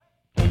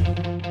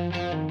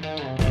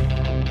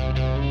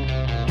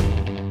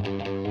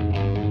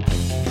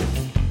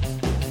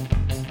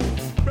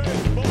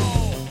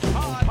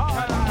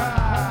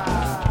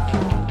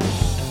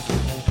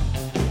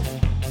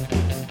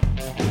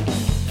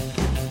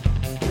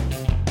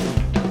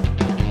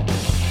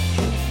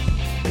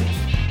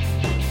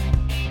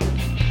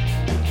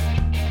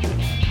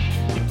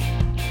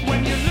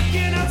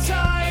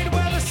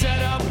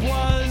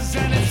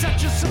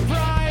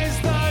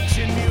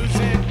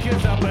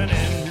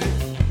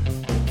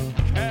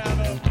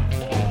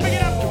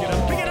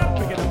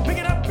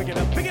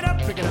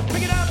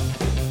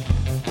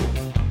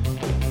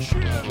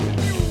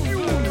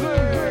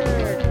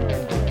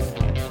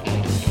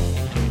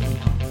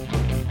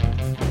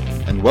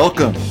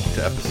Welcome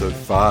to episode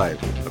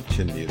 5 of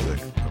Chin Music,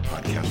 a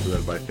podcast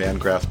presented by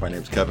Fangraphs. My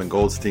name's Kevin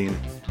Goldstein.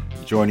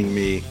 Joining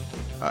me,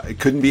 it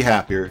couldn't be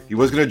happier. He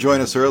was going to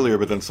join us earlier,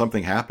 but then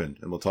something happened,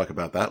 and we'll talk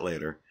about that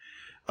later.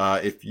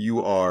 If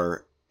you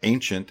are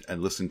ancient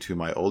and listened to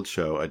my old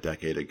show a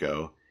decade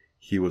ago,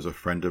 he was a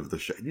friend of the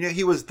show. Yeah,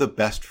 he was the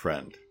best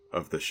friend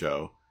of the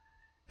show.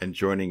 And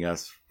joining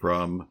us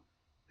from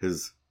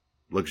his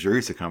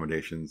luxurious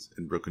accommodations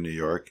in Brooklyn, New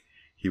York,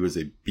 he was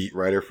a beat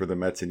writer for the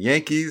Mets and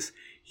Yankees.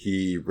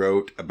 He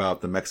wrote about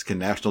the Mexican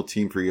national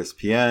team for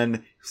ESPN.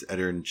 He was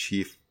editor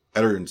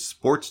and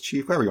sports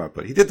chief, whatever you want to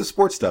put it. He did the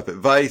sports stuff at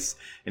Vice,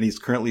 and he's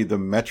currently the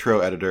Metro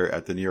editor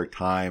at the New York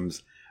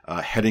Times,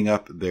 heading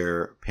up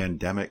their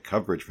pandemic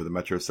coverage for the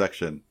Metro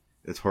section.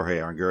 It's Jorge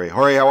Arangure.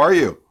 Jorge, how are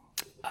you?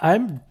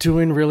 I'm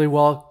doing really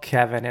well,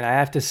 Kevin. And I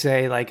have to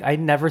say, I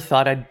never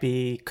thought I'd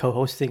be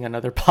co-hosting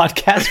another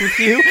podcast with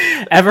you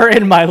ever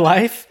in my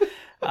life.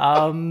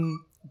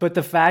 But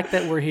the fact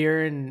that we're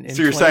here in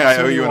So you're saying I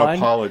owe you an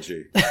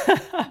apology.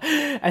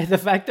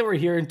 The fact that we're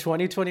here in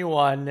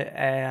 2021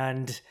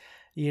 and,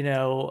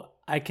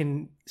 I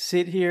can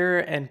sit here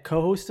and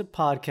co-host a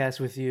podcast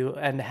with you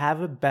and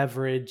have a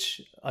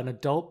beverage, an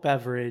adult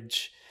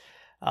beverage,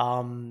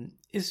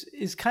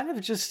 is kind of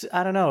just,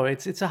 I don't know.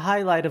 It's a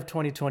highlight of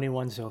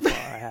 2021 so far,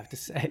 I have to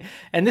say.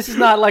 And this is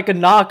not like a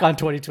knock on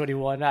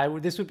 2021.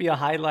 This would be a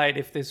highlight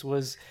if this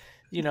was,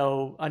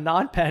 a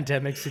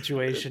non-pandemic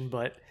situation,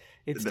 but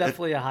it's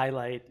definitely a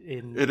highlight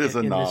in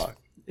 2021.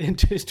 And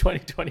this is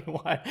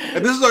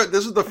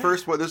the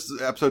first one. This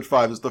is episode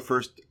 5. This is the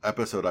first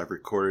episode I've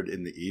recorded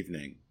in the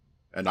evening,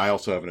 and I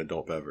also have an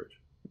adult beverage.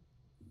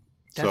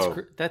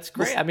 That's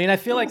great. I mean, I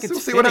feel like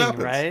it's fitting,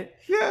 right?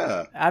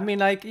 Yeah. I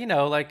mean, I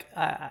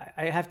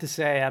have to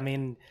say,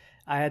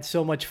 I had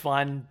so much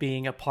fun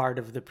being a part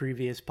of the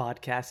previous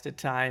podcast at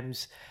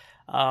times.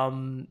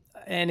 And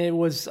it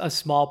was a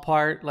small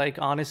part,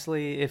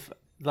 honestly, if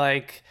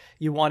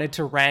you wanted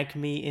to rank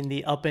me in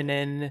the up and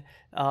in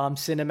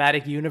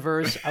cinematic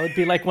universe, I would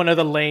be one of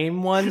the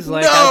lame ones.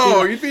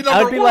 You'd be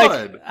number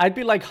one. I'd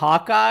be like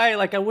Hawkeye.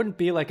 I wouldn't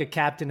be like a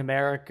Captain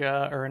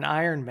America or an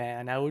Iron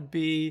Man. I would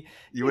be.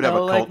 You would have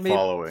a cult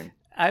following.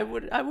 I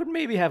would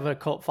maybe have a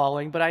cult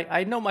following, but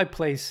I know my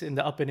place in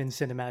the up and in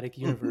cinematic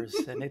universe,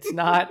 and it's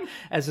not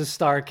as a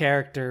star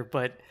character,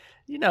 but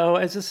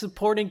as a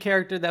supporting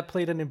character that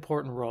played an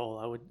important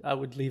role. I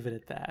would leave it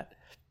at that.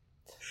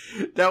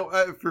 Now,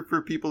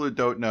 for people who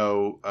don't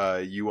know,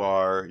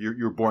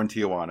 you're born in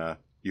Tijuana.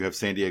 You have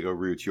San Diego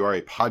roots. You are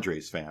a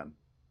Padres fan.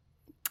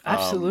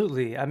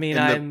 Absolutely.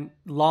 I'm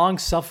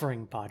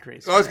long-suffering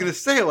Padres fan. I was going to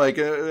say,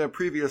 a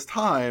previous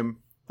time,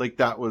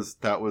 that was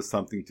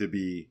something to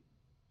be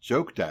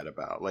joked at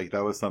about.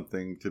 That was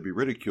something to be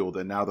ridiculed.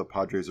 And now the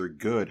Padres are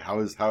good.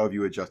 How have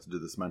you adjusted to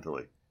this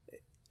mentally?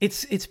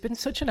 It's been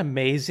such an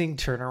amazing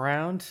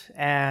turnaround,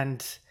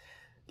 and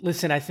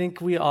listen, I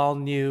think we all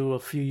knew a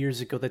few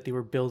years ago that they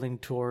were building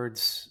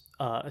towards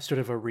sort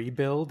of a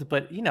rebuild,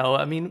 but I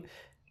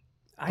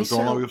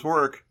don't always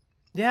work.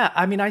 Yeah,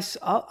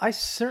 I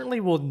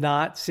certainly will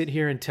not sit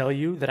here and tell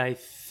you that I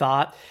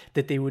thought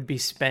that they would be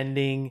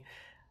spending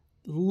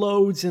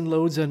loads and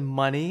loads of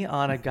money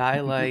on a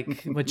guy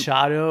like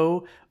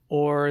Machado,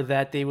 or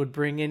that they would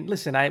bring in.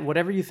 Listen,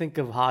 whatever you think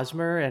of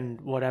Hosmer and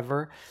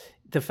whatever.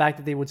 The fact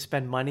that they would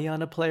spend money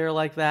on a player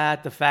like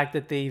that, the fact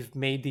that they've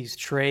made these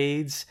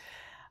trades.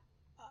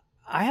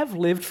 I have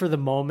lived for the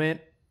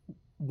moment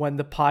when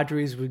the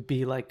Padres would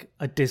be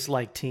a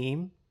disliked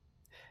team.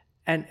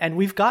 And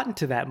we've gotten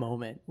to that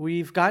moment.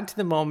 We've gotten to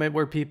the moment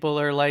where people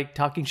are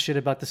talking shit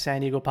about the San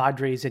Diego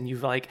Padres, and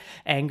you've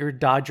angered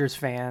Dodgers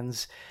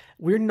fans.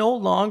 We're no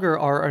longer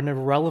an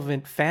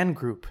irrelevant fan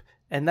group.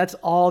 And that's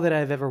all that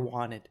I've ever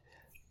wanted.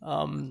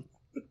 During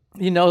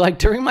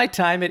my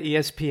time at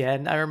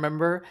ESPN, I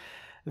remember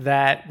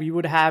that we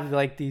would have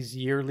these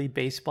yearly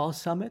baseball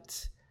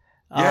summits.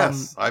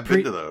 Yes, I've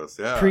been to those.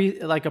 Yeah, a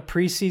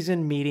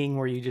preseason meeting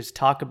where you just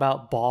talk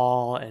about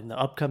ball and the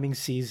upcoming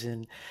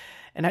season.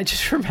 And I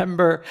just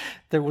remember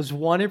there was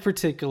one in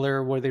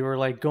particular where they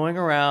were going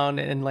around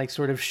and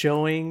sort of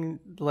showing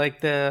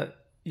the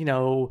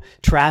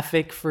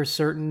traffic for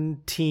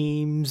certain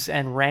teams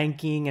and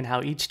ranking and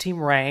how each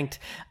team ranked.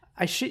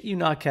 I shit you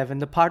not, Kevin.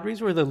 The Padres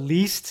were the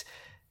least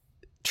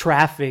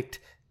trafficked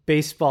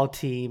baseball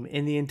team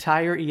in the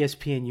entire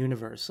ESPN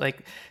universe.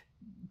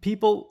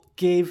 people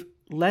gave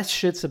less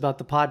shits about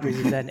the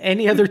Padres than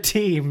any other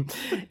team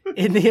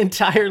in the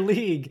entire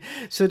league.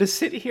 So to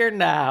sit here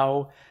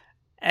now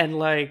and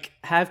like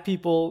have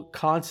people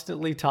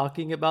constantly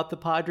talking about the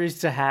Padres,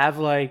 to have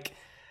like,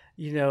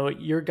 you know,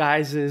 your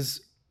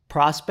guys's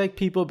prospect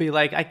people be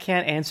like, I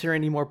can't answer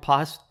any more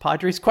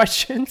Padres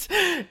questions.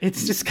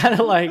 It's just kind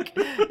of like,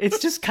 it's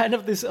just kind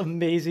of this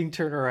amazing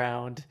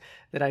turnaround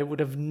that I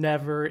would have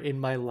never in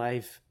my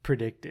life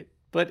predicted.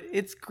 But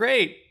it's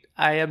great.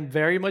 I am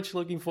very much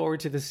looking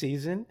forward to the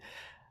season.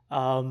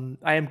 I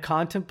am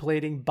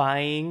contemplating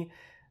buying,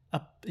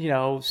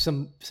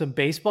 some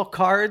baseball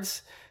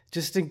cards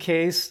just in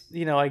case,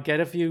 you know, I get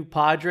a few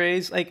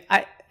Padres.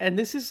 And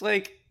this is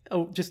like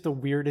just the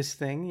weirdest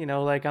thing, you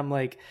know, like I'm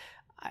like,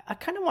 I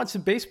kind of want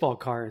some baseball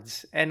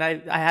cards, and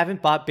I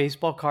haven't bought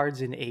baseball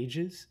cards in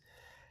ages.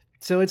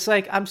 So it's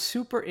like I'm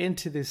super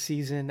into this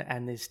season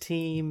and this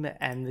team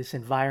and this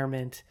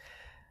environment.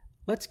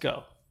 Let's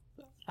go.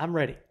 I'm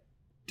ready.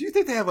 Do you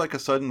think they have like a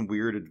sudden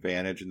weird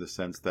advantage in the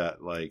sense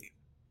that, like,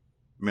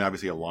 I mean,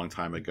 obviously a long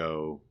time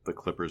ago the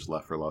Clippers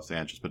left for Los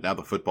Angeles, but now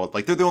the football,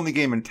 like, they're the only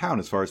game in town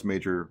as far as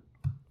major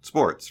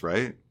sports,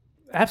 right?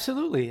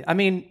 Absolutely. I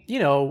mean, you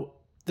know,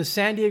 the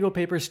San Diego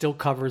paper still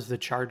covers the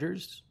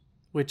Chargers.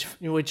 Which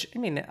I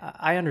mean,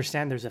 I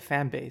understand there's a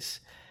fan base.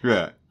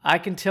 Yeah. I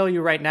can tell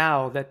you right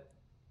now that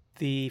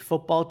the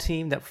football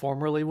team that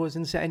formerly was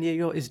in San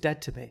Diego is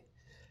dead to me.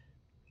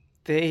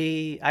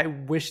 I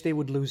wish they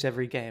would lose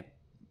every game.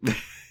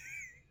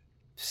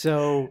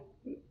 So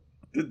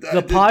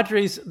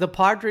the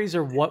Padres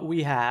are what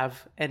we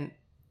have, and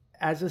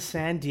as a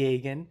San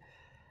Diego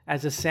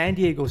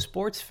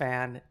sports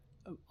fan,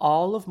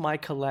 all of my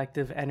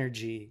collective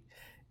energy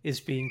is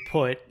being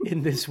put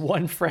in this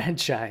one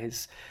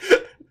franchise.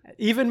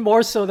 Even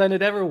more so than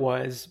it ever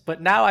was.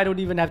 But now I don't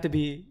even have to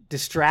be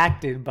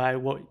distracted by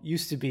what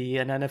used to be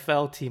an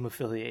NFL team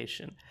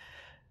affiliation.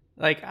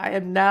 Like, I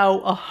am now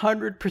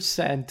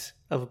 100%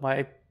 of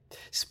my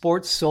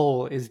sports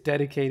soul is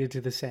dedicated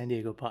to the San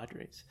Diego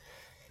Padres.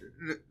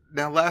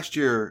 Now, last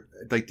year,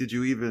 like, did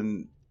you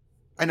even?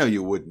 I know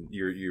you wouldn't.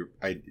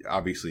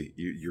 Obviously,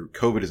 your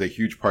COVID is a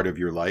huge part of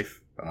your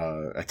life.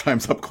 At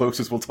times up close,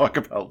 as we'll talk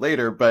about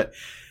later. But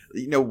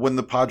you know, when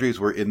the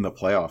Padres were in the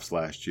playoffs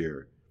last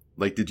year,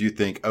 like, did you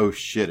think, oh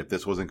shit, if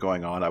this wasn't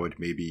going on, I would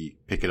maybe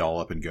pick it all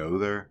up and go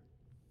there?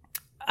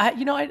 I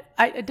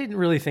didn't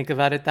really think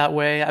about it that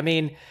way. I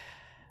mean,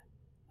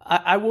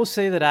 I will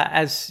say that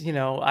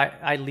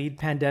I lead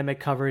pandemic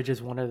coverage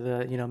as one of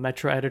the, you know,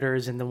 Metro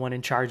editors and the one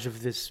in charge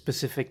of this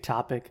specific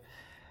topic.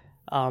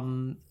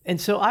 And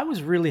so I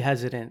was really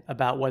hesitant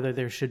about whether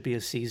there should be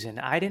a season.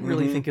 I didn't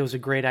really think it was a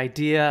great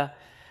idea.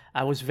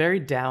 I was very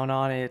down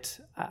on it.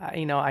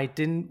 I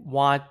didn't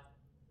want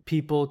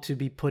people to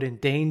be put in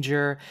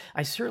danger.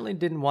 I certainly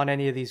didn't want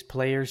any of these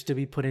players to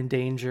be put in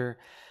danger.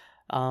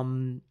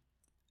 And,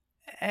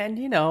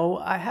 you know,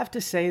 I have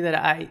to say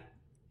that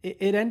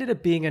it ended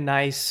up being a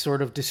nice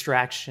sort of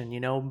distraction, you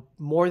know,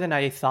 more than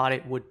I thought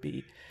it would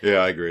be. Yeah,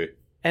 I agree.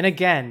 And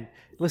again,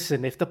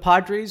 listen, if the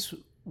Padres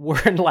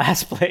were in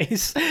last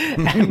place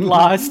and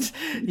lost,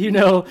 you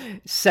know,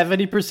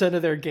 70%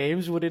 of their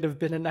games, would it have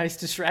been a nice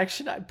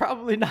distraction?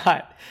 Probably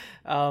not.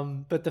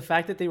 But the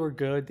fact that they were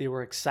good, they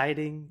were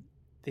exciting,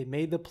 they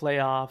made the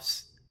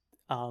playoffs,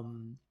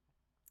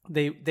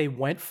 they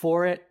went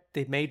for it,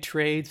 they made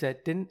trades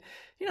that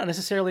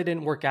necessarily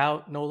didn't work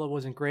out. Nola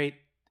wasn't great.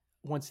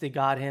 Once they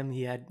got him,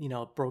 he had, you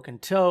know, a broken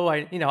toe.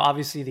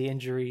 Obviously the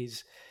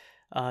injuries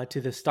to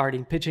the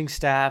starting pitching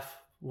staff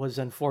was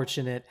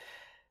unfortunate.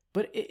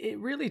 But it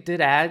really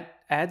did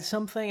add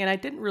something, and I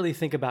didn't really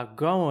think about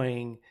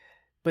going,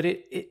 but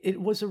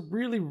it was a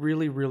really,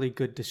 really, really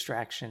good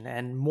distraction,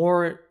 and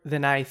more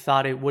than I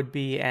thought it would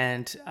be.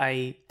 And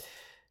I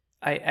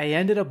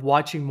ended up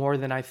watching more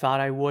than I thought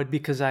I would,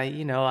 because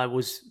I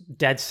was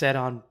dead set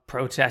on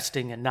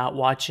protesting and not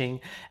watching,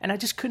 and I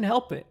just couldn't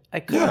help it. I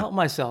couldn't help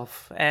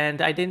myself,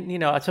 and I didn't.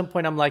 At some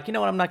point I'm like, you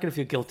know what, I'm not going to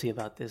feel guilty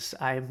about this.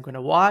 I'm going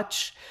to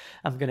watch.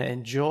 I'm going to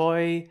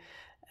enjoy.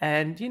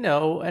 And,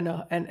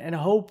 and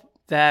hope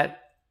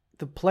that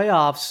the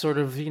playoffs sort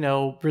of,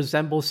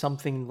 resemble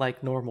something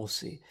like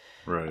normalcy.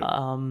 Right.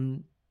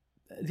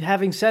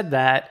 Having said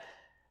that,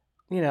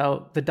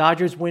 the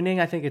Dodgers winning,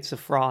 I think it's a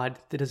fraud.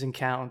 That doesn't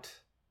count.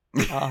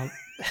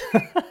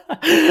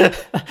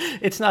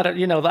 It's not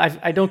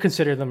I don't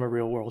consider them a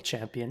real world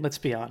champion. Let's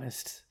be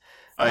honest.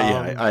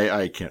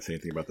 I can't say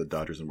anything about the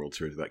Dodgers in World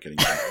Series without getting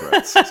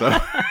threats. So.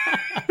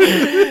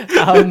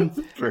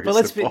 But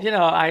let's be,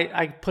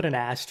 I put an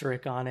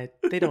asterisk on it.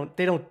 They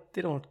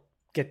don't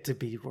get to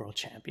be world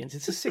champions.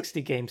 It's a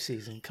 60-game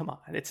season. Come on,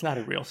 it's not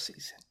a real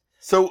season.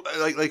 So,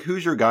 like,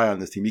 who's your guy on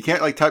this team? You can't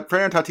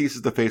Fernando Tatis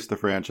is the face of the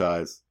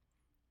franchise.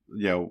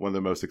 One of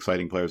the most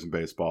exciting players in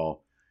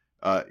baseball.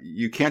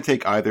 You can't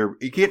take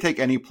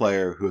any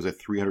player who has a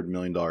 $300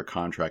 million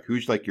contract.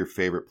 Who's like your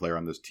favorite player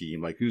on this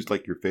team? Like, who's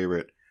like your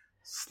favorite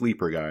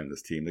sleeper guy on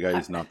this team? The guy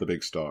who's not the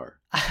big star.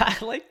 I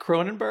like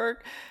Cronenberg.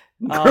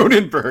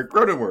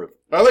 Cronenworth.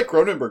 I like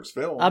Cronenberg's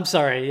film. I'm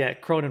sorry. Yeah,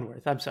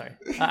 Cronenworth. I'm sorry.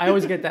 I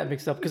always get that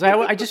mixed up because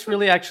I just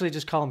really actually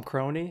just call him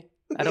Crony.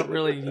 I don't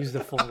really use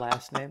the full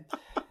last name.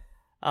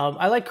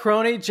 I like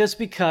Crony just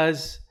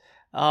because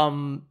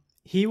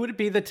he would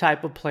be the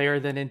type of player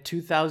that in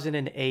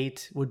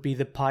 2008 would be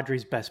the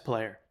Padres' best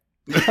player.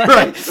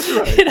 Right.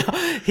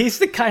 He's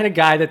the kind of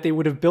guy that they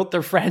would have built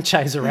their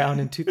franchise around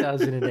in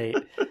 2008.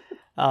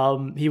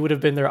 He would have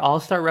been their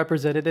all-star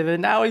representative,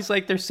 and now he's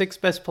like their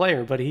sixth best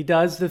player, but he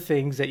does the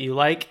things that you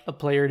like a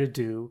player to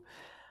do.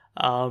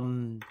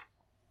 And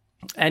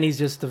he's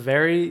just a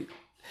very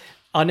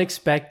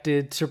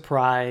unexpected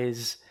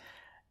surprise.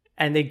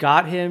 And they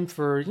got him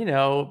for,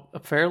 a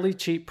fairly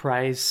cheap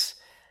price.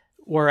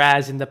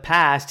 Whereas in the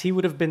past, he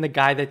would have been the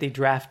guy that they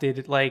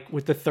drafted like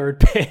with the third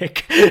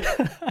pick.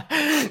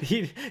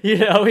 He's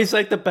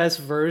like the best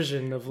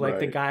version of like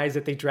the guys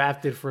that they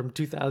drafted from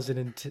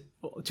 2000 to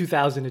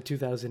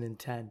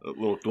 2010. A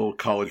little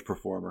college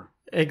performer.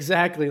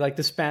 Exactly, like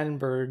the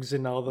Spanbergs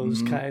and all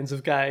those kinds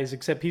of guys,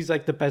 except he's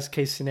like the best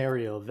case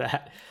scenario of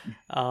that.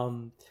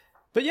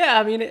 But yeah,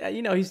 I mean,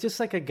 he's just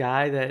like a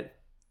guy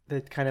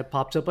that kind of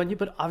pops up on you.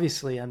 But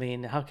obviously, I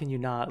mean, how can you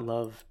not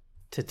love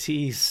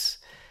Tatis?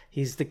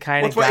 He's the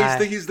kind of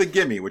guy. He's the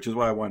gimme, which is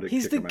why I wanted to.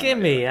 He's the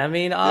gimme. I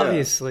mean,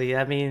 obviously,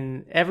 I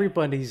mean,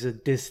 everybody's a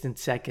distant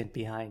second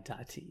behind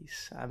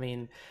Tatis. I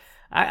mean,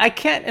 I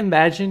can't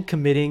imagine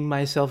committing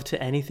myself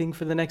to anything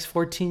for the next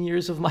 14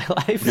 years of my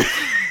life.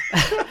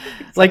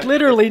 Like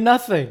literally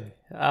nothing.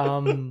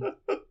 And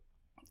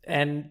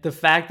the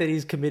fact that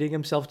he's committing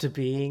himself to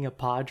being a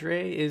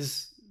Padre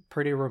is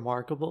pretty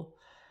remarkable.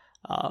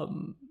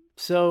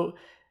 So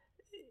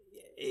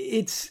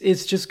it's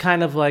just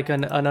kind of like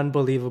an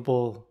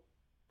unbelievable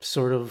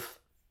sort of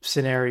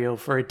scenario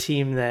for a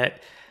team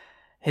that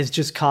has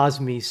just caused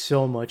me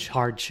so much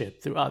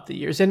hardship throughout the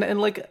years.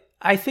 And like,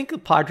 I think the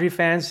Padre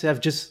fans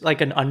have just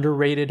like an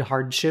underrated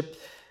hardship.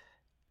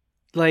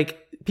 Like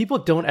people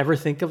don't ever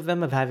think of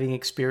them of having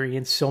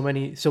experienced so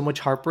much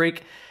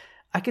heartbreak.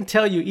 I can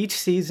tell you each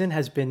season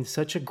has been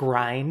such a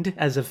grind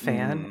as a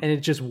fan and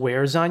it just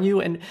wears on you.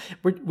 And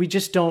we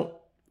just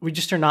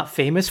are not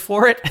famous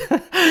for it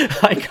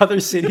like other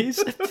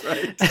cities.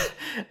 Right.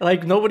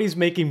 Like nobody's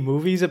making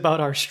movies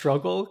about our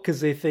struggle because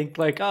they think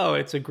like, oh,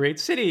 it's a great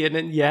city. And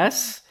then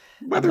yes,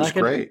 weather's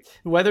great,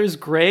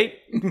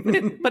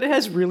 but it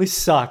has really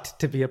sucked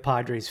to be a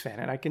Padres fan.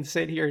 And I can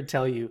sit here and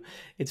tell you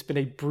it's been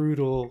a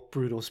brutal,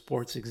 brutal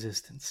sports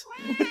existence.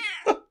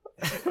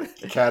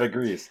 Cat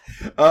agrees.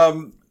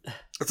 So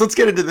let's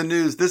get into the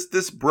news.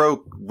 This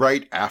broke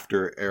right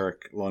after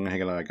Eric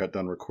Longenhagen and I got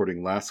done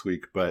recording last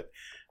week, but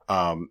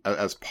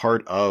as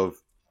part of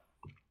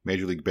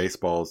Major League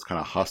Baseball's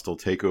kind of hostile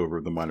takeover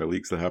of the minor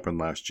leagues that happened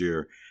last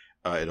year,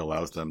 it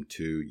allows them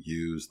to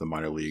use the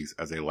minor leagues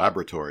as a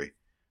laboratory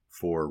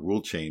for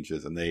rule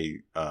changes. And they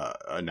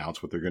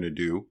announce what they're going to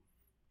do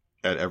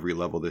at every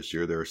level this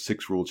year. There are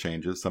 6 rule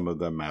changes. Some of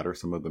them matter.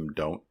 Some of them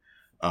don't.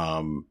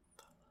 I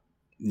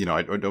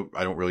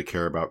don't really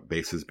care about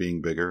bases being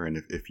bigger.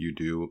 And if you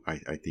do,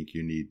 I think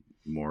you need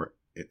more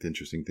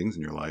interesting things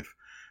in your life.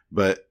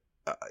 But,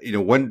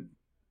 one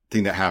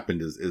thing that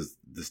happened is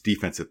this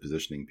defensive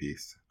positioning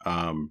piece,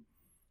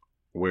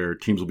 where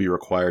teams will be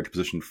required to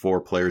position 4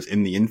 players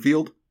in the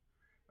infield,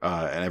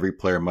 and every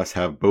player must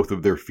have both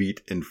of their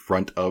feet in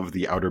front of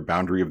the outer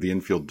boundary of the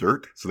infield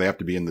dirt. So they have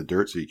to be in the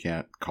dirt, so you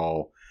can't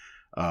call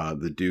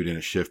the dude in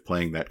a shift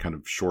playing that kind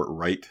of short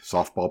right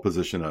softball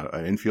position an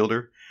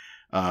infielder.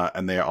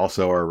 And they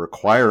also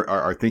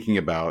are thinking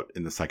about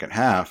in the second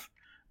half,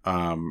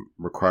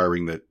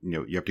 requiring that,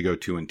 you have to go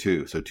 2 and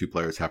 2. So 2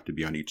 players have to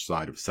be on each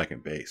side of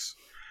second base.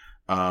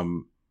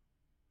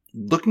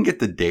 Looking at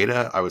the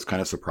data, I was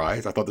kind of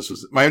surprised. I thought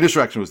my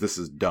initial reaction was this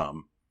is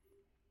dumb.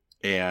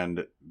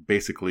 And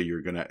basically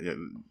you're going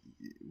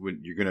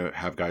to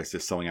have guys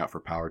just selling out for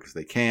power because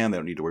they can. They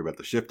don't need to worry about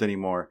the shift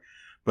anymore.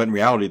 But in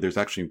reality, there's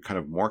actually kind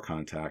of more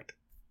contact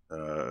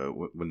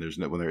when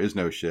there is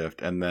no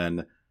shift. And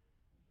then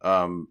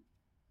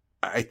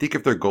I think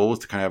if their goal is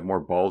to kind of have more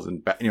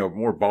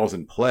balls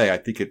in play, I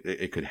think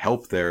it could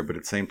help there. But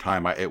at the same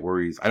time, it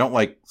worries. I don't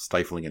like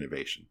stifling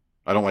innovation.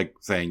 I don't like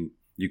saying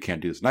you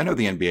can't do this. And I know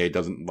the NBA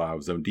doesn't allow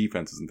zone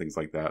defenses and things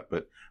like that.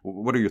 But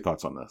what are your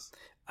thoughts on this?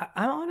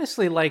 I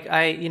honestly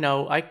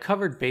I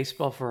covered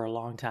baseball for a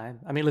long time.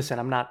 I mean, listen,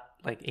 I'm not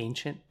like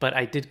ancient, but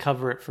I did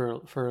cover it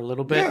for a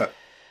little bit.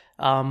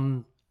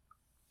 Yeah.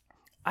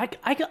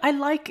 I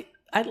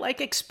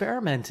like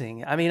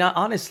experimenting. I mean,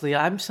 honestly,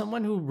 I'm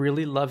someone who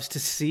really loves to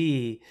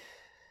see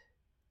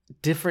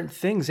different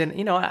things. And,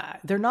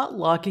 they're not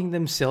locking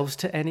themselves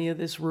to any of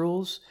these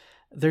rules.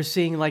 They're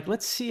seeing like,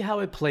 let's see how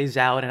it plays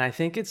out. And I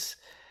think it's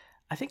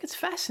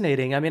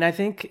fascinating. I mean, I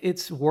think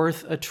it's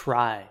worth a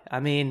try. I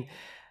mean,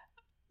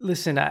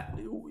 listen,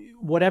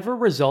 whatever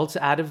results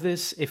out of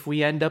this, if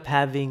we end up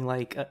having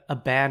like a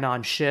ban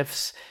on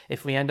shifts,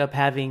 if we end up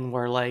having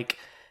where like,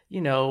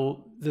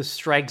 the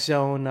strike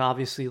zone,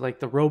 obviously like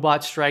the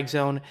robot strike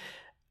zone,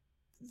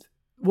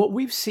 what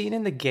we've seen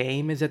in the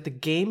game is that the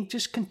game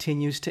just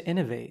continues to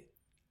innovate.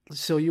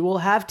 So you will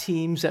have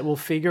teams that will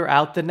figure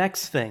out the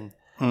next thing,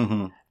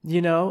 Mm-hmm.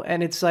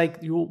 and it's like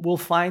we'll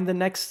find the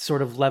next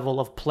sort of level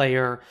of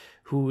player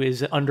who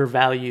is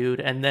undervalued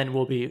and then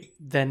will be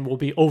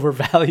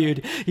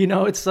overvalued.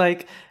 It's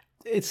like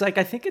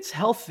I think it's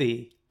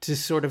healthy to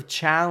sort of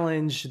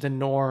challenge the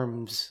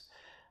norms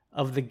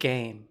of the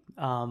game.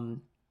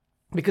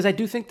 Because I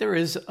do think there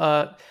is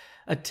a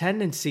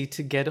tendency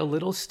to get a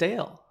little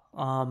stale.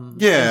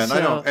 Yeah, and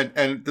I don't,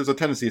 and there's a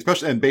tendency,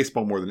 especially in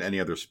baseball more than any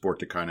other sport,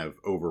 to kind of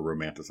over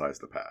romanticize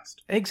the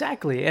past.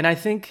 Exactly. And I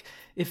think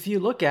if you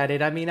look at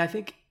it, I mean, I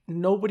think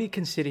nobody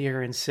can sit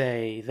here and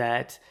say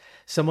that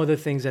some of the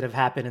things that have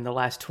happened in the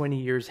last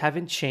 20 years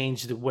haven't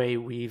changed the way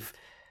we've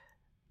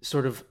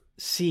sort of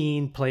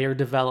seen player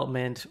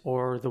development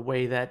or the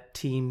way that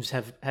teams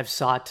have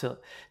sought to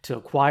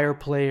acquire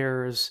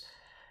players.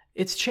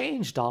 It's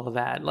changed all of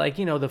that. Like,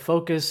 the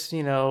focus,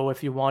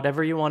 if you want,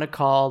 whatever you want to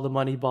call the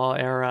Moneyball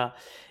era,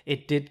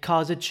 it did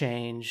cause a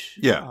change.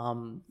 Yeah.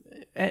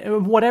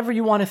 And whatever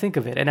you want to think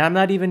of it. And I'm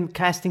not even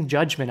casting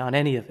judgment on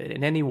any of it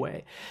in any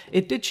way.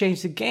 It did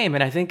change the game.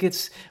 And I think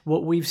it's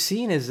what we've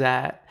seen is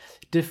that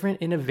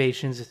different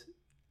innovations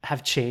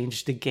have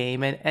changed the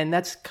game. And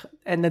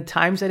the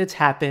times that it's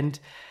happened,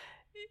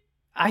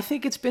 I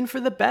think it's been for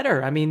the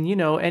better. I mean,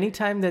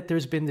 anytime that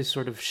there's been this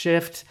sort of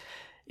shift,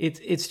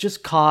 it's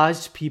just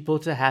caused people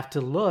to have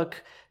to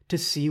look to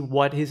see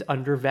what is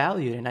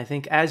undervalued. And I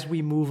think as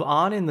we move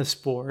on in the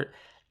sport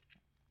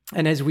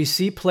and as we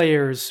see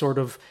players sort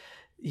of,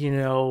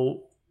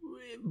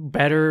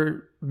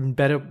 better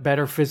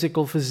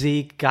physical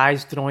physique,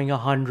 guys throwing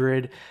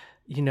 100,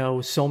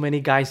 so many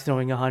guys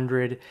throwing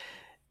 100,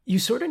 you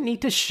sort of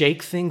need to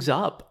shake things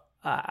up.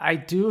 I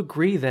do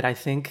agree that I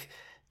think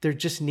there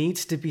just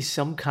needs to be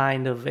some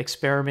kind of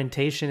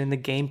experimentation in the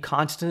game,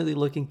 constantly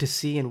looking to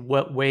see in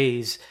what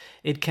ways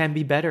it can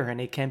be better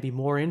and it can be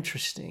more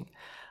interesting.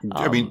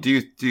 I mean,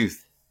 do you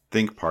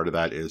think part of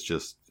that is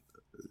just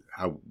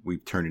how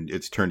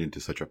it's turned into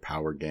such a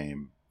power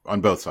game on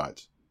both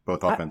sides,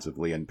 both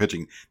offensively and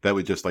pitching, that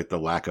was just like the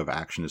lack of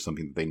action is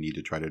something that they need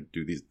to try to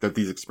do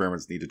these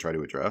experiments need to try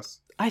to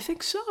address? I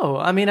think so.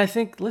 I mean, I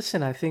think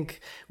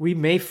we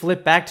may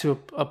flip back to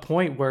a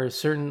point where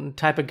certain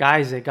type of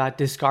guys that got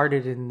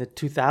discarded in the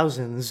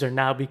 2000s are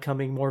now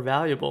becoming more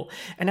valuable.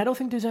 And I don't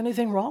think there's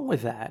anything wrong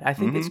with that. I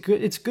think it's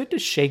good. It's good to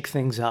shake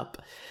things up.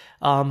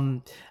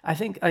 I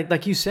think,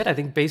 like you said, I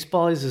think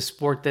baseball is a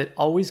sport that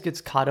always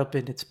gets caught up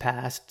in its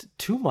past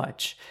too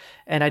much.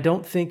 And I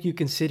don't think you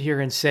can sit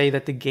here and say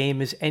that the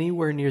game is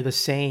anywhere near the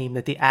same,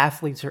 that the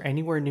athletes are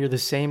anywhere near the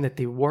same that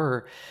they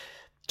were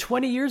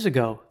 20 years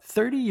ago,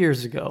 30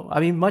 years ago.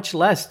 I mean, much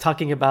less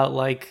talking about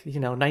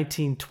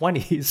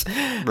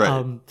 1920s.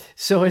 Right.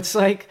 So it's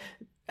like,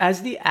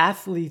 as the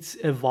athletes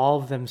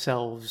evolve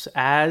themselves,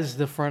 as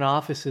the front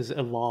offices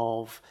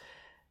evolve,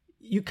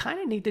 you kind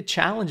of need to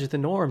challenge the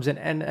norms.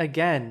 And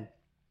again,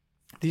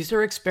 these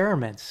are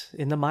experiments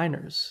in the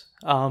minors.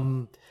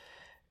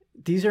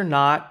 These are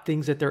not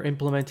things that they're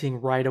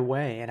implementing right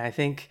away. And I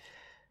think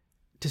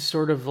to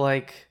sort of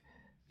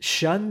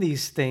shun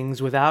these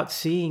things without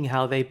seeing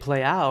how they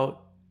play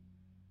out,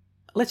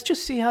 let's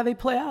just see how they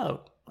play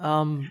out.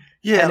 When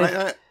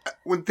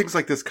things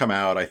like this come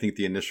out, I think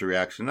the initial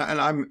reaction,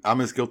 and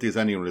I'm as guilty as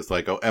anyone, is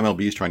like, oh,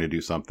 MLB is trying to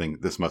do something.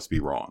 This must be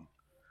wrong.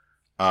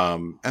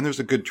 And there's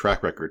a good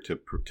track record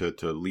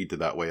to lead to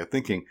that way of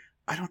thinking.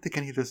 I don't think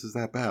any of this is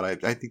that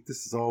bad. I think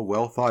this is all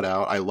well thought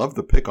out. I love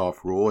the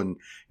pickoff rule. And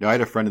I had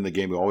a friend in the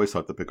game who always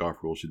thought the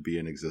pickoff rule should be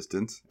in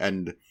existence.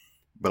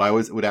 But I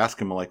always would ask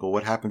him, well,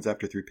 what happens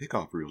after 3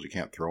 pickoff rules? You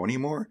can't throw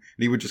anymore?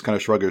 And he would just kind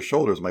of shrug his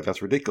shoulders. I'm like,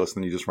 that's ridiculous.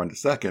 And then you just run to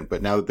second.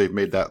 But now that they've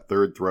made that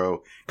third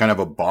throw kind of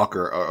a balk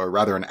or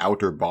rather an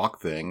outer balk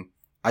thing,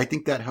 I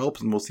think that helps.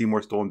 And we'll see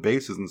more stolen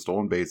bases, and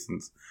stolen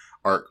bases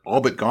are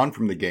all but gone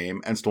from the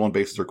game, and stolen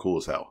bases are cool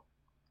as hell.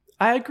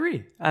 I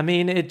agree. I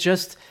mean, it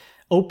just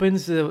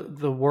opens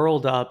the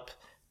world up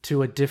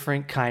to a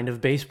different kind of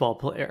baseball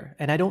player.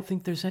 And I don't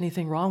think there's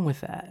anything wrong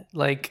with that.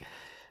 I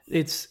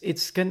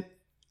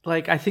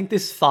think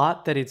this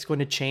thought that it's going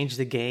to change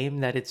the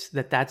game,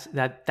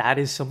 that that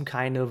is some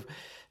kind of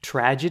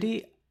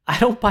tragedy, I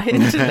don't buy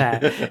into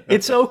that.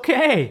 It's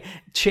okay.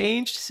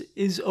 Change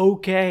is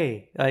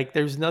okay.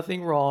 There's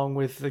nothing wrong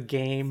with the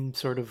game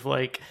sort of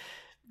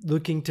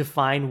looking to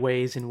find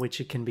ways in which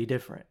it can be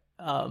different.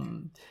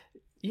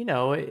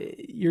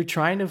 You're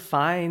trying to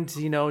find,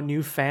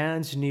 new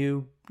fans,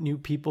 new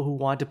people who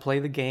want to play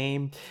the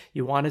game.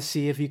 You want to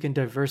see if you can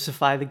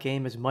diversify the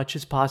game as much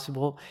as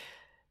possible.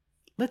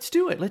 Let's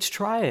do it. Let's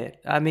try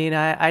it. I mean,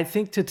 I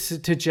think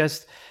to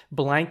just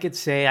blanket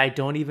say, I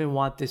don't even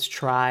want this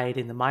tried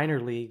in the minor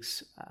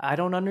leagues, I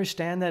don't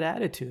understand that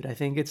attitude. I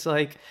think it's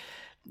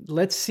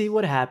let's see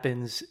what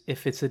happens.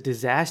 If it's a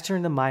disaster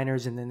in the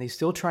minors and then they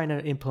still trying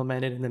to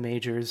implement it in the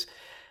majors,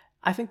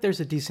 I think there's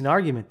a decent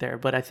argument there.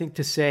 But I think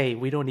to say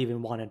we don't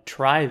even want to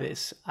try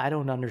this, I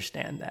don't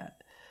understand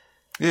that.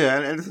 Yeah,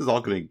 and this is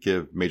all going to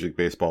give Major League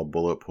Baseball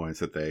bullet points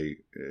that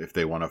if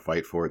they want to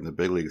fight for it in the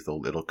big leagues,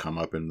 it'll come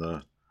up in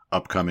the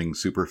upcoming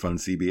super fun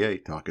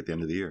CBA talk at the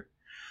end of the year.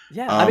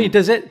 Yeah, I mean,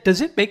 does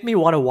it make me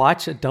want to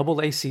watch a double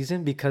A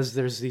season because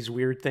there's these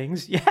weird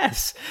things?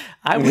 Yes,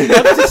 I would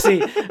love to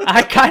see.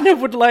 I kind of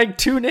would like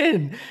tune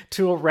in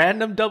to a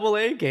random double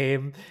A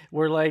game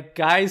where like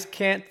guys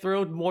can't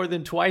throw more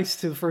than twice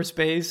to first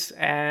base,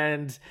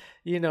 and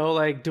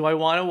like, do I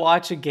want to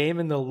watch a game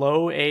in the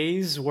low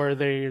A's where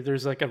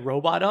there's like a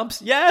robot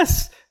umps?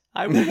 Yes,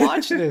 I would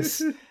watch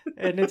this,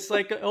 and it's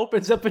like it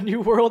opens up a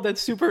new world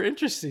that's super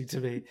interesting to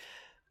me.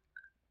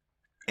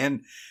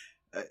 And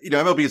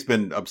MLB has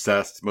been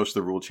obsessed. Most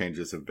of the rule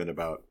changes have been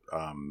about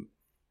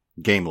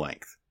game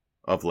length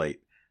of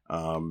late.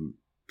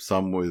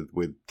 Some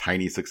with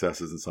tiny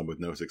successes and some with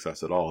no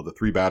success at all. The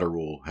 3-batter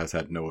rule has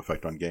had no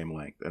effect on game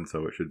length, and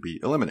so it should be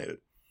eliminated.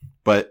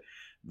 But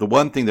the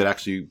one thing that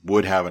actually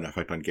would have an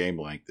effect on game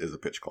length is a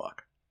pitch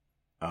clock.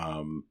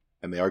 And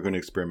they are going to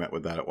experiment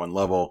with that at one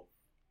level.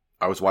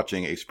 I was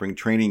watching a spring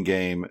training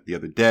game the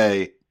other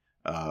day.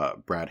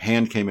 Brad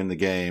Hand came in the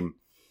game,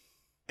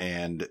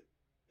 and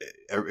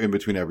in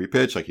between every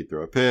pitch, like he'd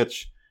throw a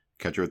pitch,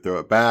 catcher would throw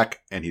it back,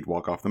 and he'd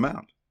walk off the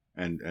mound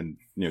and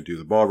do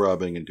the ball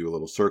rubbing and do a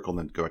little circle and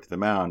then go back to the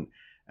mound.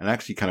 And I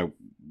actually kind of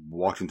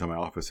walked into my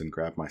office and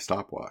grabbed my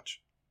stopwatch,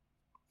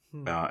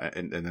 and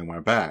then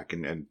went back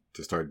and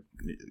to start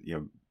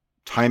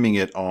timing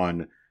it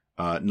on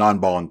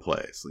non-ball in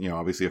plays.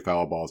 Obviously a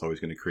foul ball is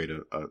always going to create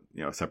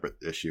a separate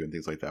issue and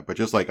things like that. But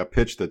just like a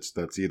pitch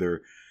that's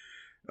either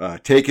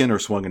taken or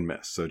swung and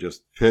missed. So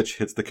just pitch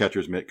hits the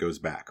catcher's mitt, goes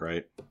back,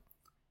 right?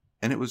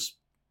 And it was,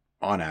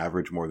 on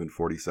average, more than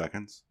 40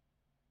 seconds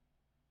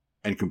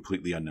and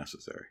completely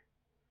unnecessary.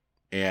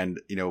 And,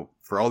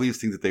 for all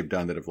these things that they've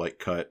done that have like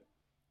cut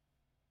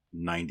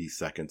 90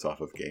 seconds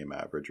off of game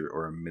average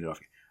or a minute off,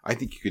 I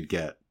think you could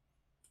get,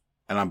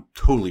 and I'm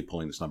totally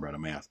pulling this number out of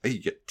my ass, I think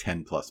you get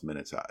 10 plus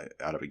minutes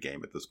out of a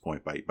game at this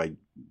point by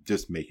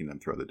just making them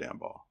throw the damn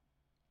ball.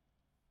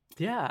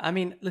 Yeah. I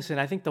mean, listen,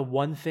 I think the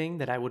one thing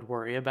that I would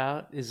worry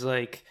about is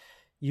like,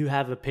 you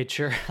have a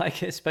pitcher,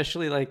 like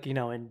especially like,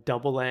 in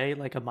double A,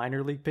 like a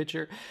minor league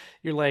pitcher,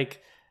 you're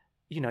like,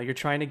 you're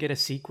trying to get a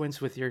sequence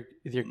with your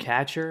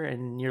catcher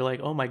and you're like,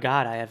 oh my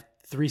God, I have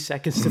 3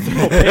 seconds to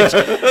throw a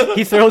pitch.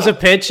 He throws a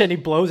pitch and he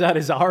blows out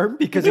his arm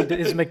because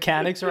his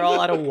mechanics are all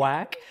out of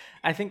whack.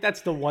 I think that's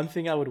the one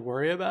thing I would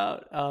worry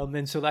about.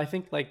 And so I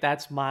think like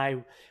that's my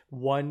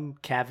one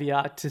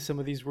caveat to some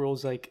of these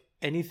rules, like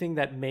anything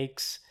that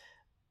makes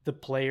the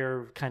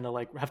player kind of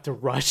like have to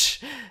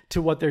rush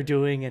to what they're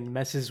doing and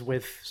messes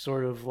with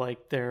sort of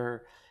like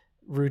their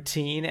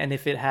routine. And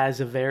if it has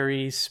a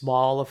very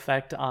small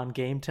effect on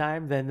game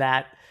time, then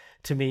that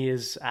to me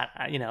is,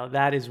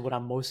 that is what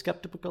I'm most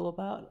skeptical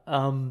about.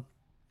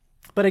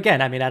 But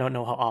again, I mean, I don't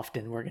know how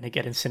often we're going to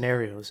get in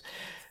scenarios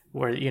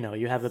where,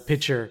 you have a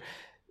pitcher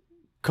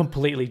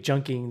completely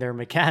junking their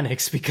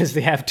mechanics because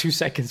they have 2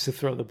 seconds to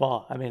throw the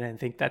ball. I mean, I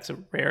think that's a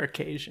rare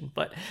occasion,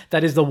 but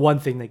that is the one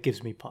thing that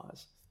gives me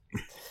pause.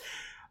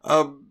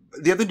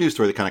 The other news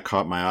story that kind of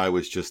caught my eye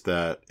was just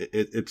that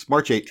it's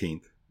March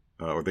 18th,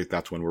 or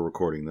that's when we're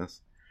recording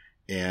this,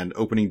 and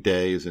opening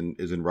day is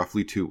in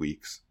roughly 2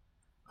 weeks.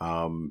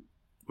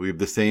 We have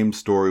the same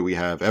story we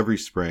have every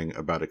spring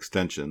about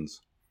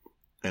extensions,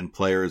 and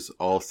players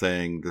all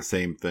saying the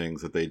same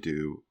things that they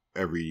do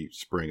every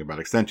spring about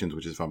extensions,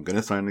 which is if I'm going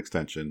to sign an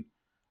extension,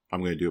 I'm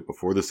going to do it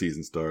before the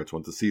season starts.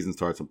 Once the season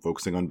starts, I'm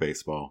focusing on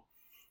baseball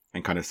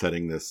and kind of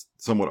setting this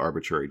somewhat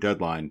arbitrary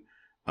deadline.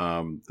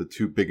 The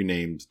two big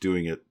names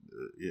doing it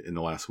in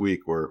the last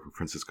week were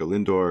Francisco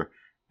Lindor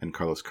and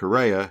Carlos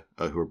Correa,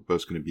 who are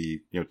both going to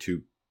be,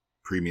 two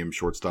premium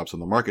shortstops on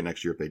the market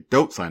next year if they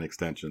don't sign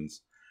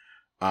extensions.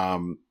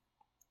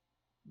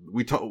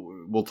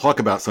 We'll talk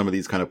about some of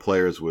these kind of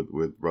players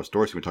with Russ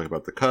Dorsey. We talk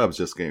about the Cubs,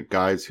 just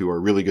guys who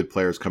are really good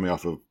players coming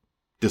off of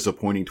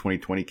disappointing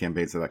 2020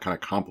 campaigns, so that kind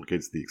of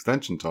complicates the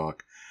extension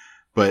talk.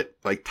 But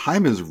like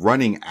time is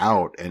running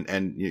out,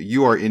 and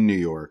you are in New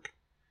York.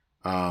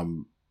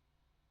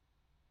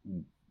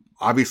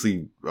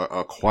 Obviously,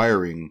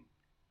 acquiring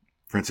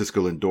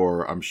Francisco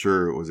Lindor, I'm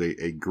sure it was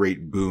a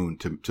great boon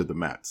to the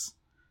Mets,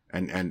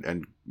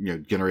 and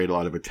generate a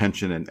lot of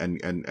attention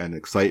and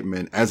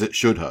excitement, as it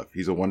should have.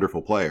 He's a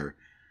wonderful player,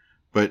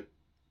 but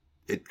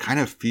it kind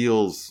of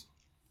feels,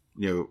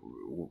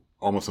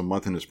 almost a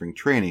month into spring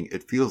training,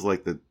 it feels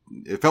like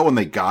it felt when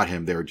they got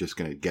him, they were just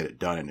going to get it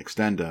done and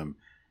extend him.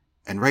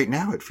 And right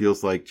now it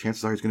feels like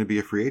chances are he's going to be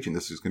a free agent.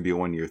 This is going to be a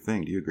 1-year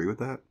thing. Do you agree with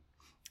that?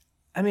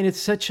 I mean,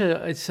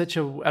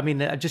 I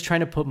mean, I'm just trying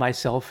to put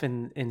myself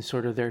in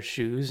sort of their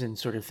shoes and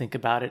sort of think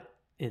about it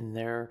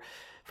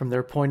from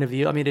their point of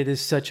view. I mean, it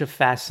is such a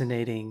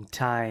fascinating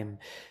time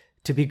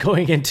to be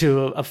going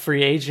into a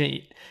free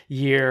agent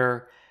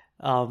year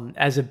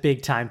as a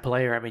big time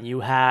player. I mean, you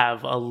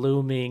have a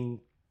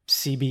looming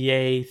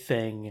CBA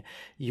thing.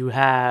 You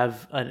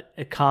have an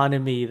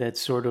economy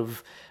that's sort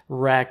of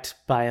wrecked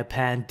by a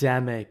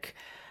pandemic.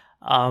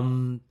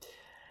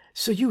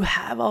 So you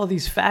have all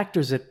these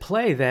factors at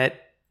play that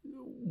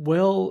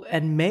will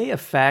and may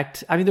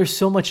affect. I mean, there's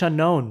so much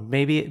unknown,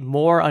 maybe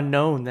more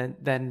unknown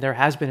than there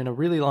has been in a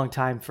really long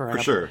time for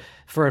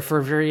a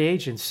free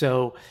agent.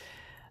 So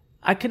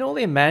I can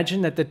only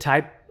imagine that the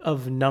type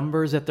of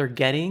numbers that they're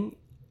getting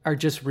are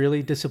just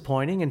really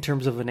disappointing in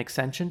terms of an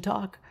extension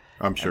talk.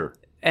 I'm sure.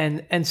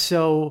 And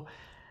so,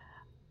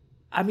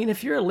 I mean,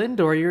 if you're a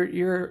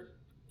Lindor,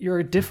 you're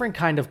a different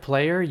kind of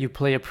player. You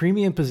play a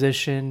premium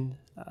position,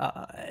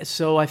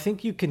 so I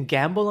think you can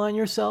gamble on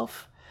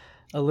yourself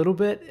a little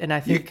bit. And I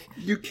think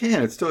you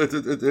can. It's still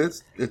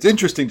it's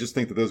interesting. Just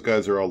think that those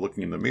guys are all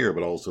looking in the mirror,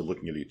 but also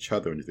looking at each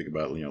other. When you think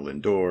about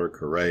Lindor,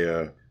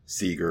 Correa,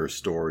 Seager,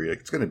 Story,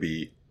 it's going to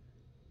be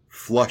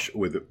flush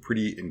with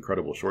pretty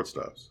incredible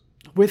shortstops.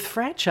 With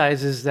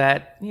franchises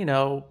that,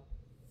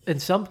 in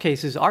some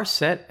cases are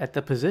set at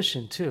the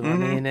position too. I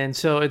mean, and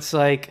so it's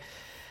like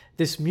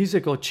this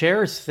musical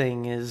chairs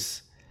thing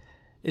is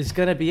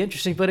going to be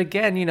interesting. But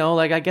again,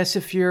 I guess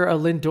if you're a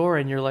Lindor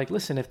and you're like,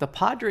 listen, if the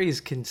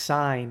Padres can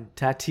sign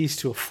Tatis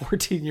to a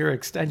 14-year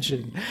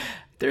extension,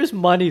 there's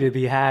money to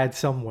be had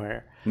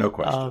somewhere. No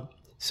question.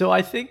 So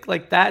I think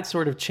that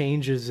sort of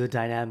changes the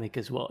dynamic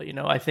as well.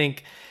 I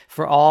think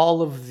for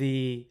all of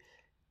the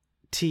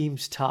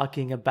teams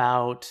talking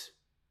about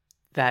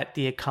that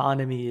the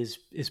economy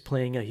is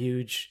playing a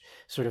huge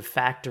sort of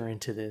factor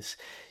into this,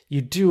 you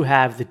do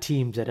have the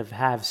teams that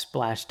have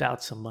splashed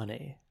out some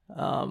money,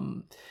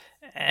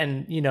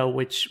 and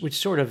which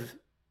sort of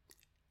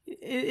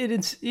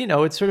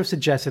it sort of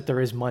suggests that there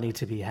is money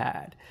to be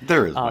had.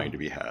 There is money to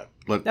be had.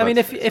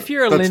 If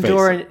you're a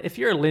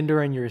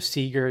Lindor and you're a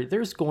Seager,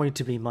 there's going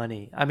to be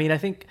money. I mean, I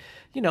think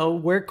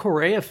where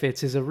Correa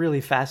fits is a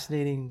really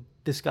fascinating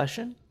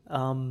discussion.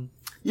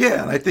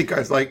 Yeah, and I think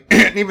guys like,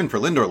 even for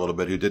Lindor a little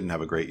bit, who didn't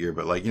have a great year,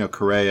 but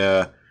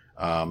Correa,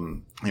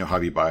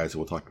 Javi Baez, who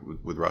we'll talk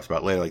with Russ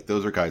about later,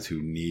 those are guys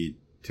who need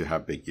to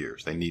have big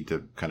years. They need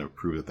to kind of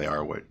prove that they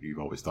are what you've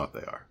always thought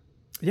they are.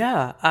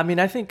 Yeah,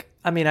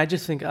 I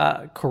just think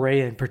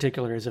Correa in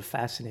particular is a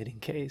fascinating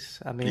case.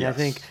 I mean, yes. I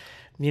think,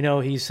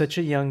 he's such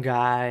a young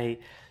guy.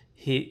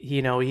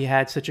 He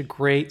had such a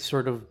great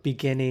sort of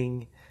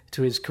beginning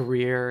to his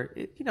career,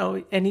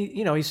 and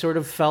he sort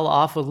of fell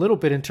off a little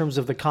bit in terms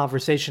of the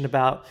conversation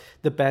about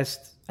the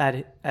best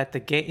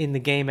in the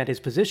game at his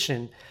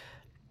position.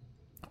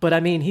 But I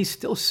mean, he's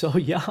still so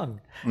young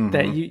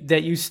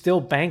that you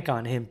still bank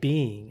on him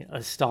being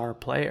a star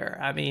player.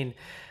 I mean,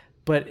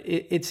 but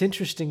it's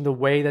interesting the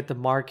way that the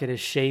market is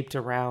shaped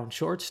around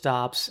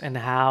shortstops and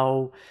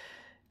how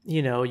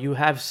you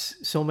have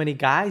so many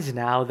guys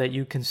now that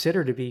you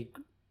consider to be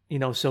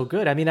so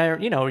good. I mean,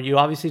 you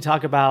obviously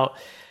talk about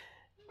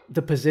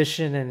the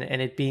position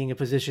and it being a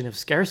position of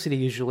scarcity.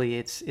 Usually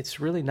it's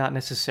really not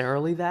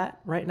necessarily that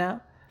right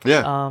now.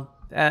 Yeah.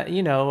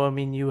 I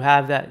mean, you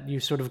have that, you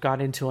sort of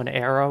gone into an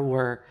era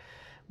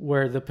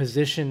where the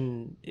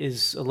position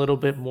is a little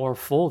bit more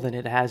full than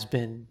it has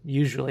been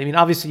usually. I mean,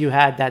 obviously you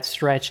had that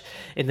stretch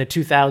in the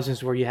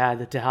 2000s where you had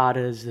the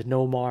Tejadas, the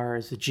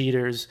Nomars, the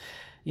Jeters,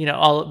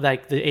 all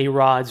like the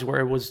A-Rods,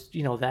 where it was,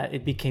 that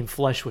it became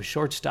flush with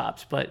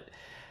shortstops. But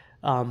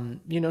so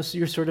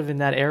you're sort of in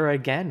that era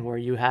again where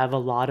you have a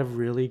lot of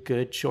really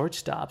good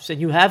shortstops, and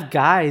you have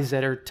guys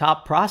that are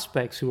top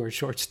prospects who are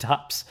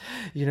shortstops,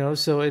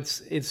 so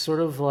it's sort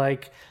of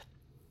like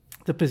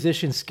the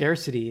position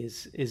scarcity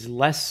is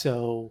less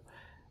so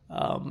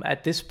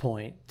at this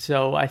point.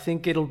 So I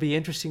think it'll be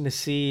interesting to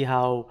see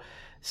how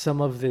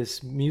some of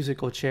this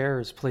musical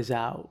chairs plays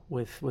out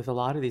with a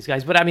lot of these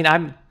guys. But I mean,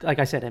 I'm, like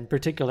I said, in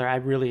particular, I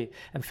really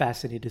am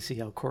fascinated to see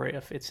how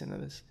Correa fits into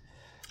this.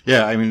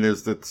 Yeah, I mean,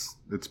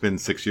 it's been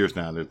 6 years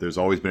now. There's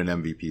always been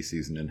an MVP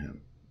season in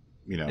him.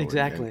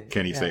 Exactly. And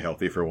can he stay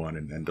healthy for one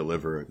and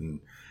deliver it? And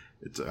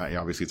it's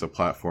obviously it's a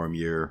platform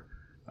year.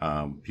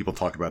 People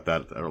talk about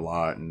that a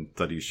lot, and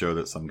studies show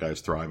that some guys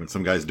thrive and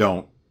some guys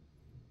don't.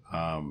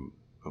 But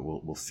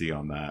we'll see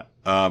on that.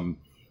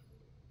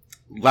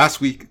 Last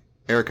week,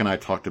 Eric and I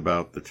talked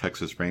about the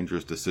Texas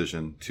Rangers'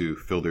 decision to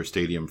fill their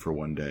stadium for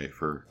one day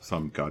for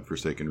some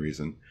godforsaken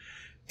reason.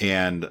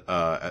 And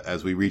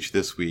as we reach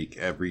this week,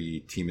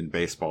 every team in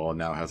baseball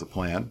now has a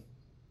plan.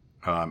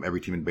 Every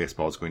team in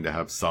baseball is going to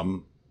have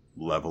some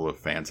level of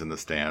fans in the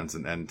stands.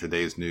 And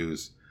today's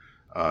news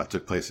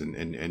took place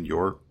in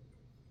your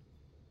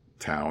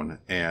town.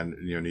 And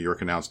New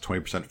York announced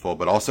 20% full,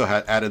 but also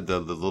had added the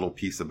little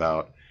piece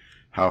about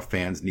how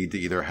fans need to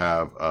either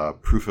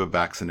have proof of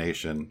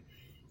vaccination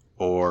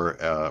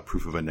or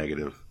proof of a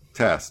negative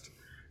test.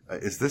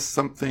 Is this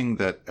something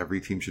that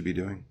every team should be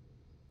doing?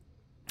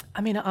 I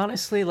mean,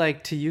 honestly,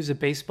 to use a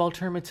baseball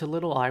term, it's a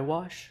little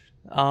eyewash.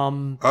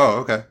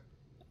 Okay.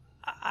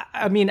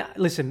 I mean,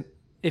 listen,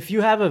 if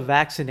you have a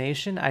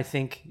vaccination, I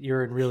think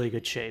you're in really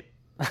good shape.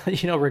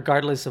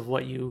 Regardless of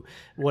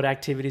what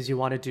activities you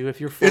want to do. If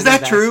you're fully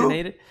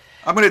vaccinated.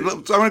 I'm gonna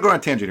go on a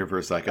tangent here for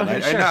a second.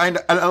 Okay,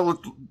 sure.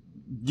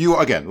 You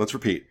again. Let's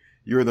repeat.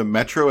 You're the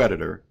Metro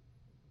editor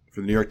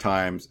for the New York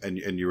Times, and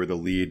you were the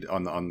lead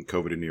on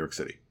COVID in New York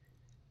City.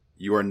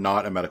 You are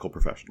not a medical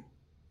professional.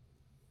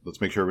 Let's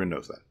make sure everyone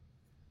knows that.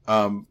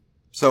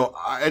 So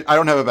I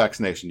don't have a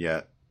vaccination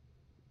yet.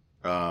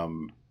 But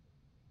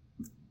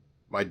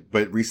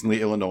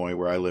recently Illinois,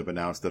 where I live,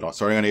 announced that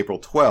starting on April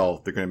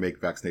 12th, they're going to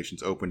make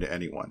vaccinations open to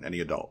anyone,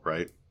 any adult,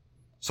 right?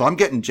 So I'm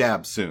getting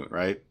jabbed soon,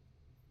 right?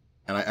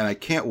 And I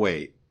can't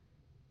wait.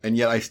 And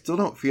yet I still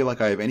don't feel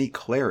like I have any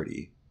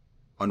clarity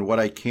on what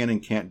I can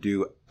and can't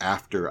do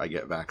after I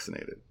get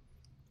vaccinated.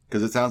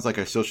 Because it sounds like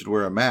I still should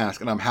wear a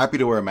mask, and I'm happy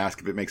to wear a mask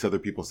if it makes other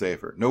people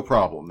safer. No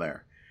problem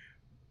there.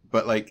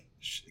 But like,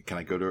 should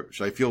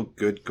I feel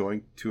good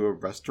going to a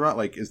restaurant?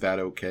 Like, is that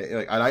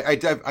okay?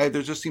 Like,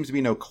 there just seems to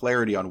be no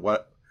clarity on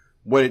what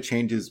it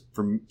changes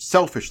for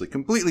selfishly,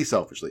 completely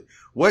selfishly.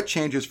 What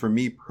changes for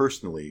me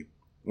personally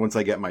once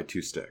I get my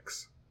 2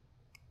 sticks?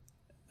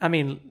 I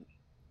mean,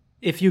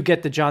 if you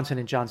get the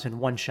Johnson & Johnson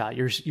 1 shot,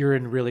 you're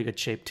in really good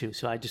shape too.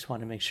 So I just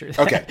want to make sure that.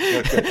 Okay,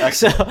 good.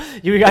 Excellent. So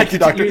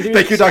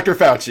thank you, Dr.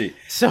 Fauci.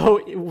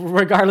 So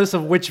regardless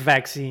of which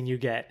vaccine you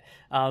get,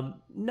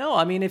 no,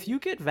 I mean, if you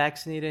get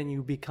vaccinated and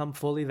you become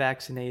fully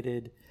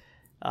vaccinated,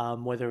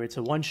 whether it's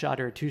a 1 shot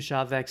or a 2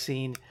 shot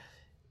vaccine,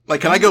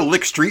 like, can I go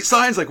lick street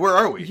signs? Like, where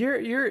are we?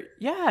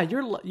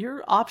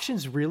 Your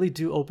options really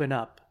do open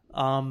up.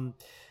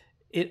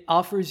 It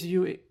offers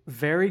you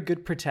very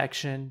good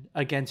protection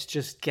against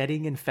just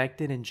getting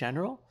infected in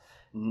general,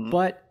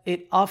 but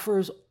it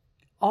offers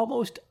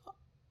almost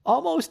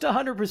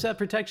 100%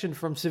 protection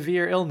from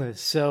severe illness.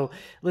 So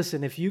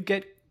listen, if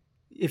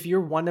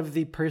you're one of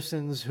the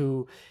persons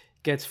who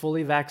gets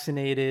fully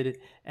vaccinated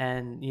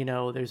and,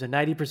 there's a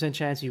 90%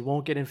 chance you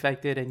won't get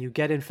infected and you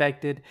get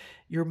infected,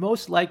 you're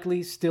most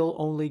likely still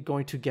only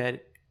going to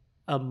get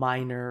a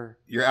minor...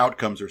 Your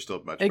outcomes are still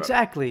much better.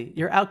 Exactly.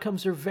 Your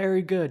outcomes are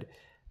very good.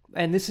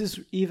 And this is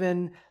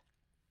even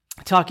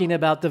talking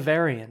about the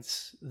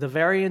variants. The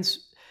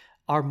variants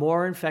are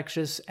more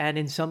infectious, and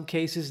in some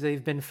cases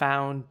they've been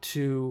found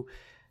to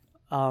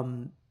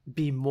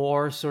be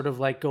more sort of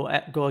like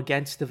go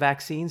against the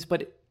vaccines,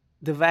 but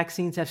the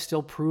vaccines have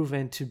still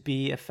proven to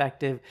be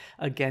effective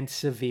against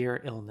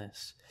severe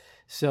illness.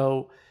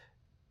 So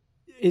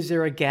is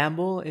there a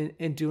gamble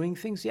in doing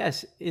things?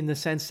 Yes, in the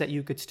sense that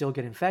you could still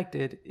get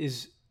infected.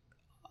 Is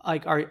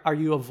like, are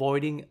you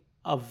avoiding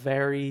a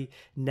very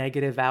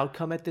negative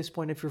outcome at this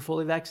point if you're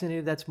fully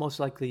vaccinated? That's most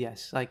likely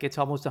yes. Like, it's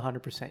almost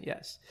 100%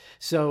 yes.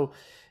 So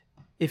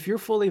if you're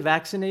fully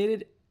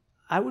vaccinated,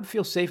 I would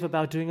feel safe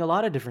about doing a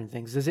lot of different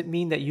things. Does it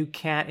mean that you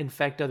can't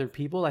infect other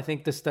people? I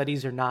think the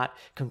studies are not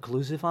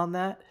conclusive on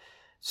that.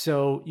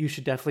 So you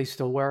should definitely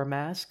still wear a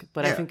mask.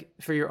 But I think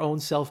for your own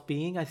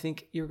self-being, I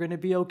think you're going to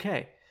be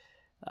okay.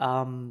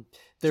 So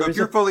if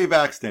you're fully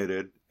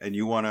vaccinated and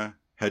you want to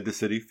head to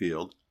Citi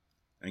Field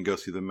and go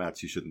see the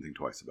Mets, you shouldn't think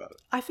twice about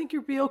it. I think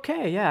you'll be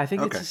okay. Yeah, I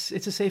think it's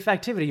a safe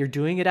activity. You're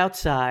doing it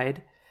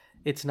outside.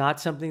 It's not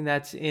something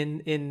that's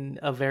in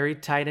a very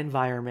tight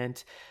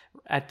environment.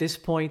 At this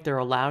point, they're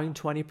allowing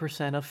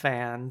 20% of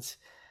fans,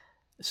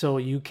 so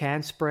you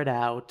can spread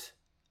out.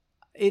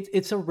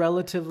 It's a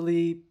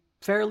relatively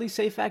fairly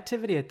safe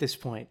activity at this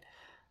point.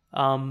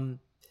 I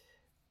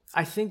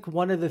think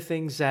one of the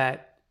things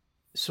that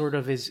sort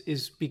of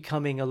is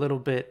becoming a little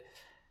bit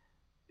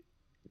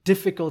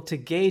difficult to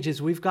gauge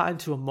is we've gotten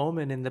to a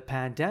moment in the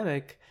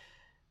pandemic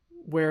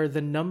where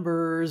the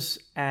numbers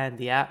and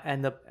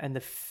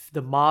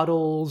the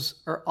models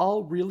are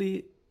all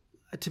really,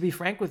 to be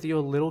frank with you, a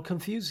little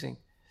confusing.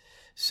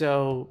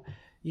 So,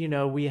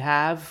 we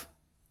have,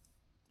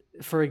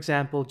 for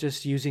example,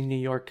 just using New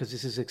York, because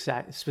this is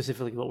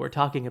specifically what we're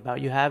talking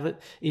about. You have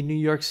in New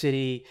York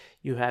City,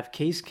 you have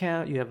case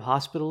count, you have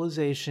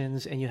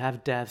hospitalizations, and you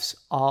have deaths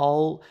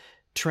all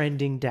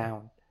trending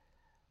down.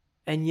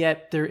 And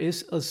yet there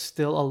is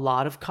still a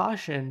lot of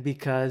caution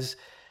because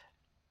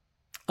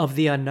of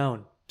the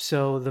unknown.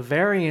 So the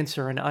variants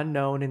are an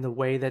unknown in the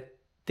way that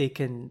they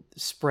can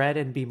spread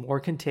and be more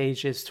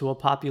contagious to a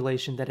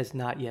population that has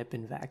not yet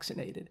been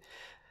vaccinated.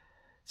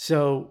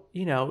 So,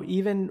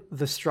 even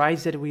the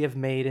strides that we have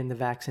made in the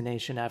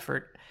vaccination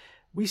effort,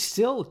 we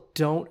still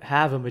don't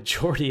have a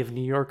majority of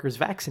New Yorkers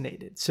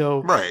vaccinated.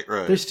 So right.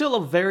 There's still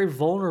a very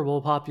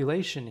vulnerable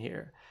population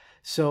here.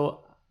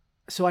 So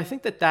I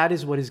think that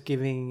is what is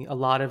giving a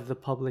lot of the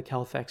public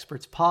health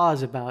experts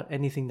pause about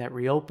anything that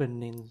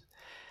reopening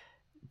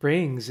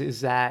brings,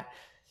 is that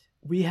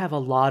we have a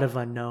lot of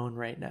unknown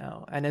right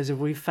now. And as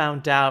we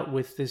found out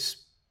with this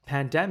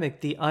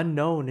pandemic, the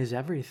unknown is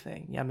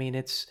everything. I mean,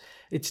 it's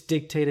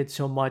dictated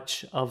so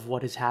much of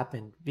what has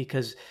happened,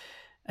 because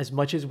as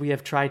much as we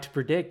have tried to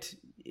predict,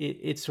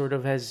 it sort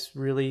of has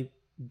really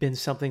been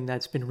something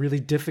that's been really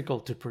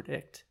difficult to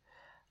predict.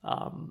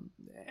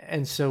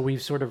 And so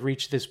we've sort of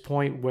reached this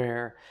point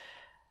where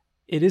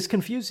it is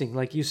confusing.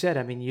 Like you said,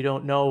 I mean, you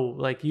don't know,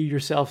 like you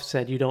yourself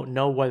said, you don't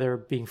know whether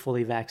being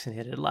fully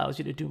vaccinated allows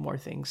you to do more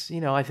things.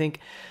 I think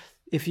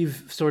if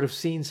you've sort of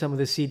seen some of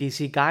the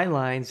CDC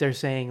guidelines, they're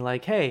saying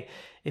like, hey,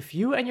 if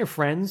you and your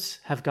friends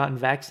have gotten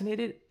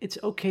vaccinated, it's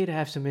okay to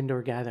have some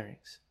indoor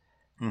gatherings.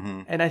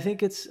 Mm-hmm. And I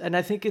think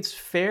it's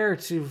fair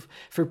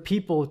for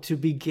people to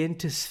begin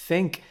to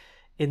think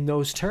in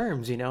those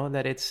terms,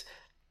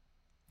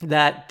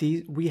 that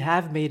we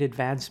have made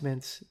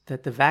advancements,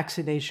 that the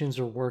vaccinations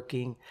are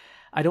working.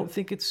 I don't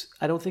think it's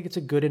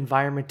a good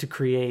environment to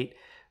create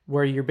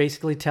where you're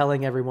basically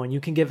telling everyone you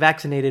can get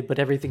vaccinated, but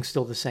everything's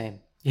still the same.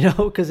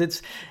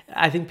 because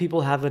I think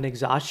people have an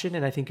exhaustion,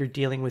 and I think you're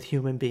dealing with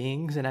human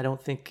beings, and I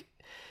don't think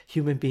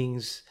human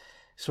beings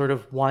sort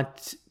of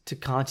want to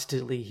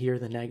constantly hear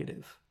the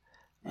negative.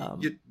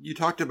 You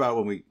talked about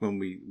when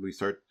we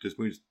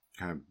just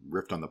kind of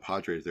riffed on the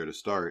Padres there to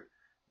start.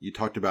 You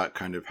talked about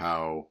kind of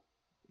how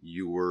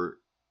you were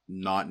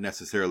not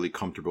necessarily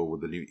comfortable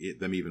with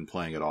them even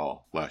playing at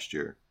all last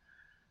year.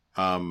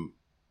 Do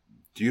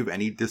you have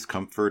any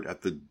discomfort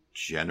at the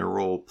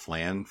general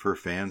plan for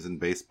fans in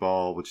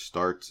baseball, which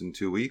starts in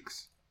 2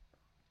 weeks?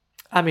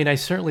 I mean, I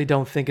certainly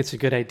don't think it's a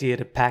good idea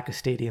to pack a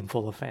stadium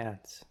full of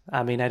fans.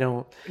 I mean, I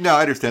don't. No,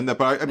 I understand that,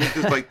 but I mean,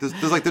 does like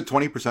the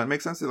 20%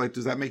 make sense? Like,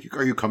 does that make you?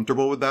 Are you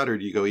comfortable with that, or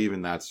do you go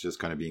even that's just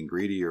kind of being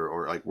greedy,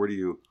 or like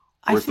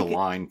where's the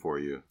line for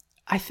you?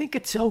 I think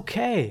it's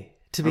okay,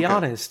 to be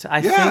honest.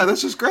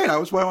 This is great.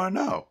 That's what I want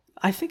to know.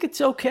 I think it's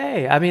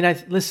okay. I mean,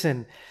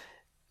 listen.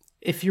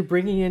 If you're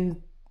bringing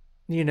in,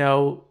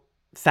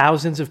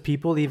 thousands of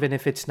people, even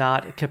if it's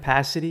not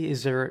capacity,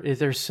 is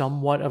there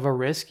somewhat of a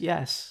risk?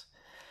 Yes.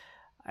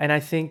 And I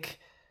think,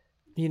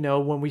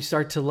 when we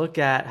start to look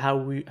at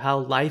how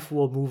life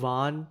will move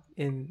on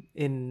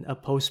in a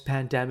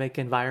post-pandemic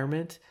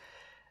environment,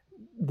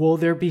 will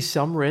there be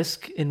some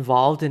risk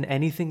involved in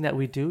anything that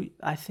we do?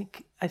 I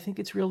think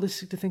it's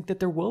realistic to think that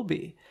there will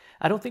be.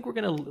 I don't think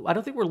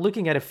we're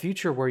looking at a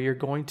future where you're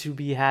going to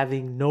be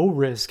having no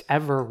risk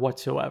ever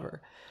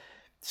whatsoever.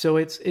 So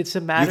it's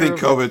a matter. You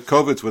think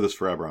COVID's with us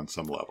forever on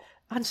some level?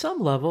 On some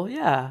level,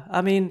 yeah.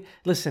 I mean,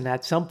 listen,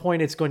 at some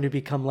point it's going to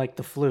become like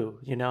the flu.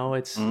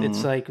 It's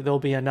like there'll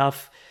be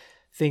enough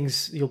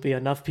things. You'll be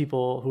enough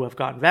people who have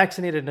gotten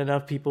vaccinated and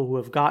enough people who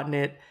have gotten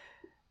it.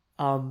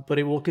 But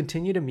it will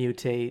continue to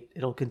mutate.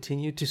 It'll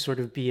continue to sort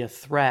of be a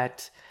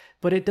threat.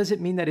 But it doesn't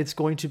mean that it's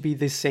going to be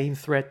the same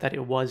threat that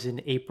it was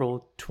in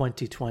April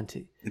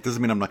 2020. It doesn't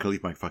mean I'm not going to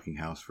leave my fucking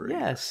house for a year.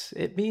 Yes,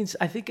 it means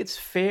I think it's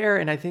fair,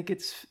 and I think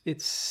it's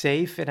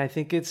safe, and I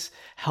think it's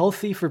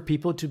healthy for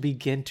people to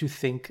begin to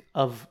think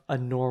of a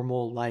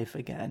normal life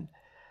again.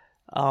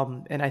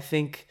 And I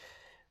think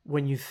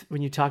when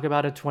you talk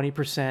about a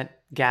 20%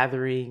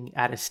 gathering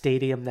at a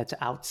stadium that's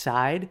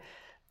outside,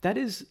 that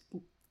is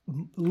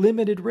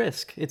limited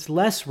risk. It's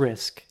less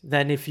risk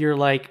than if you're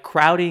like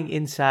crowding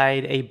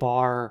inside a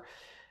bar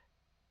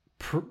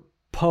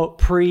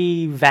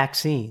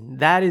pre-vaccine.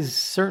 That is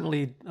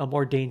certainly a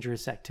more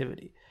dangerous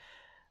activity.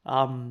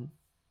 But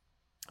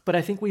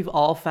I think we've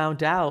all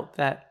found out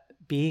that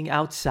being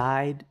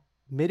outside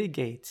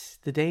mitigates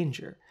the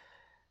danger.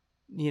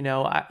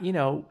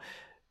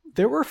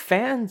 There were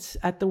fans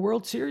at the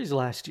World Series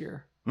last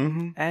year,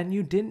 and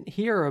you didn't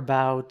hear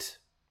about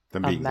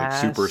them being like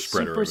super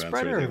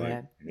spreader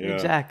event. Like, yeah.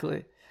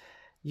 Exactly.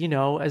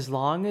 As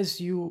long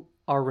as you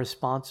are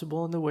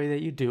responsible in the way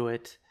that you do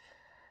it,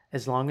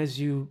 as long as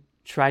you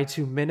try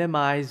to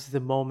minimize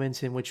the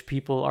moments in which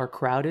people are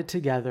crowded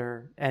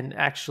together and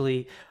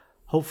actually,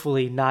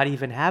 hopefully, not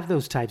even have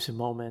those types of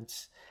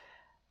moments,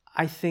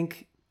 I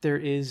think there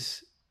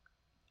is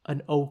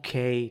an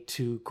okay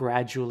to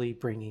gradually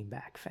bringing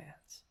back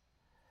fans.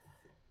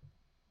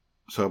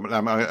 So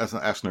I'm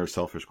asking her a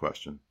selfish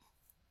question.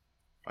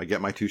 I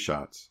get my 2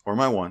 shots, or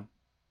my 1.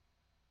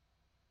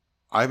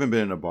 I haven't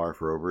been in a bar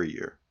for over a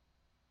year.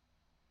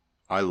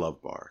 I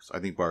love bars. I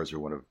think bars are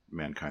one of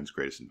mankind's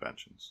greatest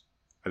inventions.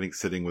 I think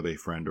sitting with a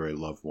friend or a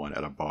loved one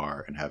at a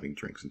bar and having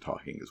drinks and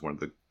talking is one of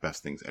the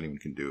best things anyone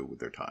can do with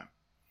their time.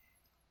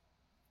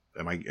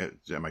 Am I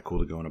cool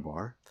to go in a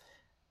bar?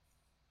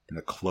 In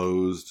a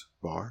closed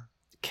bar?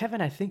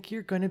 Kevin, I think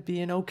you're going to be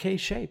in okay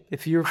shape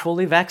if you're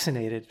fully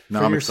vaccinated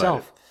I'm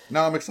yourself. Excited.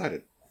 No, I'm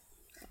excited.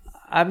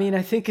 I mean,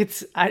 I think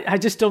I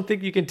just don't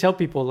think you can tell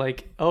people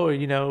like,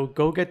 oh,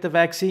 go get the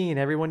vaccine.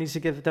 Everyone needs to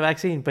get the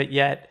vaccine. But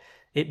yet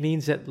it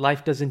means that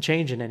life doesn't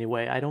change in any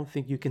way. I don't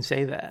think you can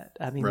say that.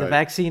 I mean, The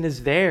vaccine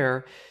is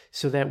there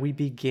so that we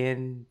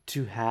begin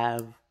to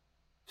have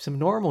some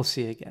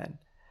normalcy again.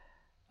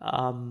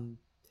 Am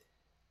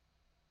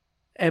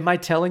I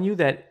telling you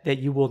that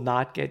you will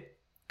not get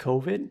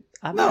COVID?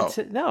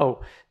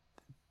 No.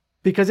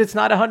 Because it's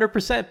not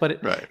 100%,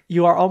 but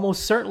you are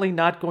almost certainly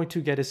not going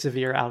to get a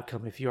severe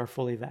outcome if you are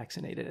fully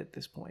vaccinated at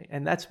this point.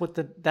 And that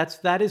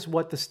is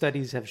what the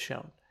studies have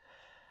shown.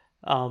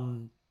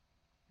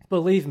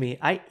 Believe me,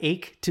 I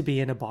ache to be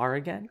in a bar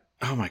again.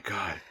 Oh my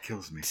God, it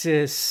kills me.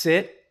 To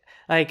sit,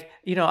 like,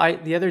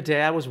 the other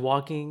day I was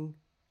walking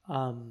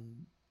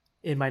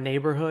in my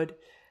neighborhood,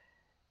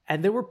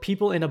 and there were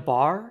people in a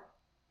bar.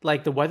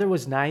 Like, the weather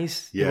was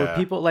nice.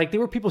 Yeah. There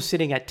were people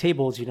sitting at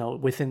tables,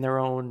 within their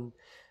own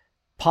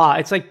pod.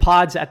 It's like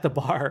pods at the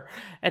bar.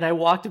 And I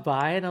walked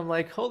by and I'm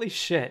like, holy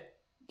shit.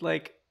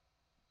 Like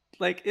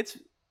it's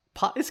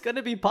going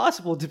to be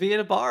possible to be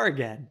in a bar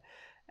again.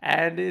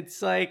 And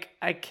it's like,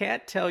 I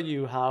can't tell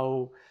you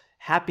how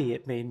happy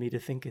it made me to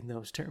think in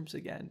those terms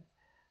again.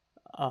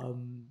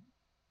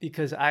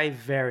 Because I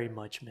very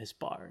much miss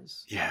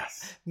bars.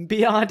 Yes.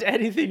 Beyond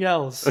anything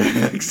else.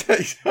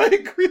 Exactly. I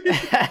agree.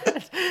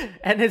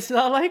 And it's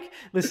not like,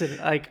 listen,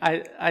 like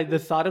the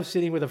thought of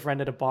sitting with a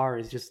friend at a bar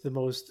is just the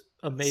most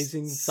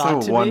amazing so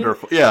thought to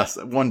wonderful. me. Yes,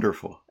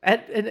 wonderful.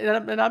 And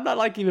I'm not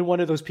like even one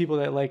of those people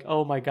that like,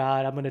 oh my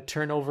God, I'm going to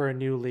turn over a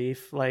new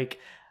leaf. Like,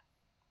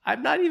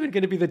 I'm not even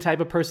going to be the type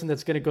of person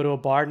that's going to go to a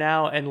bar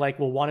now and like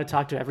will want to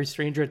talk to every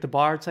stranger at the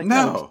bar. It's like,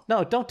 no,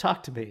 don't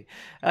talk to me.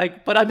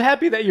 Like, but I'm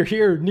happy that you're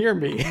here near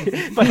me,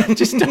 but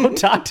just don't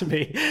talk to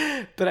me.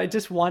 But I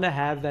just want to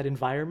have that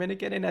environment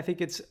again. And I think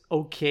it's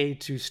okay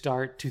to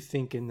start to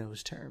think in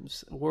those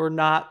terms. We're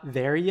not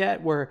there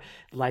yet where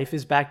life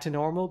is back to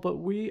normal, but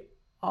we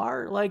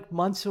are like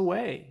months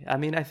away. I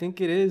mean, I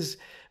think it is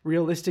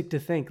realistic to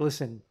think,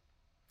 listen,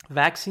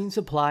 vaccine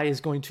supply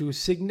is going to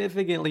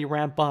significantly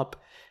ramp up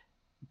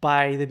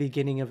by the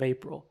beginning of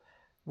April.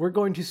 We're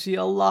going to see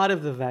a lot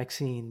of the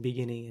vaccine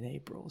beginning in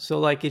April. So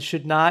like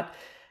you're not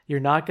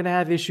going to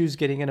have issues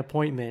getting an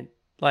appointment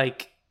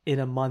like in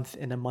a month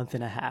and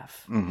a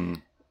half.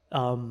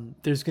 Mm-hmm.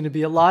 There's going to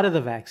be a lot of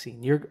the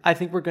vaccine. I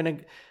think we're going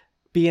to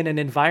be in an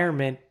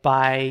environment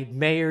by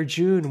May or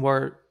June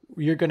where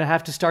you're going to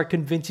have to start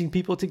convincing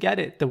people to get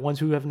it, the ones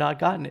who have not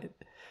gotten it.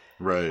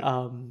 Right.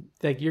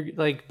 Like you're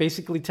like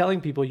basically telling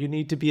people you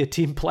need to be a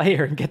team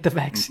player and get the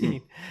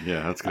vaccine.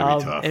 Yeah, that's going to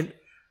be tough. And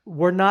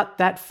we're not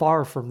that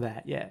far from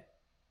that yet.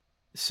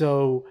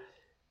 So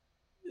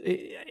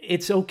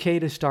it's okay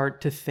to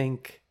start to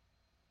think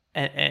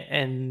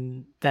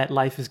and that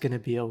life is going to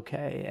be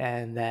okay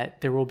and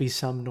that there will be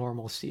some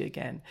normalcy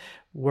again.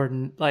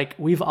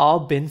 We've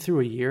all been through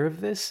a year of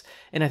this,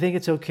 and I think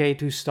it's okay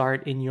to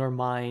start in your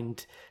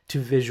mind to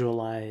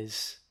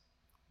visualize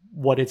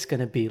what it's going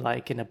to be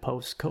like in a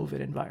post-COVID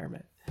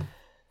environment.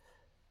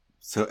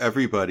 So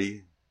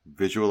everybody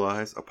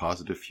visualize a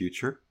positive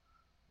future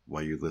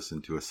while you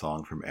listen to a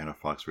song from Anna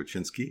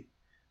Fox-Rachinski.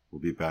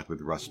 We'll be back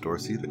with Russ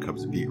Dorsey, the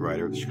Cubs beat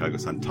writer of the Chicago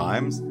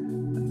Sun-Times,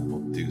 and then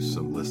we'll do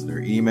some listener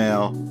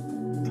email,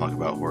 talk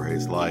about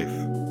Jorge's life,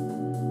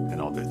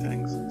 and other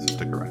things. So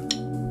stick around.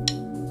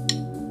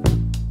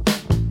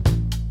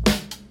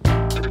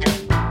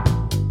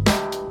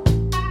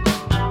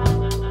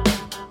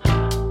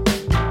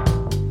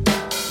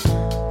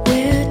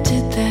 Where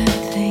did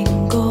that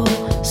thing go?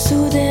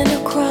 Soothing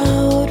a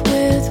crowd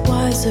with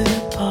wiser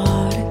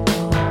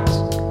particles.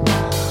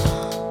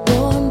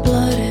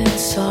 Warm-blooded,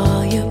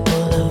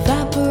 soluble,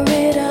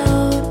 evaporate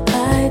out,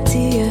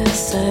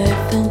 ideas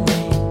siphoning,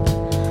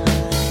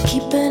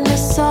 keeping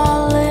us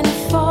all in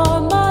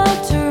formal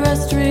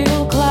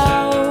terrestrial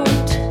cloud.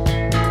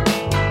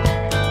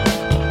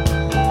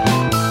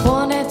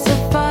 Wanted to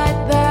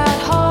fight that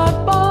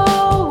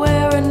hardball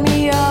wearing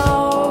me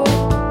out.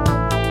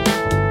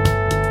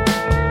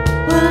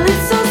 Well,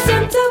 it's so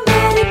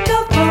symptomatic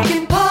of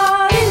broken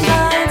party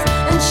lines,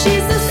 and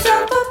she's a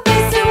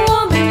self-effacing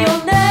woman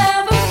you'll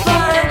never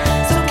find.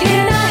 So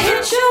can I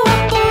hit you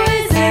up, or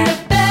is it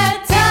a bad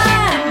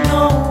time?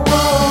 No,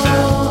 no,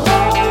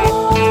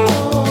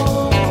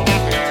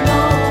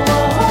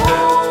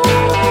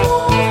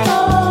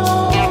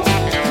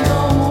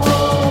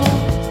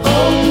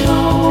 oh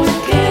no, it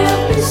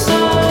can't be so.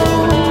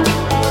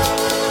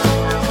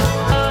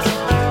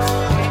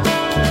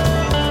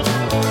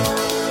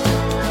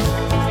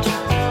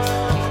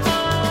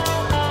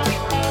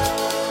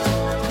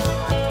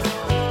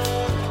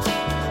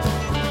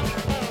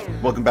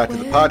 Welcome back to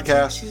the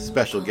podcast.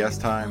 Special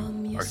guest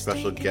time. Our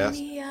special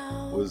guest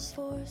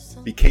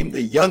became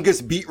the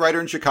youngest beat writer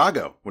in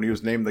Chicago when he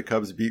was named the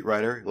Cubs beat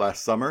writer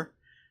last summer.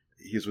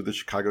 He's with the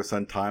Chicago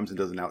Sun-Times and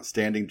does an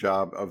outstanding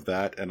job of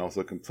that, and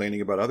also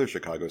complaining about other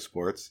Chicago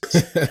sports.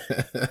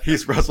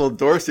 He's Russell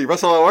Dorsey.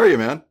 Russell, how are you,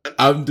 man?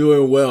 I'm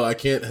doing well. I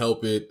can't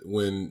help it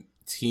when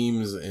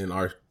teams in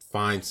our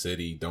fine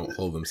city don't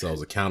hold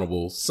themselves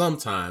accountable.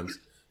 Sometimes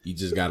you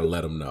just got to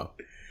let them know.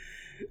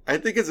 I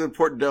think it's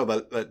important to know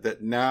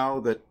that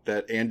now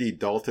that Andy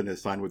Dalton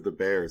has signed with the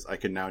Bears, I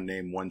can now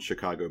name one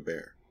Chicago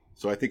Bear.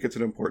 So I think it's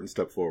an important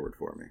step forward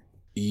for me.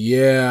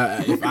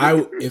 Yeah, if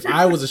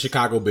I was a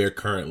Chicago Bear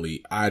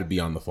currently, I'd be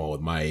on the phone with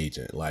my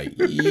agent. Like,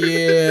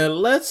 yeah,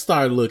 let's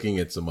start looking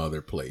at some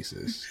other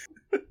places.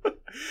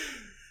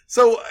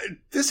 So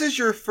this is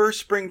your first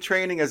spring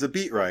training as a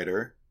beat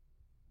writer,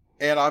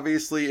 and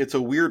obviously it's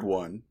a weird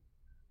one.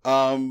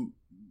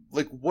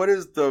 What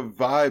is the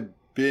vibe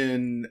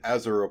been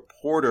as a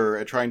reporter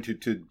at trying to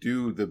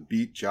do the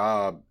beat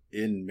job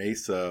in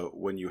Mesa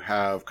when you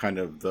have kind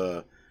of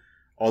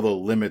all the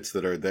limits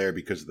that are there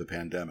because of the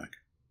pandemic?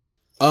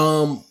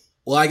 Well,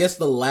 I guess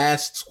the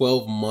last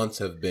 12 months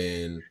have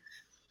been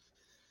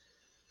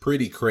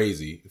pretty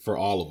crazy for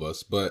all of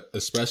us, but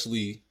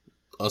especially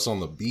us on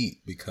the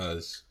beat,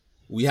 because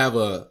we have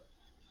a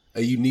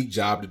unique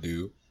job to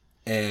do,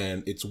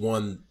 and it's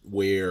one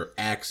where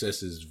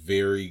access is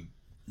very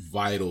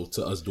vital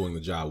to us doing the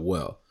job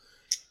well.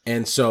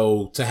 And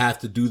so to have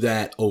to do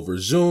that over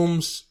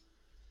Zooms,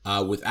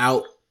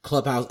 without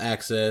Clubhouse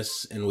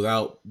access and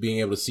without being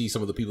able to see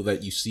some of the people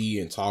that you see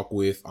and talk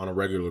with on a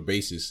regular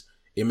basis,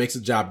 it makes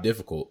the job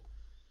difficult.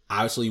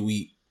 Obviously,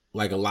 we,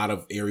 like a lot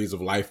of areas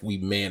of life, we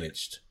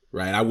managed,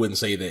 right? I wouldn't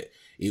say that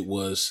it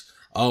was,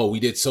 oh, we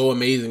did so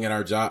amazing at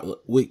our job.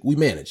 We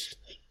managed.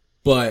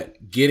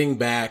 But getting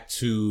back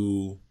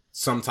to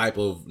some type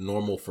of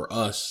normal for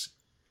us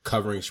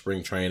covering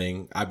spring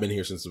training. I've been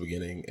here since the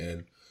beginning,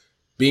 and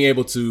being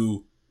able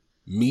to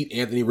meet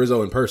Anthony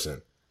Rizzo in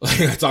person.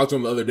 Like, I talked to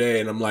him the other day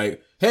and I'm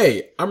like,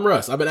 hey, I'm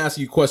Russ. I've been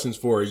asking you questions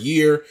for a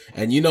year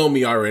and you know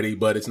me already,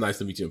 but it's nice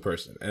to meet you in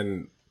person.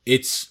 And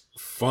it's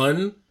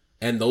fun.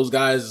 And those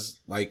guys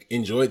like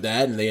enjoyed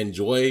that, and they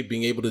enjoy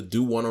being able to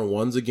do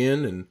one-on-ones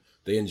again. And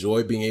they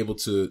enjoy being able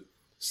to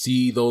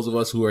see those of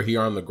us who are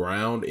here on the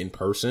ground in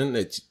person.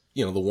 It's,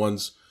 you know, the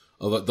ones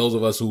of those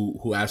of us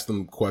who ask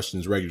them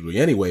questions regularly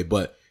anyway,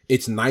 but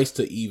it's nice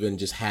to even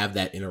just have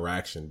that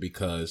interaction,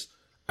 because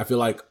I feel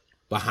like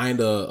behind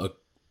a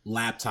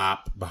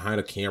laptop, behind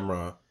a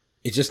camera,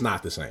 it's just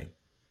not the same.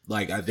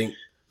 Like, I think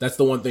that's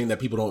the one thing that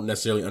people don't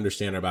necessarily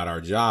understand about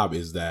our job,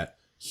 is that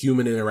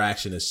human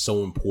interaction is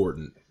so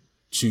important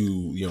to,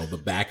 you know, the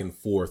back and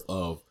forth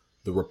of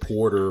the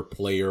reporter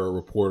player,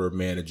 reporter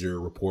manager,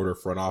 reporter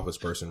front office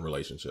person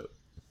relationship.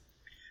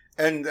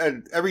 And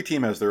every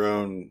team has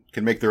can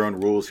make their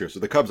own rules here. So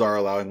the Cubs are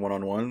allowing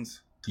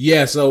one-on-ones.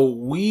 Yeah, so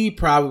we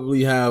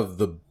probably have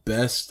the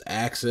best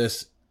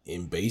access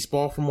in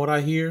baseball from what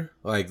I hear.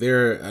 Like,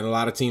 there are a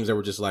lot of teams that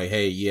were just like,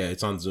 hey, yeah,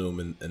 it's on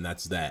Zoom and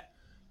that's that.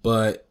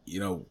 But, you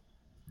know,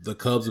 the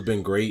Cubs have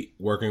been great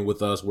working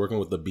with us, working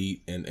with the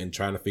beat, and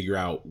trying to figure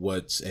out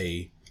what's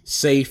a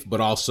safe,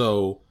 but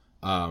also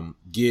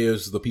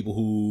gives the people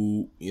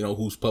who, you know,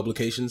 whose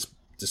publications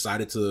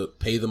decided to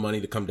pay the money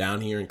to come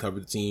down here and cover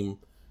the team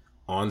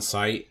on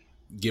site,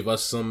 give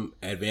us some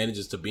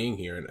advantages to being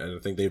here. And I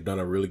think they've done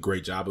a really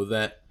great job of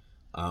that.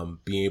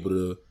 Being able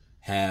to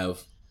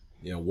have,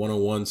 you know,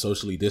 one-on-one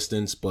socially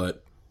distanced,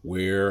 but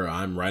where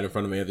I'm right in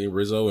front of Anthony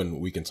Rizzo and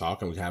we can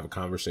talk and we can have a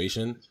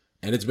conversation.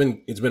 And it's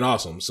been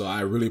awesome. So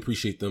I really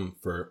appreciate them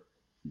for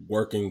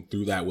working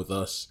through that with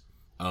us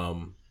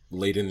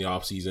late in the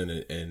off season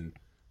and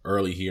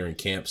early here in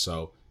camp.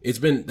 So that's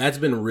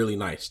been really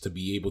nice to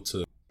be able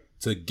to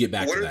get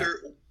back to that.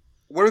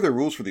 What are the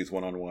rules for these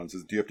one-on-ones?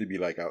 Do you have to be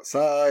like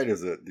outside?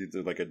 Is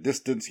it like a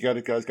distance you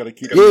guys got to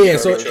keep? Yeah.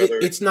 So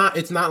it's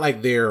not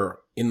like they're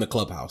in the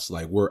clubhouse.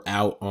 Like, we're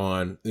out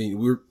on,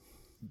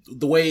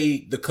 the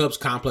way the Cubs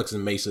complex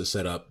in Mesa is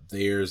set up.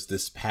 There's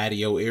this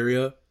patio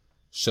area,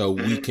 so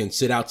we can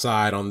sit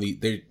outside on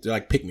they're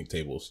like picnic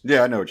tables.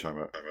 Yeah, I know what you're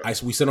talking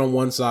about. We sit on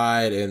one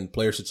side and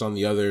player sits on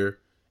the other,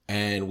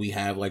 and we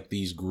have like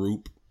these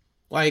group,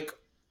 like,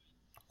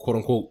 quote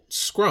unquote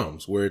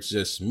scrums, where it's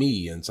just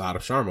me and Sada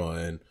Sharma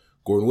and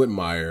Gordon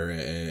Whitmire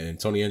and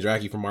Tony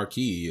Andracki from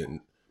Marquee,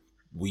 and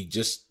we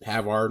just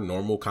have our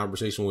normal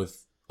conversation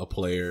with a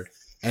player,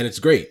 and it's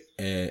great,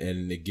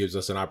 and it gives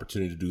us an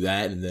opportunity to do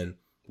that. And then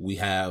we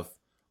have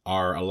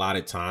our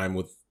allotted time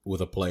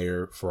with a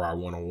player for our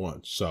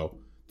one-on-one. So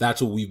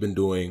that's what we've been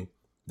doing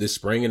this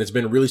spring, and it's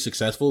been really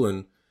successful.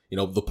 And, you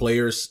know, the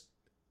players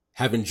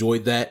have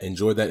enjoyed that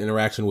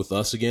interaction with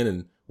us again,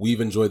 and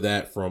we've enjoyed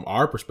that from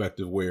our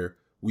perspective, where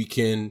we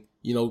can,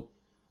 you know,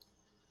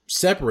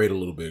 separate a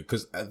little bit.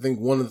 Because I think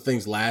one of the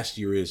things last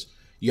year is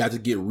you had to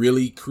get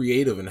really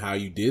creative in how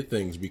you did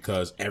things,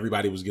 because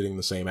everybody was getting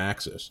the same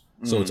access.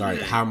 So it's all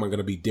right, how am I going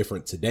to be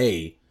different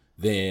today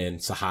than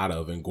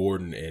Sahadov and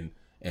Gordon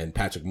and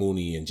Patrick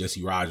Mooney and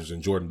Jesse Rogers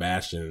and Jordan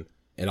Bastian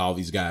and all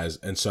these guys.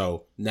 And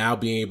so now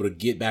being able to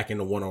get back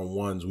into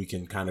one-on-ones, we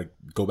can kind of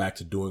go back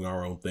to doing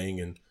our own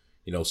thing and,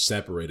 you know,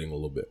 separating a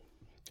little bit.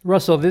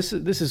 Russell, this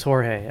is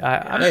Jorge.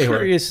 I'm Hey,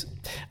 curious. Jorge.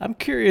 I'm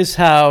curious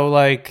how,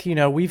 like, you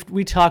know,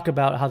 we talk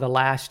about how the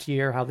last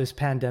year, how this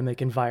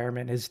pandemic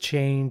environment has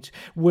changed,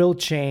 will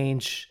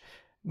change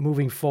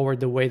moving forward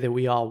the way that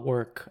we all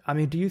work. I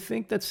mean, do you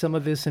think that some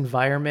of this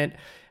environment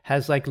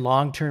has like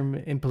long-term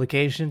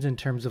implications in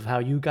terms of how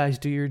you guys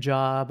do your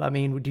job? I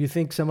mean, do you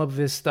think some of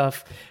this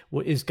stuff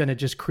is going to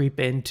just creep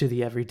into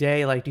the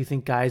everyday? Like, do you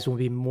think guys will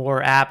be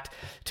more apt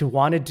to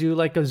want to do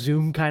like a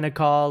Zoom kind of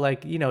call?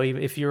 Like, you know,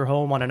 if you're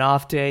home on an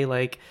off day,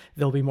 like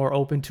they'll be more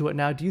open to it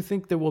now. Do you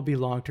think there will be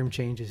long-term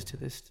changes to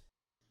this?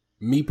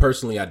 Me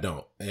personally, I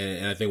don't.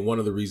 And I think one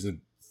of the reasons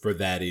for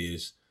that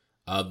is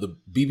the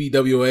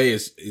BBWA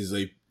is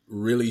a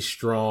really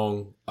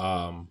strong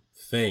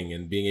thing,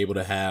 and being able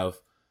to have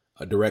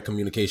a direct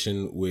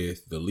communication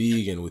with the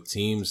league and with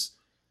teams.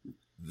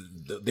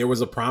 There was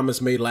a promise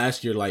made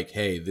last year, like,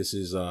 hey, this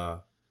is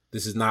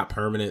not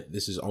permanent.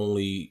 This is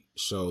only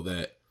so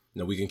that, you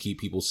know, we can keep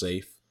people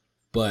safe.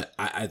 But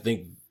I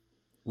think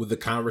with the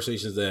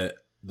conversations that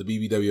the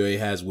BBWA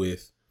has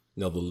with,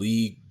 you know, the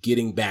league,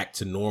 getting back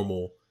to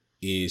normal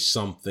is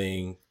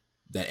something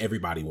that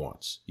everybody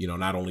wants, you know,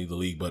 not only the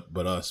league,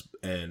 but us.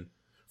 And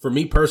for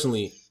me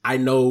personally, I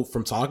know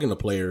from talking to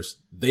players,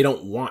 they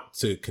don't want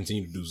to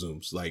continue to do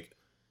Zooms. Like,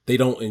 they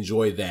don't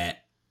enjoy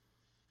that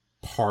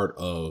part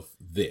of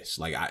this.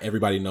 Like,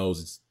 everybody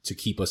knows it's to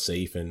keep us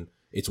safe and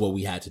it's what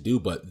we had to do,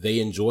 but they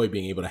enjoy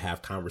being able to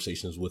have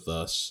conversations with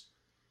us,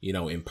 you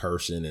know, in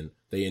person, and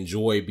they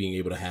enjoy being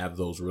able to have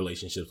those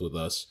relationships with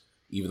us,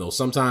 even though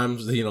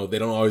sometimes, you know, they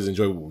don't always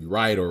enjoy what we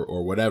write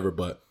or whatever.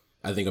 But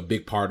I think a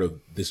big part of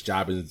this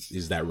job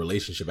is that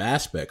relationship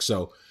aspect.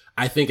 So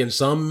I think in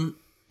some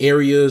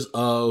areas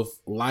of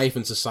life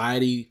and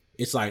society,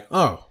 it's like,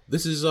 oh,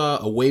 this is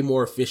a way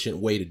more efficient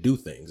way to do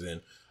things.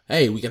 And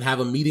hey, we can have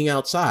a meeting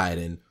outside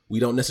and we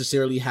don't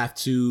necessarily have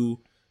to,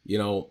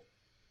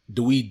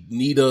 do we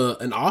need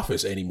an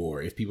office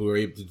anymore if people are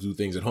able to do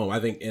things at home? I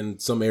think in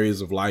some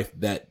areas of life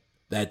that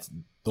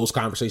those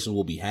conversations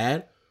will be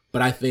had.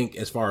 But I think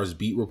as far as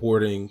beat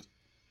reporting,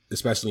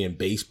 especially in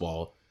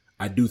baseball,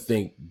 I do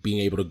think being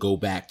able to go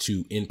back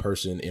to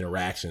in-person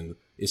interaction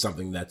is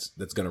something that's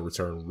going to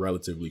return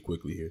relatively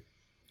quickly here.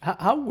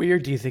 How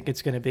weird do you think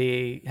it's going to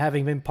be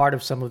having been part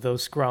of some of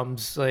those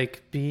scrums,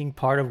 like being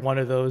part of one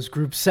of those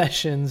group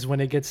sessions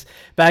when it gets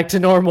back to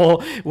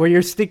normal, where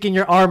you're sticking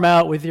your arm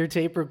out with your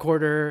tape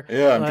recorder?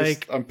 Yeah,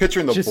 I'm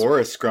picturing the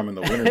Boris scrum in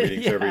the winter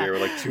meetings every year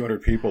with like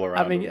 200 people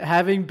around. I mean,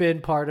 having been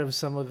part of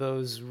some of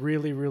those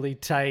really, really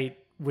tight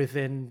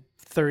within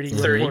 30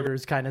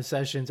 reporters kind of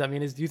sessions, I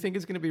mean, do you think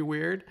it's going to be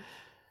weird?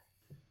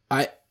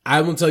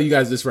 I'm going to tell you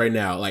guys this right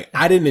now. Like,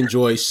 I didn't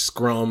enjoy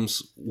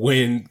scrums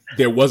when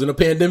there wasn't a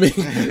pandemic.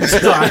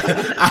 So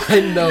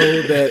I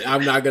know that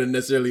I'm not going to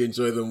necessarily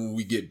enjoy them when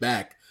we get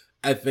back.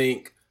 I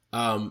think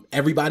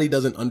everybody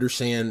doesn't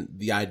understand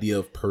the idea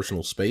of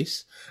personal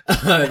space.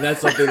 That's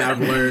something I've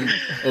learned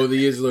over the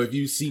years. So if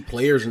you see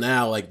players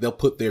now, like they'll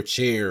put their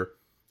chair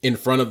in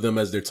front of them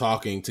as they're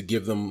talking to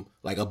give them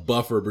like a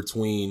buffer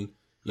between,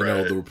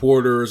 the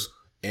reporters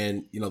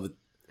and,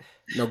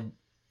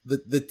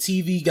 the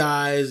TV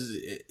guys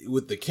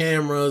with the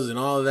cameras and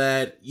all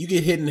that. You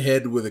get hit in the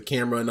head with a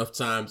camera enough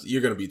times,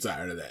 you're going to be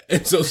tired of that.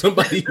 And so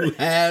somebody who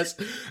has,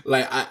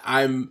 like,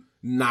 I'm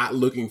not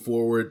looking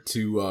forward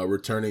to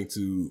returning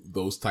to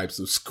those types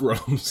of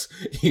scrums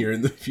here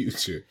in the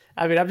future.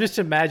 I mean, I'm just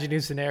imagining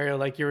a scenario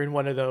like you're in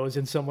one of those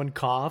and someone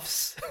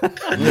coughs. And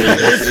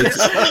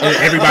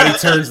everybody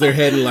turns their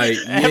head and like,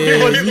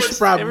 you should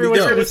probably everyone's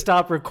go. going to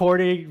stop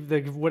recording.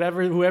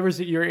 Whoever's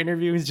at your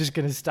interview is just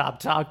going to stop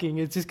talking.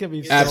 It's just going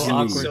to be so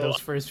awkward those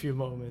first few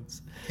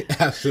moments.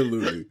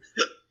 Absolutely.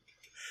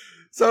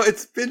 So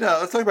it's been,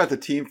 let's talk about the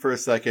team for a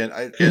second.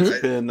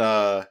 It's been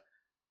a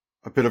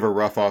bit of a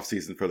rough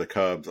offseason for the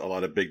Cubs. A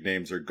lot of big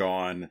names are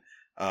gone.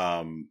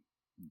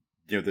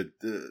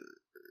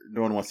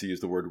 No one wants to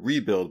use the word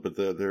rebuild, but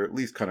they're at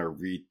least kind of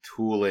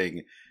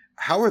retooling.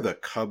 How are the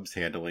Cubs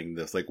handling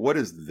this? Like, what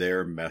is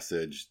their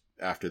message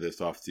after this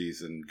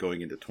offseason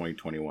going into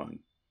 2021?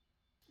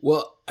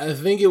 Well, I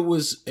think it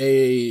was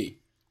a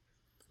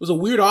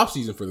weird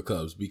offseason for the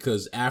Cubs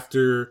because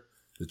after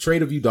the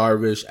trade of Yu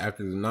Darvish,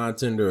 after the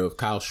non-tender of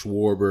Kyle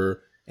Schwarber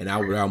and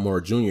Albert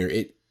Almora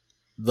Jr.,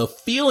 the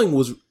feeling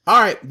was,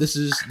 all right, this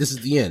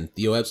is the end.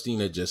 Theo Epstein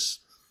had just,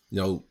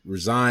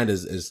 resigned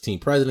as team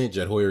president.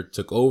 Jed Hoyer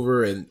took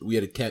over, and we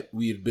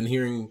had been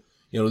hearing,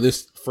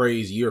 this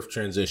phrase "year of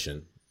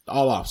transition"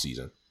 all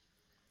offseason.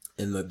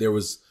 And there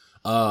was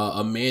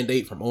a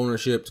mandate from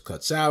ownership to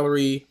cut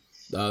salary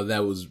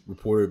that was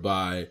reported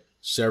by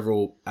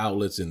several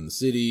outlets in the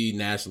city,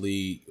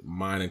 nationally,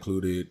 mine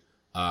included.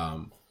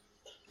 And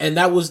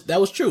that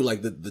was true.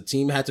 Like the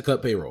team had to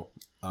cut payroll,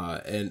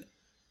 and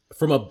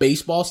from a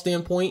baseball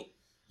standpoint,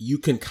 you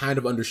can kind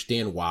of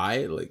understand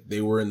why. Like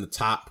they were in the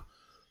top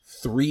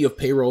 3 of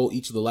payroll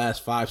each of the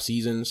last 5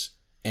 seasons,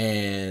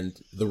 and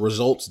the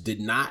results did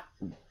not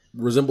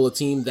resemble a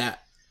team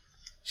that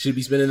should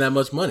be spending that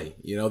much money.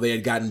 They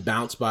had gotten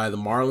bounced by the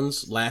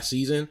Marlins last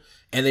season,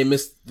 and they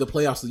missed the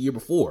playoffs the year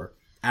before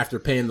after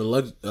paying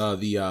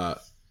the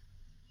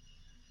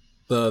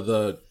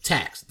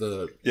tax,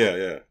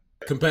 the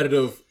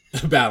competitive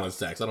balance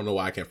tax. I don't know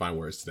why I can't find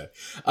words today.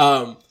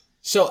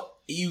 So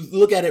you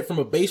look at it from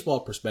a baseball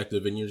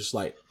perspective and you're just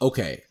like,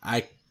 okay,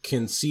 I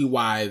can see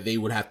why they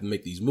would have to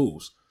make these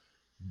moves.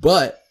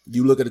 But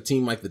you look at a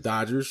team like the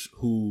Dodgers,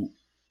 who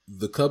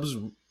the Cubs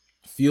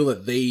feel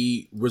that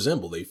they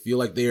resemble. They feel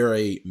like they're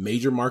a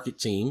major market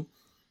team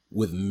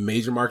with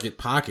major market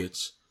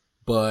pockets.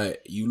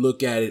 But you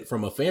look at it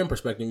from a fan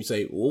perspective and you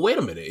say, well, wait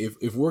a minute.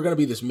 If we're going to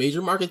be this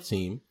major market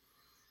team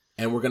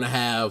and we're going to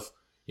have,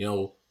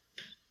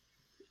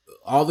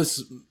 all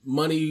this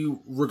money,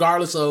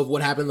 regardless of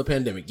what happened in the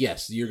pandemic,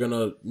 yes, you're going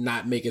to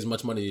not make as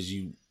much money as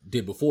you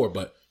did before,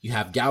 but you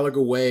have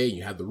Gallagher Way,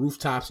 you have the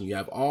rooftops, and you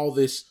have all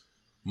this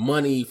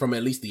money from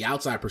at least the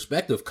outside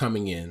perspective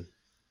coming in.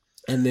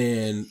 And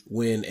then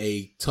when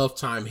a tough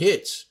time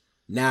hits,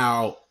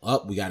 now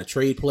we got to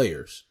trade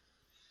players.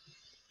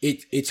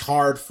 It's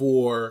hard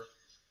for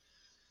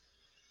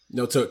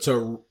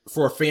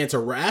for a fan to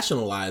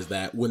rationalize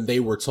that when they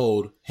were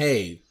told,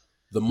 hey,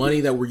 the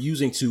money that we're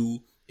using to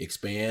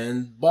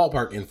expand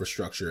ballpark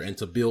infrastructure and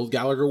to build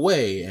Gallagher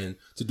Way and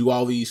to do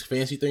all these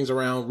fancy things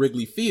around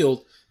Wrigley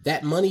Field,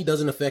 that money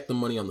doesn't affect the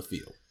money on the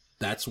field.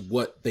 That's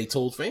what they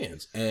told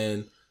fans.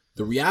 And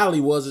the reality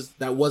was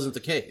that wasn't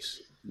the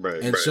case.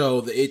 Right. And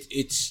so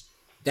it's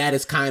that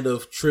has kind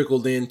of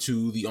trickled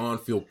into the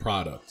on-field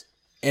product.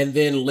 And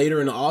then later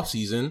in the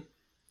offseason,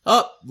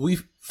 we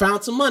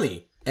found some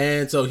money.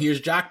 And so here's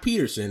Jock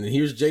Peterson and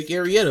here's Jake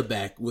Arrieta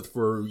back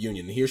for a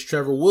reunion. And here's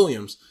Trevor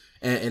Williams.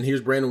 And here's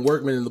Brandon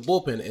Workman in the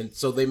bullpen. And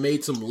so they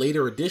made some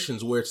later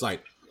additions where it's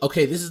like,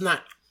 okay, this is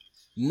not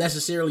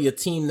necessarily a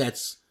team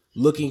that's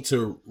looking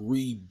to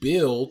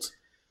rebuild.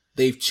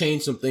 they've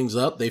changed some things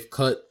up. They've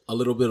cut a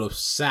little bit of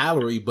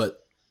salary, but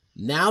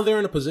now they're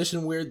in a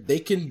position where they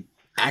can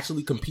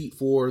actually compete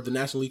for the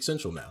National League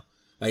Central now.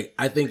 Like,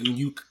 I think when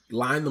you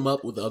line them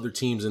up with the other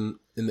teams in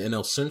the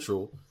NL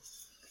Central,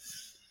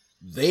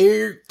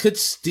 they could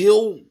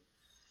still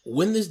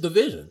win this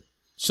division.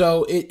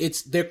 So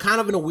they're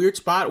kind of in a weird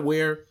spot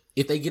where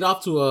if they get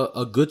off to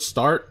a good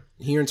start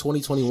here in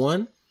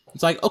 2021,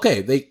 it's like,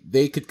 okay,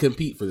 they could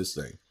compete for this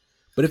thing.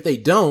 But if they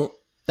don't,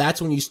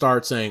 that's when you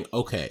start saying,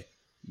 okay,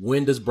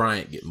 when does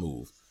Bryant get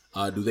moved?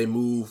 Do they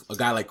move a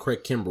guy like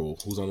Craig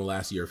Kimbrell, who's on the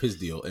last year of his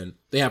deal? And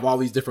they have all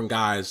these different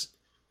guys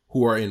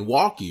who are in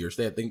walk years.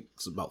 They, I think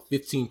it's about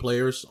 15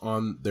 players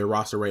on their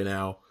roster right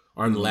now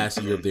are in the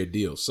last year of their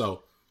deal.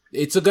 So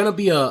it's going to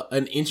be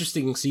an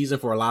interesting season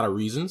for a lot of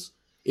reasons.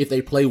 If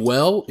they play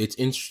well, it's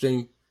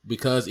interesting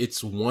because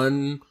it's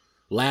one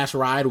last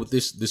ride with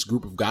this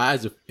group of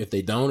guys. If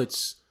they don't,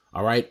 it's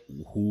all right,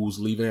 who's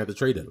leaving at the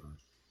trade deadline?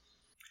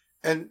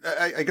 And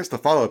I guess the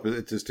follow-up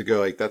is just to go,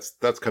 like, that's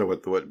kind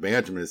of what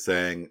management is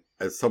saying.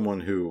 As someone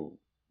who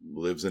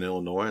lives in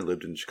Illinois and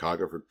lived in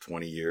Chicago for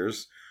 20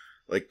 years,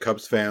 like,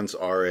 Cubs fans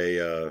are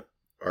a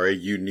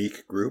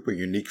unique group, a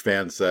unique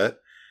fan set.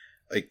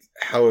 Like,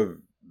 how have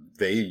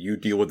you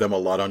deal with them a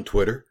lot on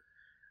Twitter?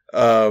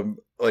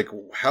 Like,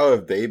 how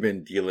have they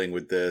been dealing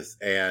with this?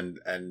 And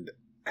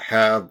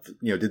have,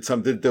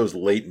 did those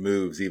late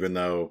moves, even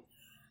though,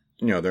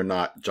 they're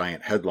not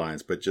giant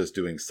headlines, but just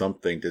doing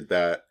something, did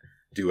that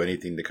do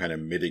anything to kind of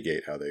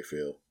mitigate how they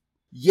feel?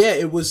 Yeah,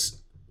 it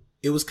was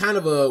kind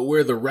of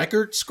where the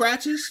record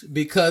scratches,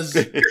 because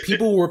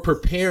people were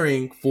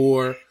preparing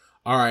for,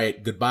 all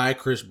right, goodbye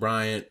Chris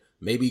Bryant,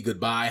 maybe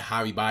goodbye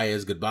Javi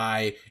Baez,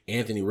 goodbye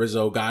Anthony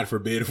Rizzo, God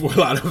forbid, for a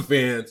lot of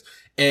fans.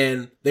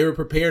 And they were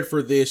prepared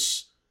for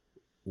this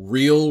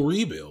real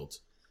rebuild.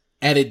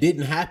 And it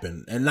didn't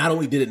happen. And not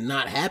only did it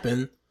not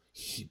happen,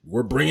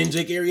 we're bringing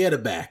Jake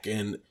Arrieta back.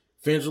 And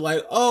fans were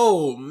like,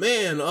 oh,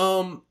 man,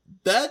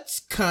 that's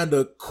kind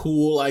of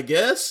cool, I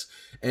guess.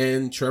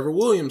 And Trevor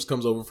Williams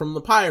comes over from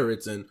the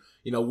Pirates. And,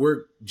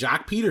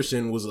 Jock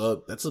Peterson was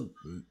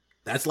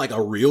that's like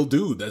a real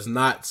dude. That's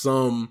not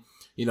some,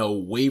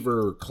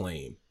 waiver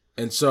claim.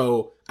 And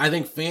so I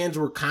think fans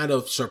were kind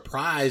of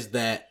surprised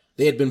that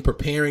they had been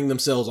preparing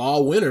themselves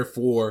all winter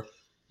for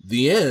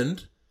the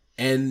end,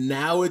 and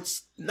now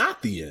it's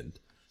not the end.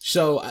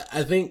 So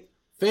I think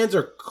fans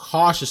are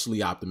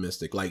cautiously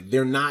optimistic. Like,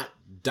 they're not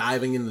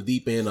diving in the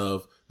deep end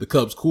of the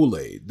Cubs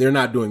Kool-Aid. They're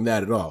not doing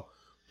that at all.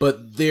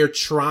 But they're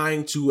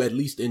trying to at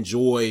least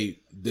enjoy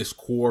this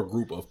core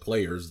group of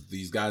players,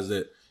 these guys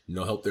that,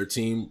 help their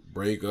team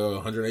break a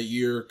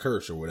 108-year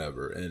curse or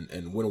whatever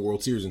and win a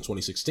World Series in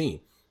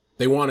 2016.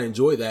 They want to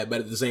enjoy that,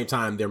 but at the same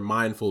time, they're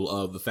mindful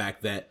of the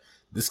fact that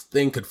this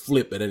thing could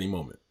flip at any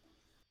moment.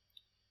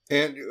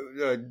 And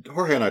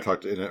Jorge and I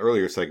talked in an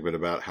earlier segment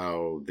about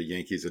how the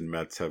Yankees and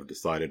Mets have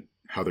decided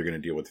how they're going to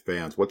deal with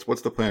fans.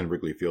 What's the plan in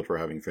Wrigley Field for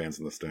having fans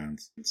in the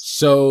stands?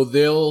 So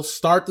they'll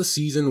start the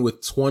season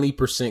with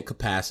 20%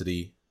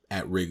 capacity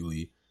at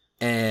Wrigley.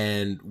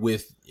 And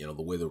with,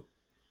 the way the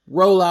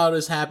rollout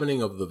is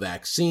happening of the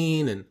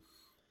vaccine, and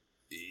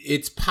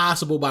it's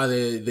possible by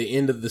the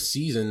end of the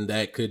season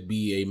that could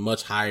be a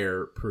much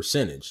higher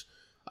percentage.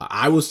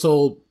 I was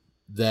told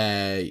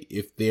that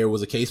if there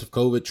was a case of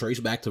COVID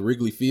traced back to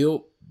Wrigley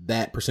Field,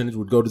 that percentage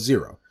would go to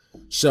zero.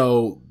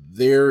 So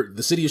the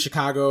city of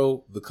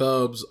Chicago, the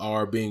Cubs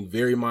are being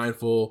very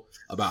mindful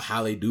about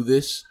how they do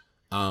this.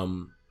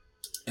 And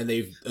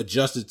they've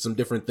adjusted some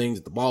different things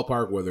at the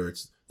ballpark, whether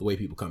it's the way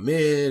people come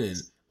in and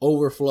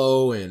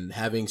overflow and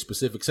having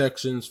specific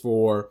sections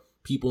for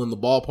people in the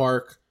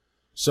ballpark.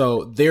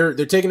 So they're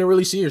taking it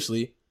really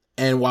seriously.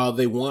 And while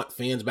they want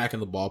fans back in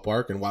the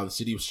ballpark, and while the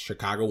city of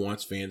Chicago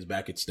wants fans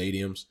back at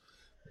stadiums,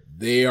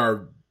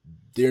 they're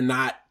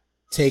not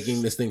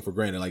taking this thing for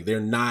granted. Like, they're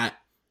not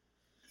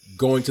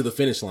going to the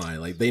finish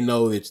line. Like, they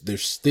know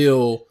there's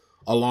still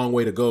a long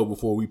way to go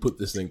before we put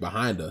this thing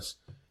behind us.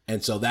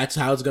 And so that's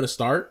how it's going to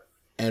start.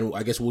 And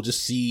I guess we'll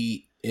just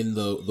see in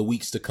the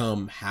weeks to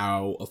come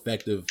how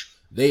effective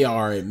they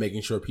are at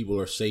making sure people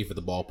are safe at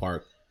the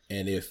ballpark,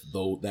 and if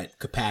that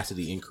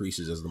capacity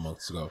increases as the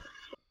months go.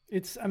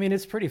 It's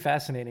pretty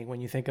fascinating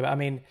when you think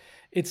about,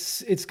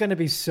 it's going to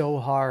be so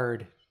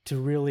hard to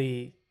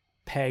really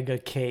peg a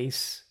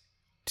case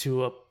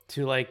to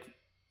like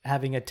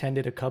having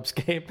attended a Cubs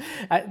game.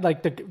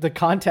 Like, the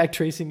contact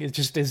tracing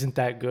isn't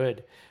that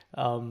good.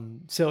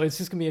 So it's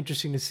just gonna be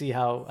interesting to see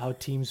how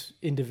teams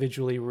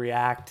individually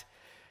react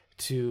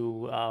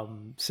to,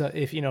 so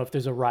if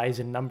there's a rise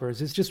in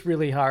numbers. It's just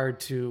really hard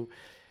to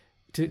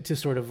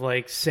sort of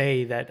like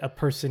say that a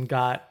person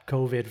got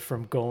COVID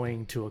from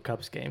going to a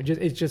Cubs game.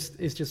 It's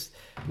just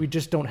we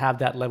just don't have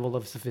that level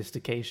of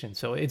sophistication.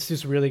 So it's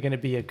just really going to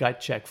be a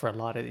gut check for a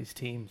lot of these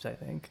teams, I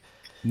think.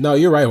 No,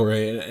 you're right,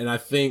 Jorge. And I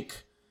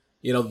think,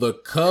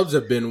 the Cubs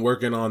have been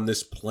working on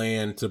this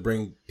plan to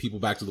bring people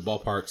back to the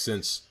ballpark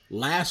since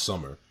last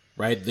summer,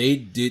 right?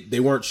 They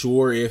weren't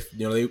sure if,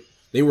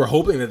 they were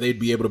hoping that they'd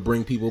be able to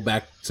bring people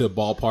back to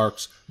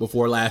ballparks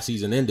before last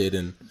season ended,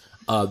 and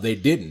they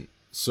didn't.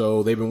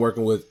 So they've been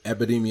working with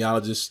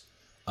epidemiologists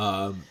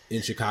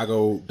in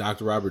Chicago,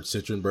 Dr. Robert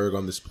Citronberg,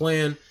 on this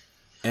plan.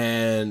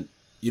 And,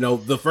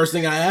 the first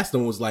thing I asked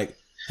them was like,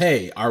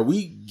 hey, are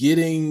we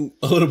getting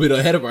a little bit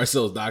ahead of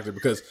ourselves, doctor?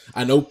 Because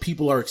I know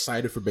people are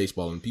excited for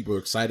baseball and people are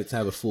excited to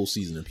have a full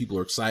season and people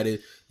are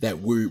excited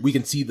that we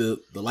can see the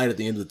light at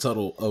the end of the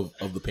tunnel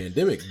of the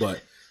pandemic.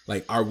 But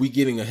like, are we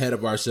getting ahead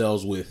of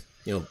ourselves with,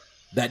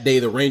 that day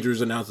the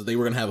Rangers announced that they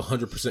were going to have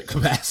 100%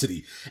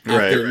 capacity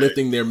after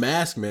lifting their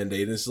mask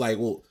mandate? And it's like,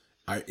 well,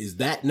 is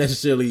that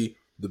necessarily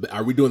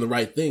are we doing the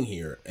right thing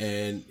here?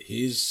 And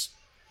his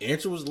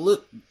answer was,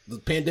 look, the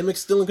pandemic's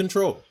still in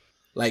control.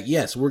 Like,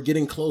 yes, we're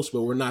getting close,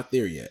 but we're not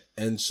there yet.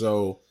 And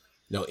so,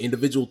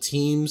 individual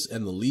teams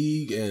and the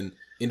league and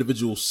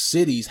individual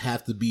cities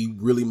have to be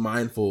really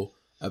mindful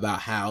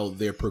about how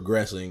they're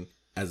progressing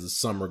as the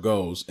summer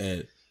goes.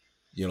 And,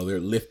 they're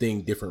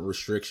lifting different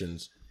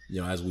restrictions,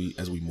 as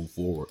we move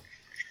forward.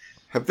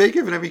 Have they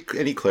given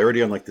any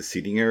clarity on like the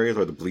seating areas?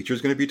 Are the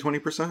bleachers going to be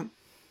 20%?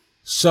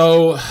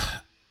 So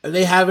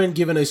they haven't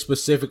given a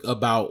specific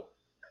about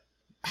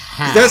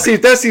how. That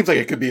seems like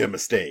it could be a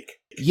mistake.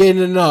 Yeah,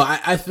 no.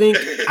 I think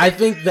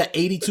the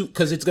 82,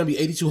 because it's going to be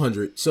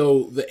 8,200.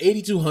 So the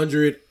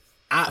 8,200,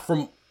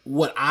 from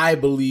what I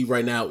believe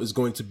right now, is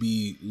going to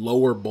be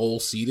lower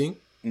bowl seating,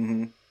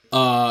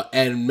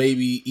 and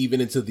maybe even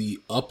into the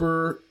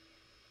upper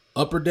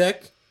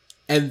deck,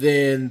 and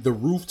then the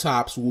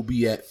rooftops will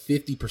be at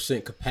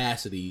 50%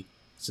 capacity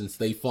since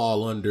they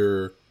fall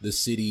under the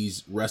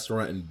city's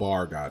restaurant and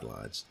bar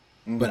guidelines.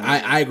 But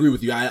I agree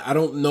with you. I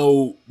don't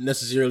know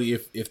necessarily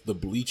if the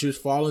bleachers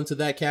fall into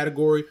that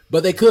category,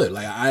 but they could.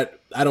 Like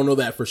I don't know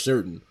that for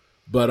certain.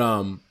 But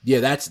yeah,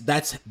 that's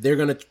they're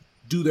gonna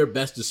do their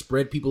best to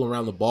spread people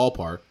around the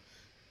ballpark,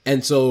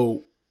 and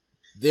so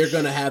they're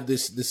gonna have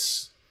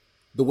this.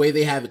 The way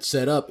they have it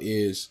set up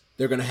is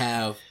you're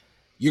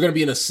gonna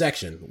be in a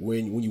section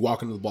when you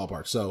walk into the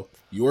ballpark. So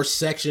your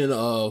section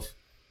of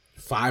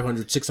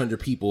 500, 600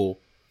 people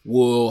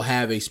will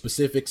have a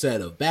specific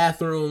set of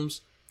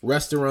bathrooms,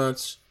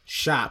 restaurants,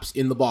 shops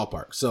in the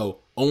ballpark. So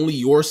only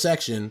your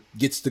section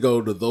gets to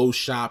go to those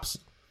shops,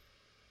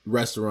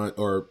 restaurant,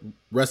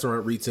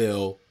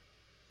 retail,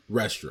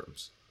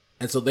 restrooms.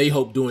 And so they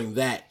hope doing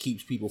that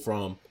keeps people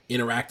from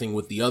interacting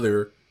with the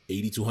other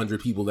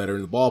 8,200 people that are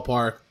in the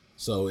ballpark.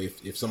 So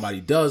if somebody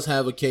does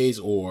have a case,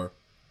 or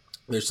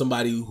there's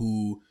somebody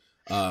who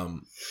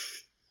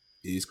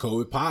is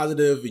COVID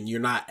positive and you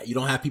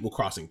don't have people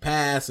crossing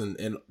paths,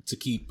 and to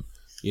keep,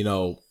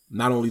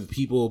 not only the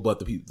people, but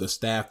the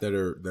staff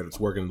that's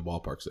working in the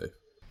ballpark safe.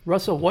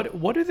 Russell,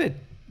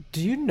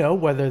 do you know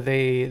whether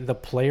the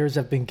players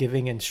have been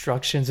giving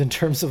instructions in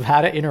terms of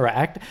how to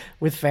interact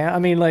with fans? I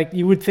mean, like,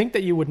 you would think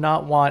that you would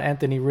not want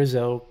Anthony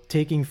Rizzo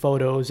taking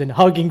photos and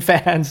hugging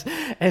fans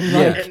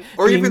and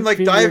or even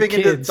like diving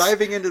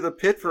into the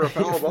pit for a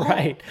foul ball.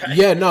 Right.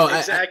 Yeah, no,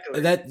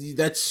 exactly.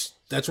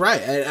 That's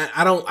right.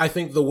 I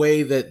think the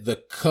way that the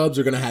Cubs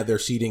are going to have their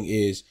seating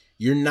is,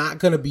 you're not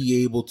going to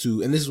be able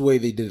to, and this is the way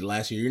they did it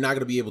last year, you're not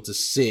going to be able to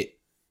sit,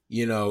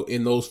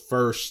 in those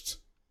first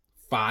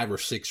 5 or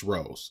 6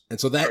 rows. And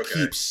so that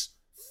keeps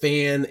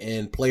fan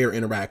and player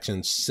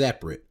interactions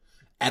separate.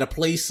 At a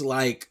place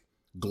like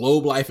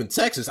Globe Life in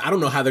Texas, I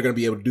don't know how they're going to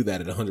be able to do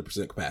that at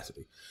 100%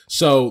 capacity.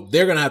 So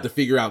they're going to have to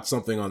figure out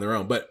something on their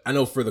own. But I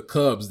know for the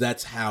Cubs,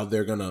 that's how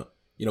they're going to,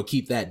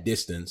 keep that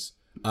distance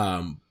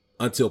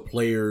until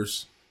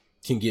players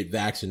can get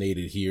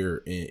vaccinated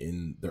here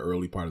in the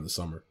early part of the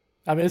summer.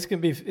 I mean, it's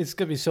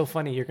gonna be so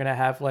funny. You're gonna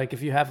have, like,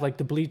 if you have like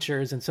the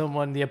bleachers and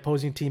the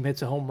opposing team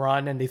hits a home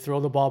run and they throw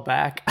the ball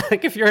back.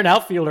 Like, if you're an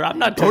outfielder, I'm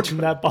not touching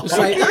that ball. It's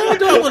like, do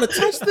I want to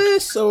touch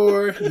this,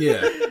 or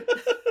yeah?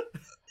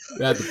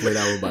 You have to play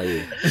that one by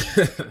ear.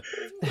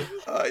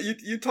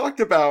 You talked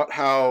about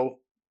how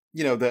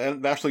the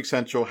National League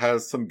Central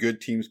has some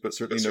good teams, but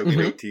certainly no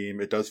great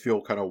team. It does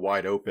feel kind of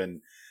wide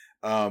open.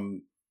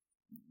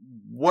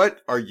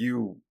 What are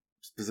you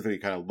specifically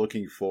kind of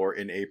looking for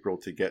in April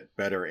to get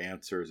better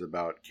answers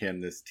about,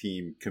 can this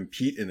team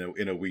compete in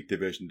a weak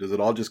division? Does it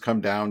all just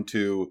come down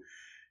to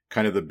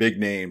kind of the big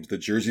names, the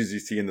jerseys you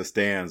see in the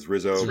stands,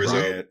 Rizzo,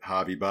 Bryant,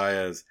 Javi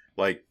Baez?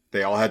 Like,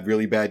 they all had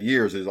really bad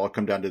years. Does it all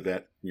come down to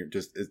that?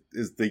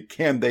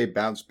 Can they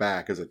bounce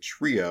back as a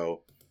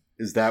trio?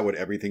 Is that what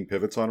everything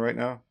pivots on right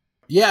now?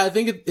 Yeah, I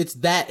think it's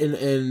that,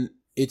 and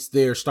it's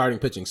their starting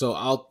pitching. So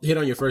I'll hit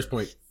on your first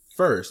point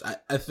first.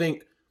 I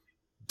think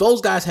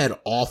those guys had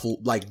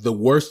the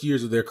worst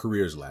years of their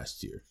careers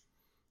last year.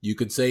 You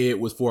could say it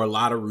was for a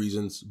lot of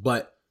reasons,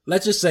 but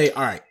let's just say,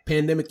 all right,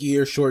 pandemic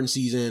year, shortened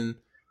season,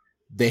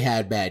 they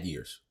had bad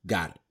years.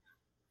 Got it.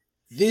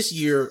 This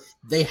year,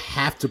 they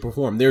have to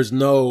perform. There's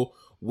no,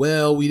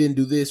 well, we didn't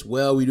do this,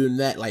 well, we didn't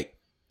that. Like,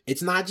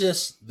 it's not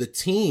just the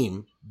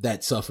team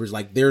that suffers.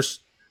 Like,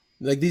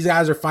 these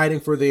guys are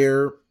fighting for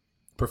their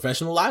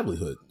professional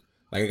livelihood.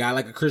 Like a guy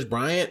like a Chris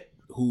Bryant,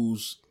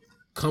 who's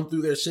come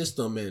through their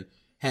system and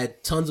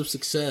had tons of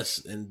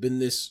success and been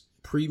this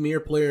premier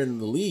player in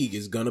the league,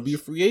 is going to be a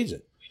free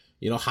agent.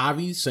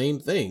 Javi, same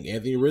thing.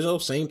 Anthony Rizzo,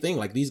 same thing.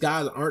 Like, these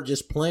guys aren't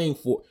just playing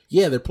for,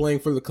 they're playing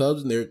for the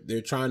Cubs and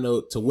they're trying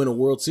to win a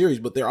World Series,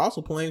 but they're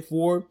also playing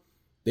for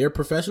their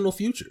professional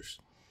futures.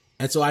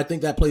 And so I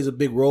think that plays a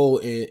big role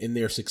in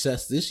their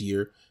success this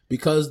year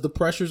because the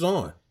pressure's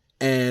on.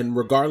 And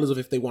regardless of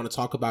if they want to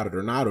talk about it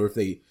or not, or if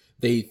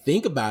they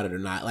think about it or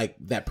not, like,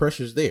 that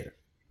pressure's there.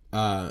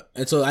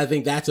 And so I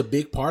think that's a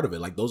big part of it.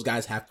 Like, those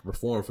guys have to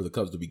perform for the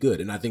Cubs to be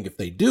good. And I think if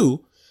they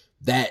do,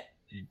 that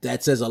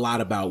says a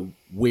lot about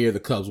where the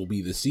Cubs will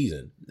be this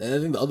season. And I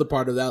think the other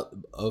part of that,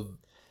 of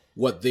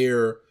what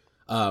their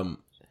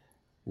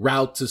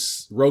road to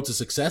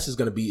success is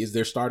going to be, is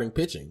their starting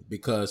pitching,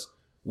 because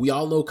we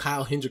all know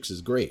Kyle Hendricks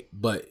is great,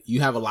 but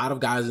you have a lot of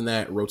guys in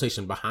that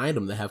rotation behind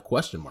him that have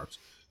question marks.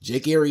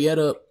 Jake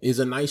Arrieta is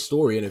a nice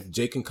story, and if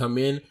Jake can come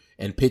in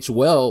and pitch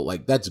well,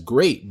 like, that's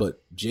great,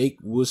 but Jake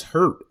was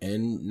hurt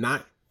and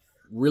not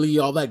really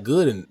all that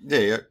good. And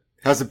yeah,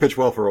 hasn't pitched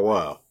well for a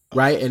while.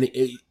 Right, and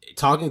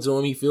talking to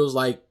him, he feels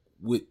like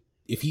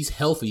if he's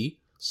healthy,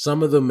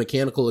 some of the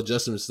mechanical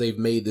adjustments they've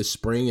made this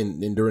spring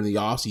and during the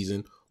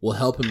offseason will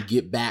help him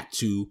get back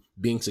to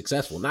being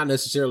successful. Not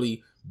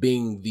necessarily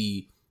being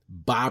the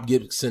Bob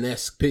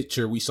Gibson-esque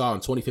pitcher we saw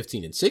in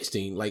 2015 and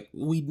 16. Like,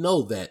 we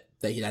know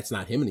that's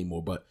not him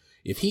anymore. But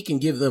if he can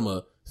give them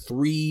a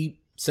 3.75,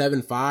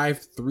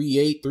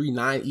 3.8,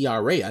 3.9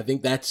 ERA, I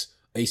think that's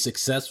a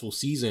successful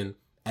season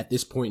at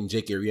this point in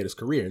Jake Arrieta's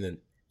career. And then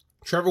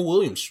Trevor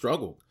Williams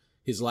struggled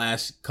his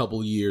last couple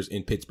of years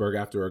in Pittsburgh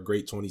after a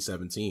great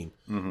 2017.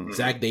 Mm-hmm.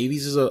 Zach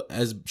Davies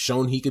has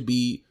shown he could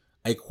be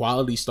a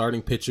quality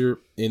starting pitcher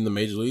in the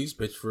major leagues,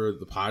 pitched for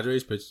the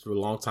Padres, pitched for a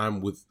long time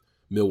with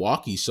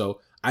Milwaukee. So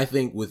I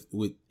think with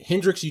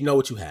Hendricks, you know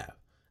what you have.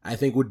 I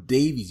think with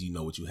Davies, you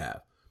know what you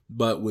have.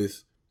 But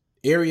with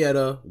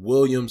Arrieta,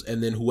 Williams,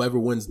 and then whoever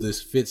wins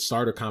this fifth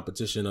starter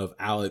competition of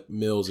Alec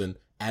Mills and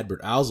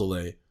Adbert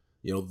Alzolay,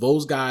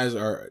 those guys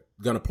are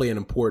going to play an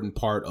important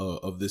part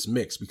of this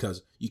mix,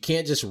 because you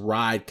can't just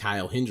ride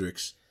Kyle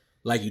Hendricks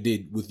like you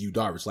did with Yu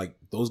Darvish. Like,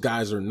 those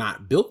guys are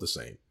not built the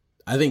same.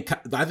 I think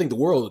the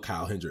world of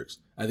Kyle Hendricks.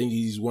 I think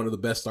he's one of the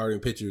best starting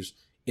pitchers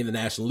in the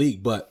National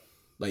League, but,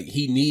 like,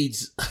 he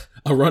needs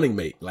a running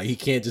mate. Like, he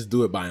can't just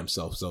do it by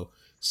himself. So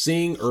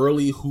seeing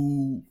early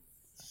who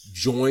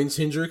joins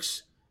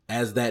Hendricks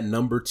as that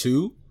number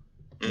 2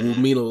 will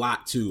mean a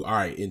lot too. All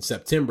right, in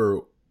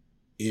September,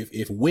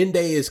 if win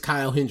day is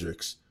Kyle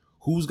Hendricks,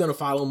 who's going to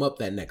follow him up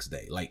that next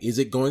day? Like, is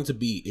it going to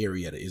be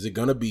Arrieta? Is it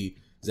going to be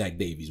Zach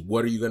Davies?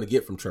 What are you going to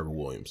get from Trevor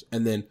Williams?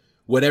 And then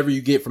whatever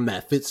you get from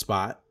that fifth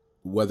spot,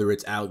 whether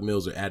it's Alec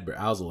Mills or Adbert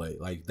Alzolay,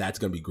 like, that's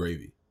going to be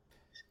gravy.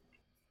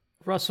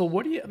 Russell,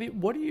 what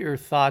are your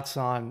thoughts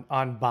on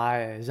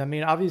Baez? I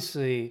mean,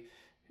 obviously,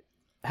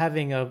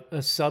 having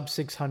a sub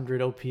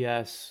 600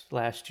 OPS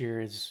last year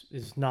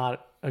is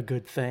not a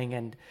good thing,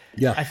 and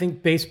I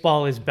think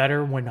baseball is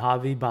better when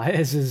Javi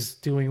Baez is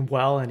doing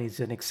well and he's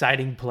an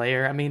exciting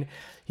player. I mean,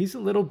 he's a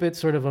little bit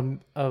sort of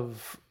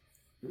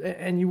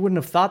and you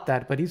wouldn't have thought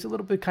that, but he's a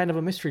little bit kind of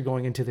a mystery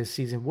going into this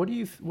season. What do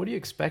you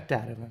expect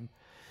out of him?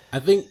 I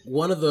think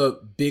one of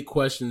the big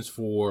questions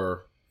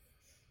for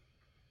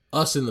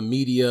us in the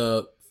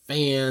media,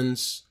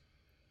 fans,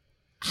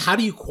 how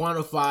do you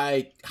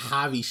quantify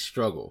Javi's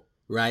struggle,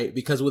 right?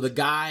 Because with a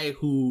guy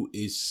who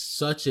is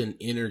such an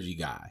energy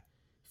guy,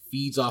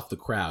 feeds off the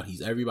crowd,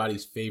 he's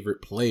everybody's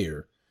favorite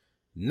player,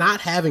 not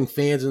having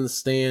fans in the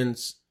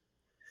stands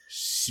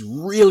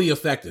really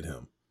affected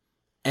him.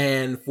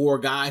 And for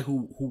a guy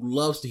who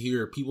loves to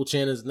hear people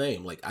chant his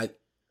name, like,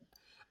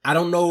 I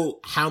don't know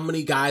how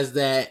many guys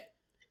that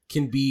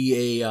can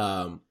be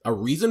a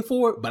reason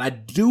for it, but I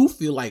do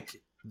feel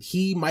like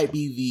he might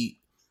be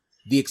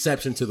the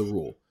exception to the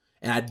rule.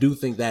 And I do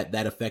think that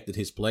affected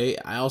his play.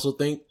 I also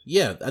think,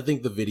 I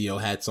think the video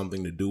had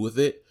something to do with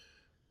it.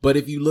 But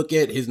if you look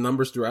at his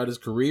numbers throughout his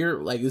career,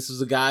 like, this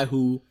is a guy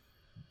who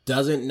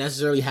doesn't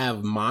necessarily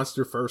have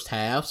monster first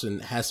halves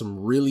and has some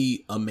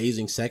really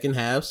amazing second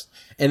halves.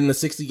 And in a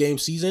 60-game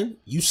season,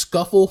 you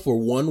scuffle for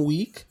 1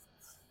 week,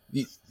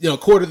 a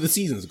quarter of the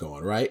season's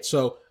gone, right?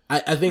 So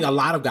I think a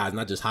lot of guys,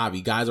 not just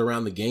Javi, guys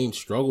around the game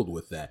struggled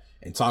with that.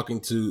 And talking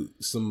to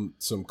some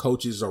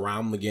coaches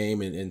around the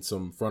game and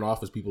some front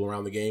office people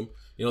around the game,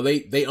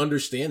 they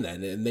understand that,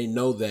 and they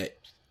know that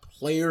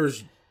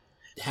players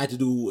had to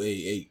do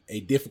a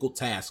difficult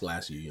task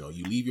last year.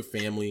 You leave your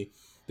family.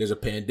 There's a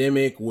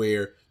pandemic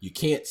where you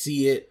can't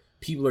see it.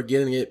 People are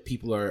getting it.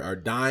 People are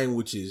dying,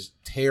 which is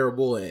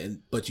terrible.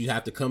 But you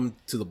have to come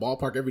to the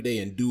ballpark every day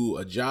and do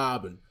a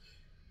job. And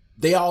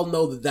they all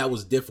know that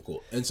was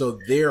difficult. And so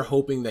they're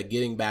hoping that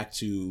getting back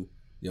to,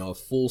 a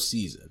full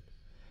season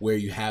where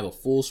you have a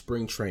full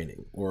spring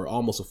training or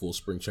almost a full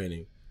spring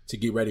training to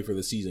get ready for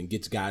the season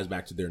gets guys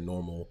back to their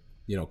normal,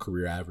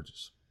 career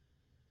averages.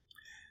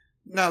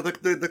 Now,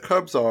 the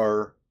Cubs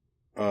are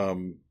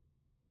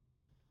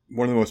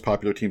one of the most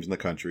popular teams in the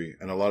country,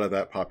 and a lot of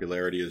that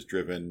popularity is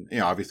driven,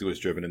 obviously was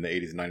driven in the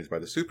 80s and 90s by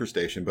the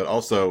Superstation, but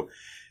also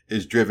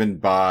is driven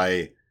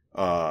by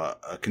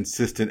a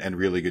consistent and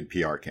really good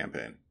PR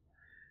campaign.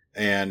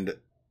 And,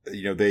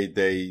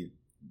 they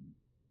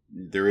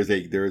there is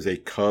a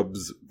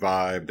Cubs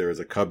vibe. There is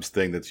a Cubs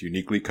thing that's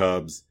uniquely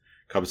Cubs.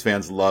 Cubs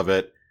fans love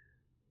it.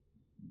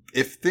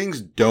 If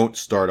things don't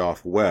start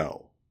off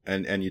well,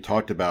 and you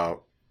talked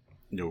about,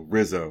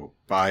 Rizzo,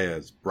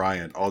 Baez,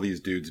 Bryant, all these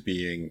dudes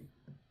being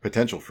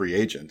potential free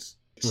agents.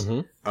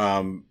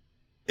 Mm-hmm.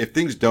 If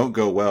things don't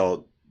go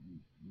well,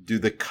 do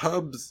the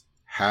Cubs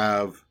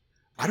have,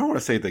 I don't want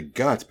to say the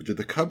guts, but do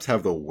the Cubs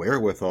have the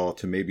wherewithal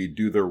to maybe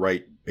do the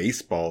right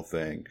baseball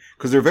thing?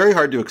 Because they're very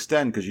hard to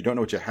extend because you don't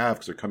know what you have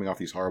because they're coming off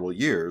these horrible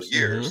years.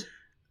 Mm-hmm.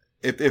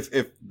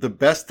 If the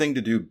best thing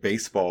to do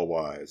baseball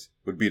wise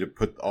would be to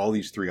put all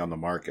these three on the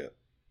market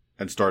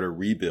and start a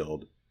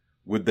rebuild,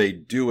 would they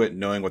do it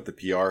knowing what the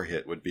PR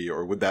hit would be,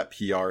 or would that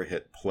PR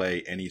hit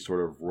play any sort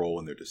of role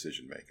in their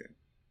decision making?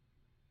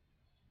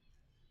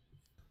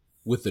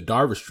 With the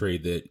Darvish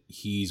trade, that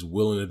he's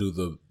willing to do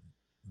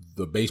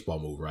the baseball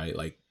move, right?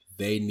 Like,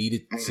 they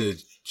needed to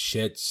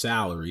shed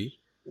salary.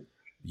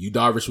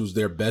 Darvish was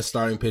their best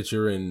starting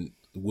pitcher and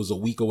was a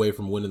week away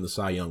from winning the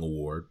Cy Young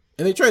Award,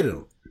 and they traded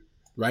him,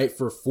 right,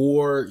 for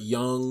 4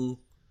 young,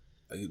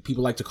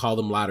 people like to call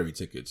them lottery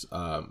tickets.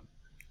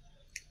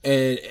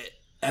 And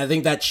I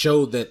think that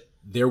showed that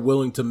they're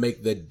willing to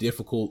make the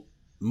difficult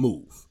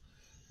move.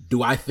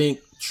 Do I think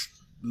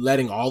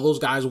letting all those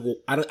guys walk?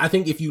 I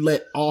think if you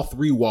let all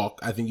 3 walk,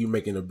 I think you're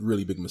making a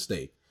really big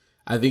mistake.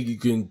 I think you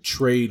can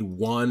trade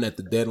one at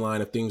the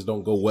deadline if things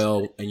don't go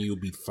well, and you'll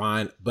be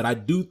fine. But I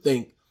do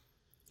think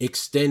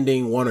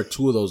extending 1 or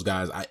 2 of those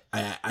guys,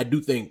 I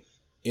do think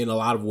in a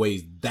lot of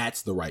ways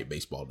that's the right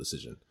baseball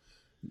decision.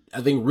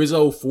 I think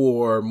Rizzo,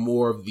 for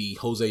more of the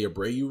Jose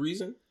Abreu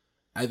reason,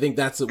 I think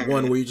that's the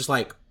one where you're just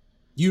like,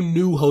 you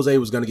knew Jose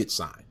was going to get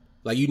signed.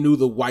 Like, you knew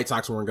the White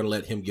Sox weren't going to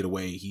let him get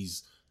away.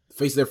 He's the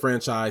face of their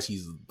franchise.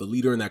 He's the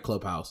leader in that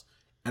clubhouse.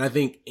 And I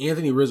think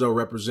Anthony Rizzo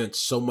represents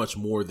so much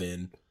more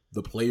than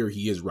the player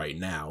he is right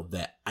now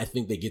that I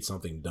think they get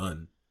something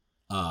done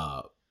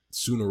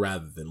sooner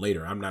rather than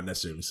later. I'm not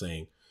necessarily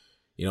saying,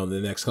 in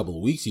the next couple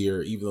of weeks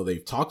here, even though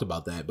they've talked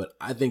about that, but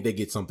I think they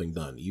get something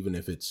done, even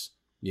if it's,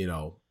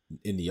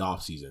 in the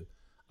off season.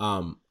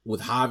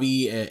 With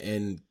Javi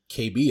and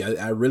KB,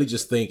 I really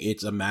just think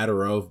it's a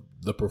matter of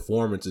the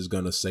performance is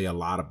going to say a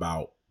lot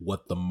about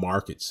what the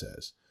market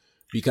says,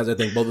 because I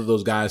think both of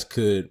those guys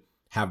could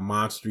have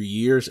monster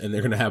years and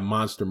they're going to have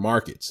monster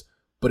markets.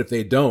 But if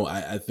they don't,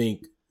 I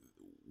think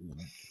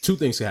 2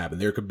 things could happen.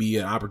 There could be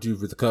an opportunity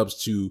for the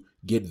Cubs to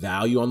get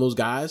value on those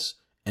guys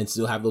and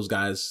still have those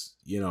guys,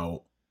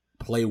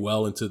 play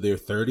well into their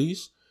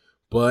 30s.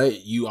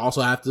 But you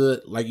also have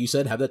to, like you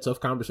said, have that tough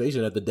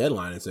conversation at the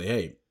deadline and say,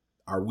 hey,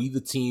 are we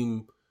the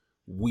team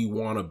we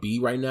want to be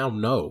right now?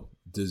 No.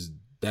 Does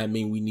that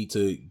mean we need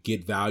to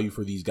get value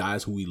for these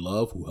guys who we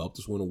love, who helped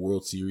us win a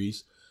World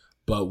Series,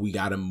 but we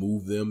got to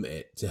move them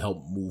to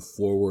help move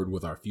forward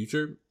with our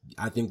future?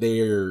 I think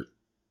they're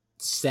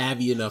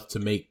savvy enough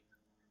to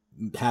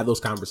have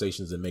those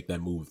conversations and make that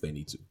move if they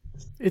need to.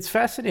 It's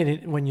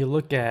fascinating when you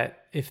look at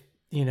if,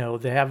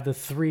 they have the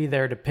 3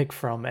 there to pick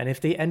from, and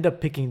if they end up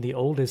picking the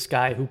oldest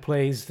guy who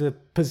plays the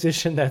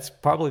position that's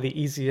probably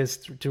the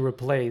easiest to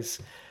replace,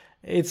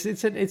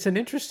 it's an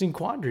interesting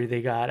quandary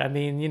they got. I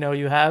mean,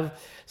 you have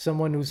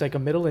someone who's like a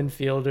middle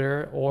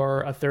infielder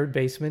or a third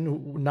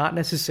baseman, not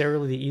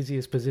necessarily the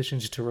easiest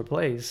positions to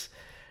replace.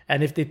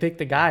 And if they pick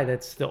the guy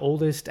that's the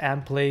oldest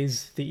and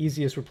plays the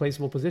easiest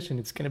replaceable position,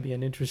 it's going to be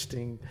an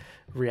interesting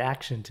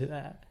reaction to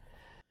that.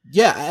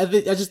 Yeah, I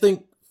just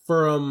think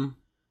from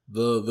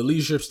the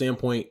leadership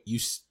standpoint,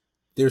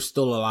 there's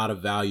still a lot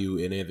of value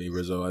in Anthony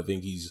Rizzo. I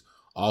think he's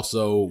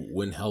also,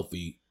 when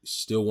healthy,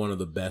 still one of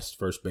the best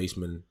first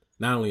basemen,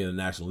 not only in the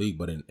National League,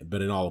 but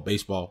in all of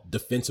baseball.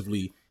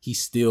 Defensively, he's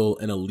still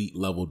an elite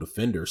level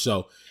defender.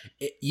 So,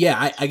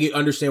 yeah, I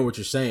understand what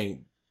you're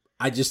saying.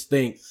 I just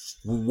think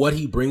what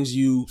he brings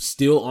you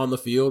still on the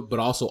field, but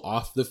also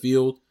off the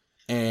field.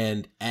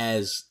 And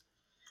as,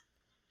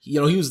 he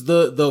was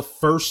the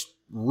first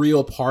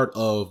real part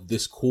of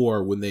this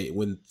core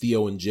when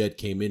Theo and Jed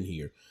came in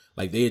here.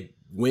 Like, they had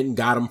went and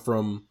got him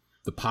from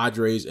the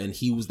Padres, and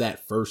he was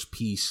that first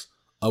piece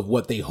of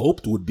what they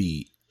hoped would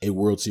be a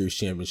World Series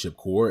championship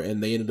core,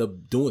 and they ended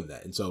up doing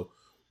that. And so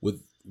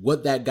with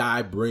what that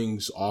guy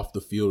brings off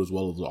the field as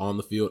well as on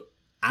the field,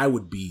 I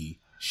would be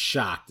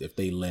shocked if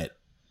they let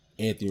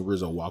Anthony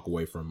Rizzo walk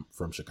away from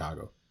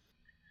Chicago.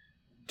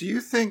 Do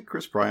you think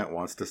Chris Bryant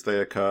wants to stay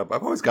a Cub?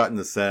 I've always gotten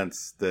the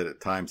sense that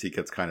at times he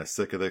gets kind of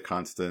sick of the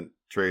constant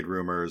trade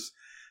rumors,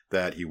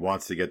 that he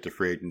wants to get to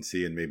free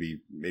agency and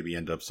maybe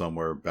end up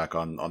somewhere back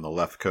on the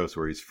left coast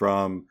where he's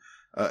from.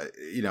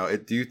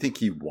 Do you think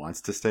he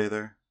wants to stay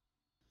there?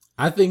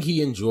 I think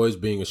he enjoys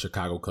being a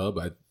Chicago Cub.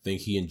 I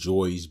think he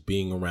enjoys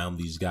being around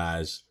these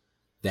guys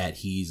that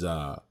he's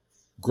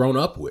grown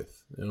up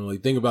with.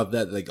 Think about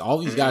that. Like, all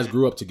these guys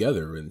grew up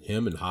together, and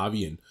him and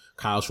Javi and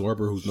Kyle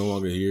Schwarber, who's no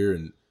longer here,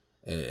 and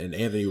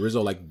Anthony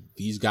Rizzo. Like,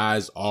 these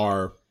guys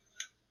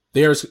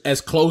they're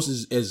as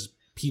close as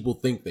people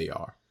think they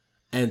are.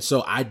 And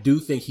so I do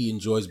think he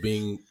enjoys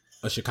being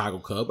a Chicago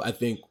Cub. I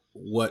think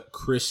what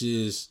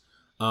Chris's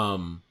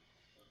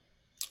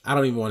I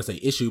don't even want to say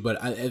issue,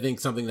 but I think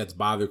something that's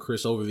bothered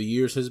Chris over the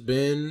years has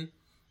been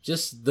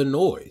just the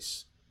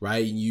noise,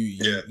 right?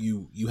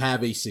 You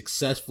have a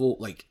successful,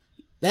 like,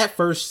 that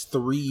first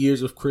 3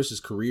 years of Chris's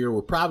career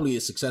were probably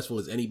as successful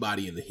as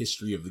anybody in the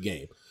history of the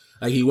game.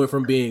 Like, he went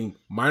from being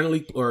minor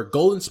league or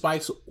Golden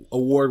Spikes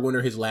award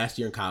winner his last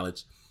year in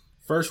college,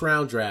 first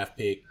round draft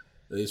pick.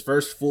 His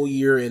first full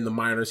year in the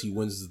minors, he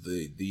wins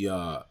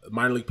the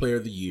minor league player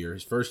of the year.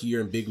 His first year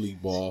in big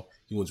league ball,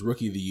 he wins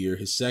rookie of the year.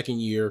 His second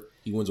year,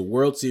 he wins a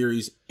World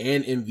Series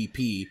and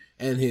MVP.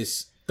 And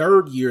his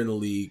third year in the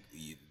league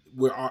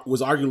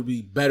was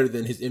arguably better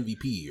than his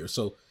MVP year.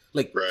 So,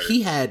 like,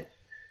 he had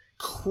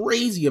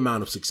crazy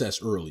amount of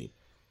success early.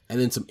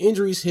 And then some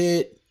injuries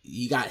hit.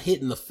 He got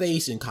hit in the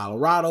face in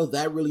Colorado.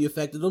 That really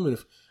affected him. And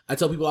I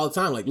tell people all the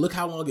time, like, look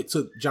how long it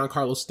took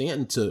Giancarlo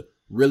Stanton to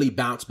really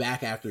bounce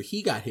back after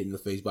he got hit in the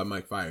face by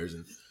Mike Fiers.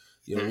 And,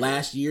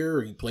 last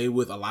year he played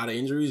with a lot of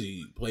injuries.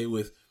 He played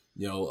with,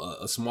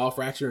 a small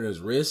fracture in his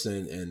wrist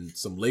and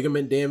some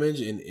ligament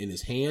damage in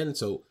his hand.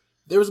 So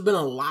there's been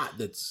a lot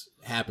that's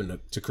happened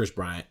to Chris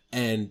Bryant.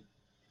 And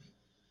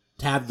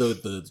to have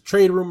the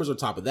trade rumors on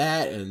top of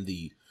that and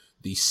the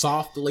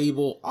soft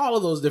label, all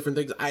of those different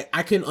things,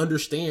 I can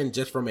understand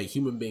just from a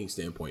human being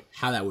standpoint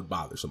how that would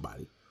bother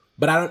somebody.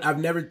 But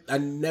I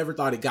never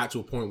thought it got to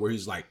a point where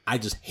he's like, I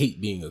just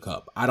hate being a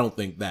Cub. I don't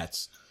think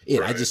that's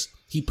it. Right.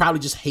 He probably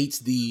just hates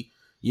the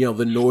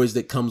noise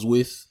that comes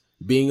with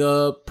being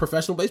a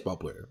professional baseball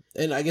player.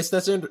 And I guess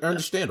that's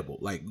understandable.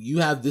 Like, you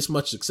have this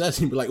much success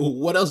and be like, well,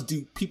 what else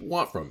do people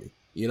want from me?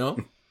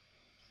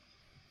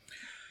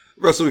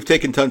 Russell, we've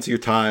taken tons of your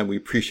time. We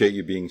appreciate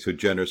you being so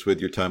generous with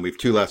your time. We have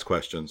 2 last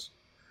questions.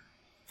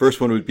 First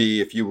one would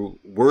be, if you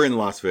were in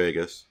Las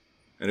Vegas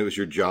and it was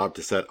your job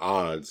to set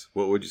odds,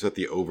 what would you set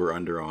the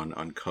over-under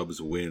on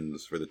Cubs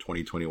wins for the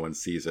 2021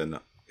 season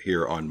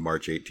here on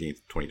March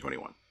 18th,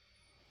 2021?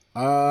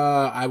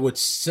 I would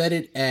set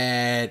it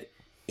at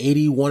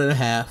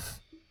 81.5,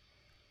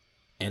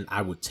 and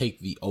I would take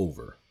the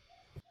over.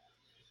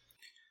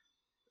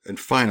 And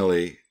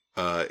finally,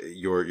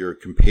 your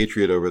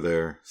compatriot over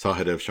there,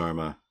 Sahadev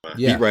Sharma,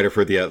 beat writer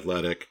for The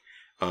Athletic,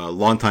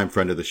 longtime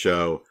friend of the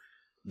show.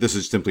 This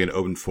is simply an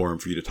open forum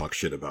for you to talk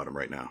shit about him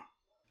right now.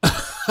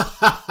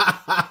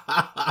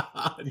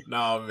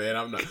 No, man,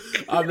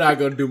 I'm not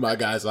gonna do my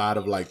guy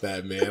Sahadev like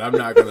that, man.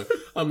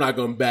 I'm not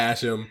gonna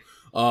bash him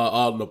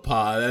on the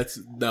pod.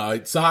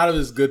 Sahadev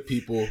is good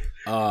people.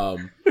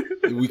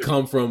 We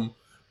come from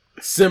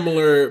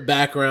similar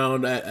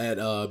background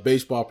at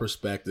baseball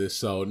perspective,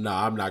 so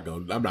I'm not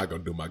gonna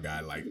do my guy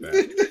like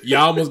that.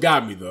 Y'all almost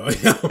got me though.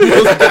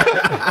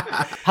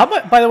 How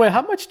much? By the way,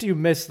 how much do you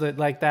miss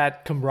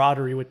that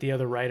camaraderie with the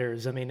other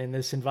writers? I mean, in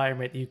this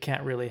environment, you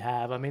can't really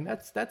have. I mean,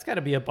 that's got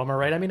to be a bummer,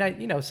 right? I mean,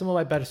 some of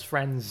my best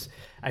friends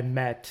I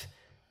met,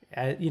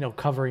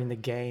 covering the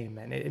game,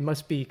 and it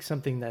must be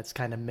something that's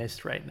kind of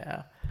missed right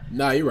now.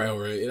 No, you're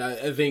right. And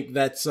I think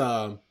that's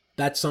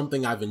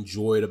something I've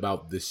enjoyed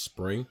about this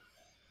spring.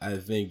 I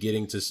think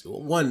getting to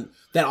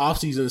that off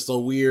season is so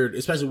weird,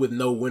 especially with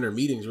no winter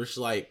meetings. Where it's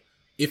like,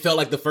 it felt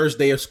like the first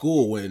day of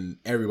school when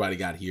everybody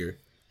got here.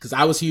 Because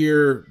I was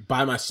here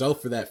by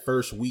myself for that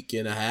first week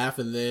and a half,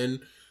 and then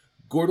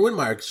Gordon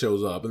Windmeyer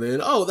shows up, and then,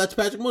 oh, that's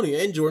Patrick Mooney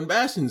and Jordan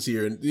Bastion's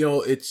here, and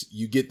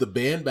you get the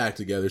band back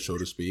together, so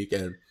to speak,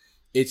 and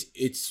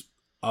it's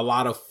a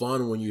lot of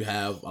fun when you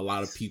have a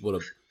lot of people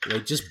to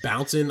just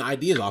bouncing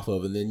ideas off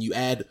of, and then you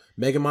add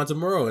Megan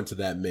Montemurro into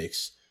that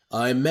mix.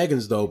 And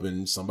Megan's dope,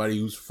 and somebody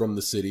who's from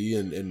the city,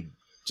 and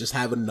just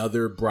have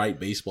another bright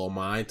baseball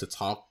mind to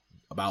talk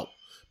about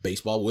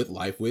baseball with,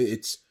 life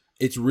with.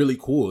 It's really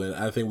cool, and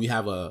I think we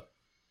have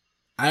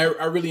I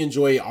really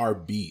enjoy our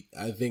beat.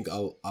 I think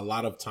a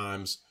lot of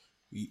times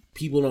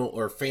people don't,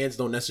 or fans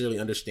don't necessarily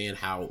understand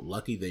how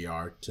lucky they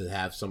are to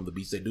have some of the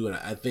beats they do, and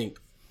I think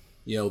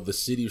the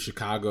city of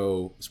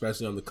Chicago,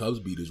 especially on the Cubs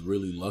beat, is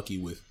really lucky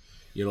with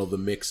the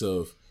mix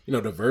of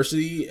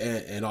diversity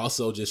and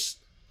also just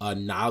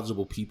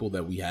knowledgeable people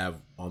that we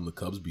have on the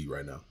Cubs beat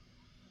right now.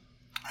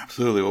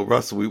 Absolutely. Well,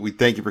 Russell, we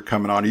thank you for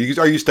coming on.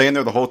 Are you staying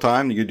there the whole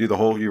time? You doing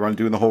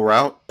the whole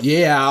route?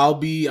 Yeah,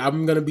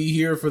 I'm going to be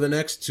here for the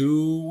next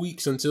 2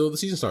 weeks until the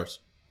season starts.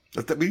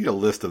 We need a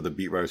list of the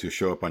beat writers who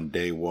show up on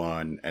day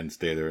one and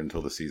stay there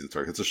until the season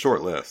starts. It's a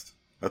short list.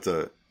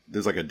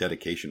 There's like a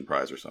dedication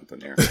prize or something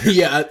there.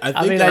 Yeah,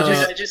 I think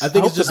it's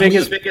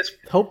just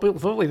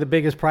hopefully the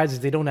biggest prize is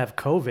they don't have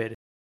COVID.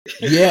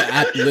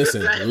 Yeah,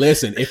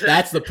 listen. If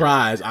that's the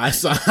prize, I'm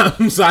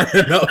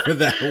signing up for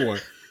that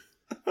one.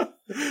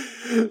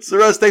 So,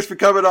 Russ, thanks for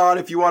coming on.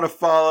 If you want to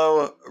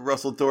follow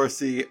Russell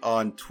Dorsey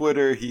on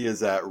Twitter, he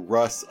is at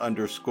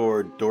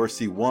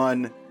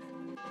Russ_Dorsey1.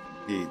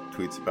 He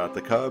tweets about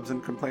the Cubs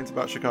and complains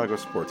about Chicago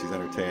sports. He's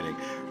entertaining.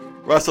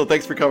 Russell,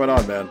 thanks for coming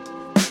on, man.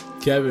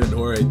 Kevin and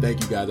Jorge,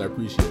 thank you guys. I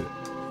appreciate it.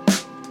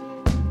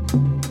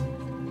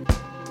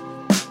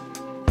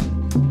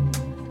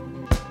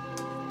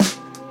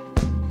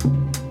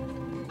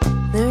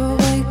 They're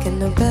awake in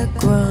the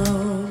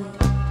background.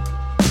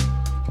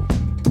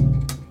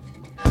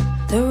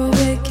 They're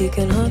awake, you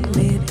can hunt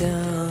me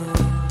down.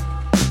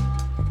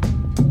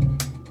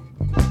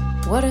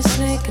 What a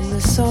snake in the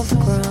soft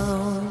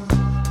ground.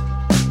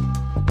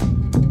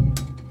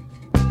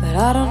 But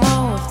I don't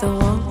know if they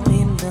want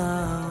me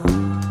now.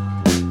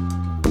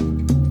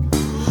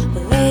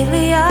 But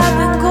lately I've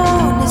been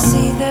going to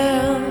see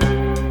them.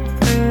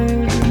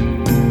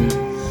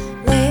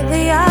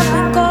 Lately I've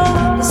been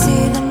going to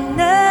see them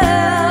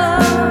now.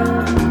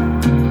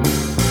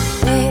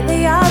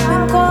 Lately I've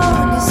been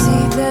going to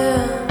see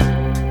them.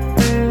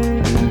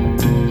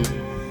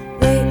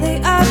 Lately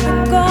I've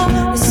been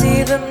going to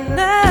see them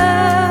now.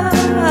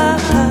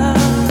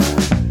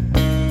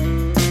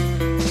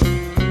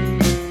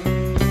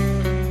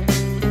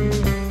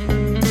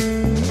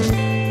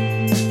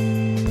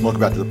 Welcome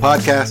back to the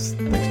podcast.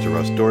 Thanks to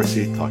Russ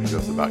Dorsey talking to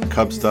us about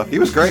Cub stuff. He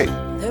was great.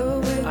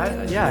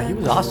 Yeah, he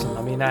was awesome.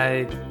 I mean,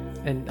 I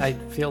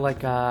feel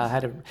like I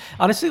had a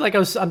honestly like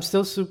I'm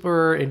still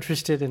super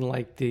interested in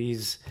like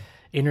these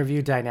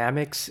interview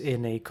dynamics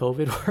in a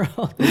COVID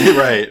world.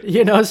 Right.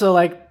 You know, so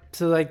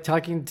like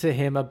talking to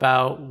him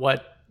about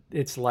what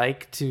it's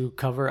like to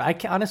cover.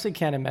 Honestly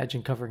can't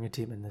imagine covering a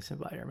team in this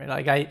environment.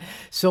 Like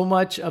so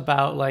much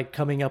about like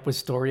coming up with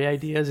story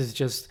ideas is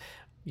just,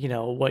 you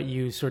know, what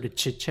you sort of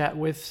chit chat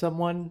with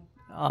someone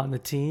on the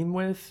team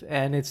with,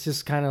 and it's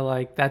just kind of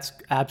like that's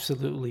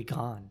absolutely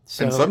gone.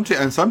 So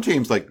And some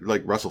teams, like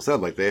Russell said,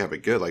 like they have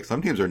it good. Like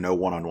some teams are no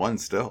one-on-one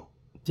still.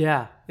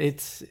 yeah,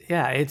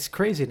 it's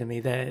crazy to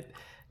me that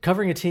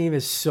covering a team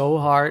is so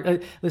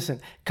hard. Listen,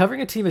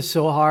 covering a team is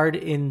so hard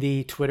in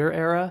the Twitter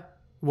era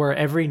where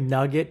every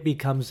nugget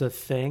becomes a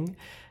thing.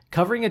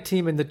 Covering a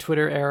team in the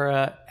Twitter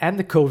era and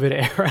the COVID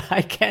era,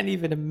 I can't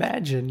even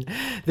imagine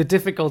the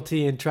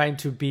difficulty in trying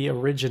to be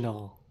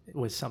original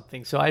with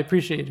something. So I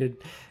appreciated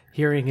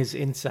hearing his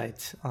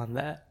insights on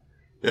that.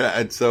 Yeah,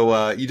 and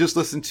so you just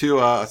listened to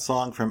a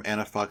song from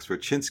Anna Fox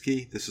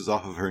Raczynski. This is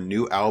off of her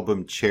new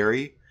album,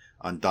 Cherry,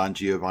 on Don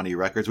Giovanni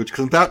Records, which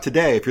comes out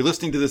today. If you're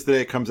listening to this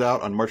today, it comes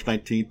out on March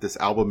 19th. This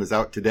album is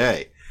out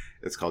today.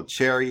 It's called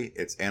Cherry.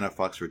 It's Anna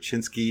Fox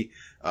Raczynski.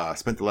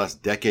 Spent the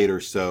last decade or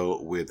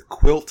so with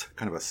Quilt,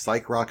 kind of a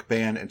psych rock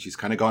band, and she's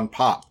kind of gone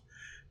pop.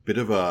 Bit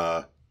of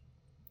a,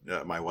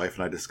 my wife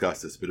and I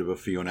discussed this, bit of a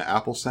Fiona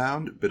Apple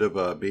sound, bit of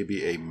a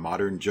maybe a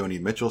modern Joni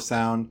Mitchell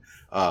sound.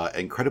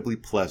 Incredibly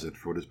pleasant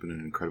for what has been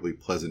an incredibly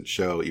pleasant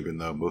show, even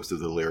though most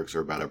of the lyrics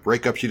are about a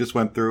breakup she just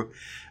went through.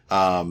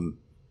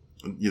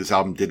 This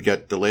album did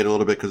get delayed a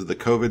little bit because of the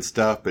COVID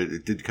stuff, but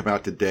it did come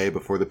out today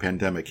before the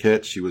pandemic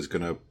hit. She was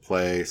going to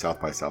play South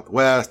by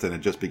Southwest and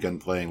had just begun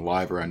playing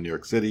live around New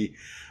York City.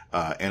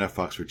 Anna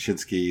Fox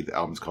Raczynski, the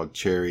album's called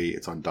Cherry.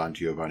 It's on Don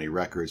Giovanni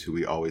Records, who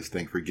we always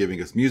thank for giving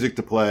us music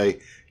to play.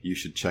 You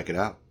should check it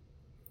out.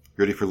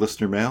 Ready for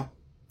listener mail?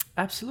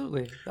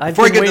 Absolutely.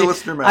 Before I get to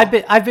listener mail.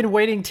 I've been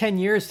waiting 10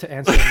 years to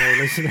answer more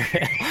listener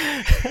mail.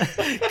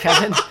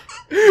 Kevin,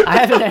 I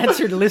haven't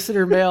answered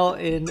listener mail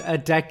in a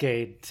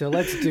decade, so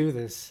let's do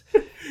this.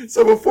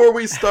 So before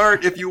we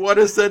start, if you want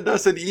to send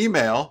us an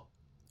email,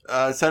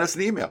 send us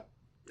an email.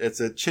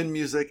 It's at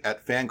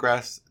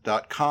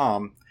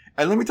chinmusic@fangrass.com.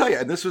 And let me tell you,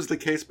 and this was the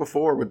case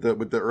before with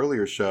the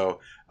earlier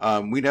show,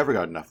 we never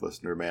got enough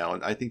listener mail,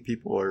 and I think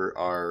people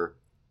are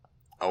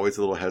always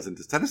a little hesitant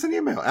to send us an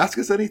email. Ask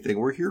us anything.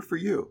 We're here for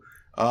you.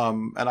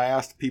 And I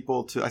asked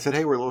people I said,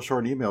 hey, we're a little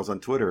short on emails on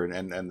Twitter,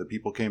 and the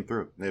people came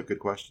through. They have good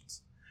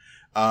questions.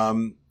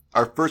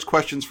 Our first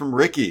question's from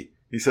Ricky.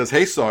 He says,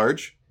 hey,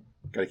 Sarge.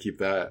 Got to keep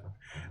that.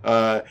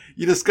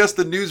 You discussed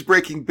the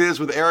news-breaking biz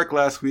with Eric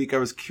last week. I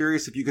was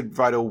curious if you could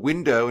provide a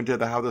window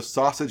into how the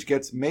sausage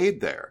gets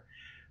made there.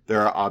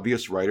 There are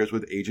obvious writers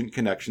with agent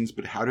connections,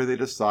 but how do they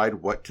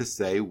decide what to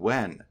say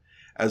when?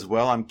 As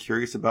well, I'm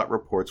curious about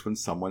reports when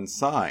someone's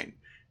signed.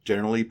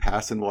 Generally,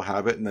 Passon will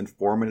have it, and then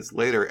 4 minutes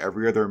later,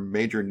 every other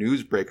major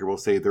newsbreaker will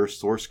say their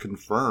source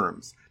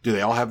confirms. Do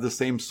they all have the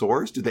same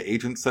source? Do the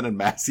agents send a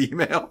mass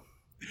email?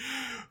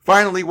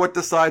 Finally, what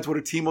decides what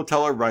a team will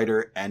tell a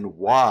writer and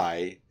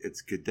why?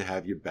 It's good to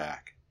have you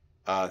back.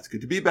 It's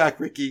good to be back,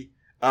 Ricky.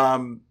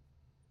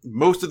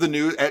 Most of the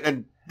news,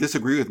 and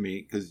disagree with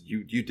me because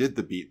you did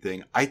the beat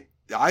thing. I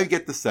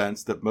get the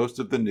sense that most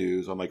of the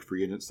news on like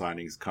free agent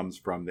signings comes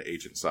from the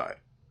agent side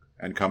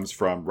and comes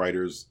from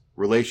writers'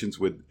 relations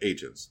with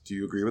agents. Do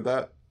you agree with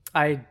that?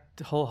 I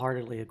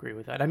wholeheartedly agree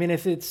with that. I mean,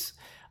 if it's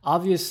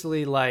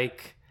obviously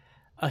like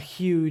a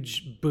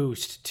huge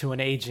boost to an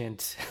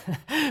agent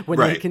when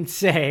they can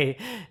say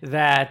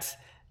that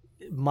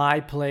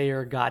my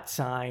player got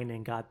signed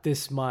and got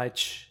this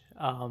much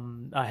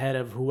ahead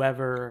of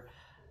whoever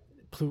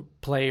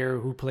player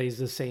who plays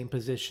the same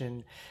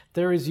position,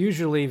 there is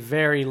usually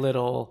very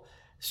little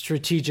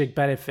strategic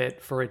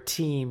benefit for a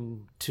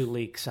team to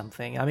leak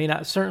something. I mean,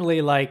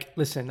 certainly, like,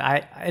 listen,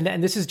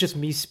 and this is just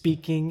me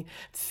speaking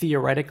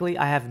theoretically.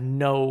 I have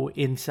no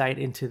insight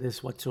into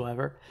this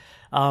whatsoever.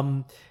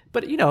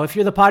 But, you know, if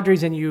you're the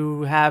Padres and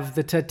you have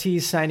the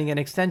Tatis signing an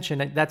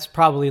extension, that's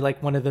probably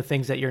like one of the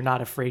things that you're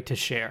not afraid to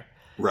share.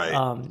 Right.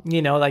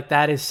 You know, like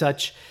that is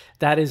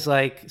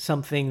like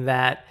something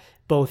that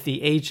both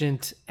the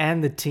agent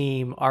and the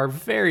team are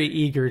very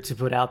eager to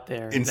put out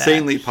there.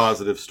 Insanely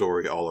positive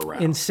story all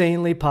around.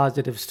 Insanely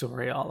positive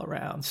story all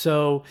around.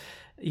 So,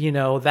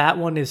 that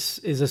one is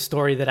a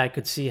story that I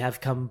could see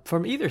have come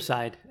from either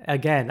side.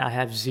 Again, I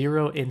have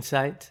zero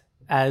insight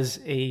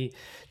as a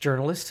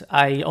journalist.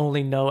 I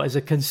only know as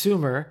a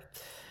consumer.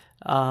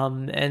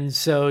 And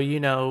so,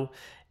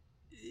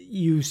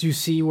 you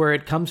see where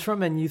it comes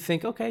from and you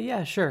think, okay,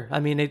 yeah, sure.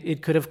 I mean,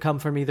 it could have come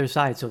from either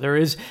side. So there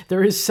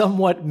is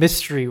somewhat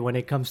mystery when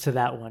it comes to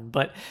that one.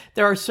 But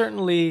there are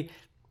certainly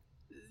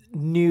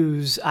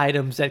news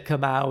items that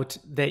come out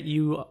that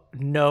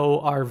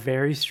are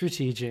very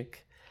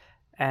strategic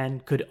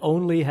and could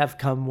only have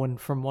come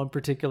from one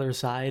particular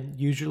side,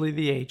 usually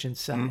the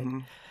agent's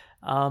side.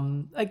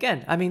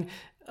 Again, I mean,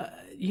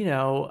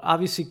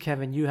 obviously,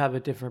 Kevin, you have a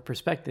different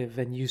perspective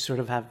and you sort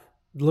of have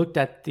looked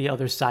at the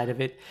other side of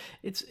it.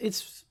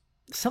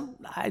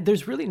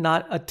 There's really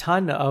not a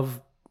ton of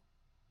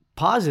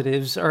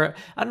positives, or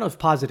I don't know if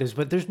positives,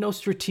 but there's no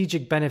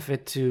strategic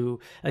benefit to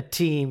a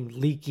team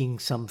leaking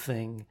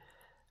something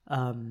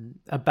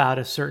about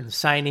a certain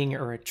signing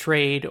or a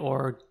trade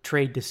or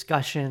trade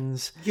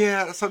discussions.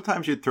 Yeah,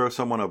 sometimes you'd throw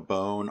someone a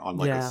bone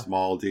on a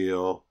small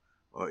deal,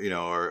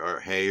 or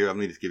hey, I'm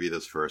going to just give you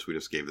this first. We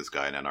just gave this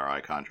guy an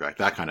NRI contract,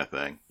 that kind of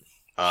thing.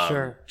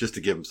 Sure. Just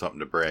to give them something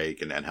to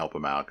break and help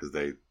them out because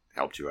they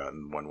helped you out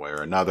in one way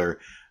or another.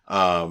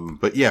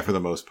 But yeah, for the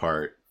most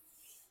part,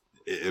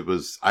 it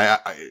was,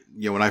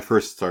 when I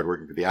first started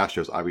working for the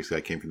Astros, obviously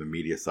I came from the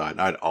media side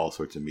and I had all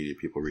sorts of media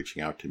people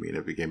reaching out to me and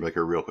it became like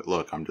a real,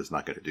 look, I'm just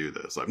not going to do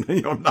this. I'm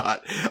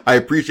not, I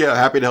appreciate it. I'm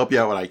happy to help you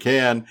out when I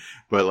can.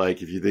 But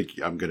like, if you think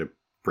I'm going to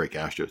break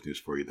Astros news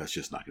for you, that's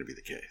just not going to be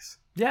the case.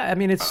 Yeah. I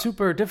mean, it's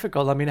super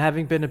difficult. I mean,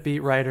 having been a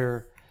beat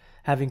writer,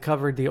 having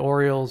covered the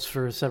Orioles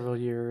for several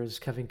years,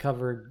 having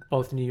covered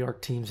both New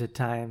York teams at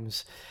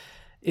times,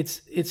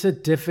 it's a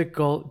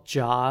difficult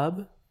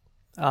job.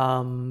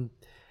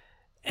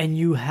 And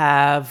you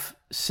have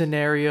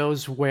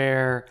scenarios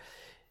where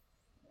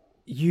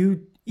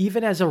you,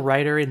 even as a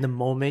writer in the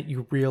moment,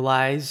 you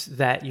realize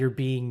that you're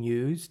being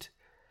used.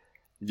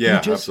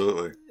 Yeah,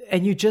 absolutely.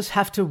 And you just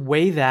have to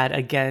weigh that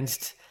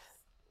against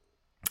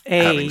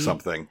having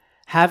something,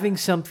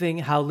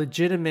 how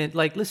legitimate,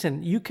 like,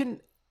 listen, you can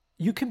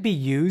be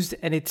used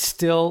and it's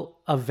still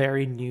a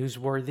very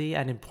newsworthy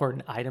and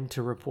important item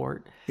to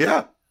report.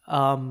 Yeah.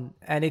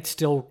 And it's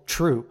still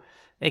true.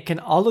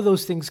 All of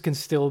those things can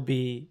still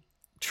be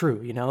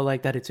true,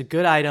 like that it's a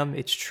good item,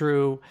 it's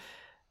true,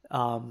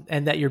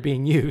 and that you're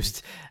being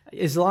used.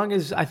 As long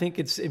as, I think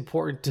it's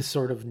important to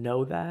sort of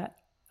know that,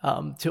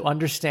 to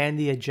understand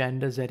the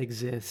agendas that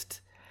exist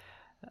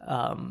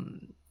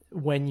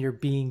when you're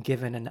being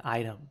given an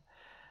item.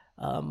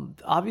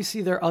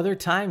 Obviously, there are other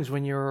times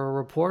when you're a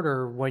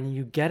reporter, when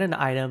you get an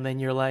item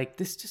and you're like,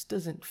 this just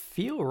doesn't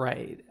feel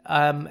right.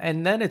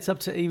 And then it's up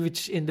to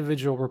each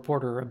individual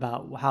reporter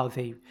about how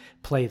they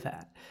play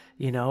that.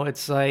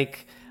 It's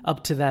like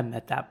up to them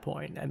at that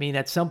point. I mean,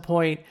 at some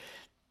point,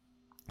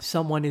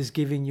 someone is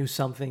giving you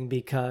something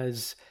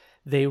because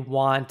they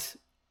want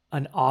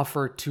an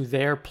offer to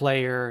their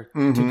player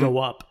to go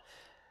up,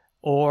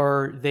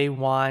 or they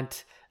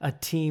want a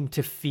team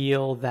to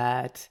feel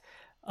that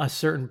a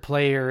certain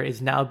player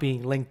is now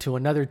being linked to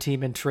another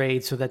team in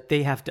trade so that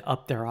they have to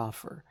up their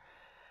offer.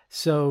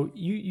 So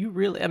you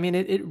really, I mean,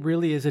 it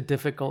really is a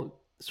difficult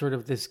sort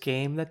of this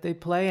game that they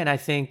play. And I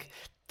think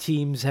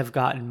teams have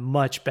gotten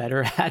much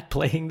better at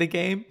playing the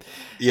game.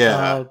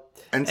 Yeah.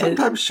 And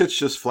sometimes shit's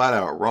just flat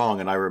out wrong.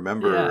 And I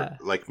remember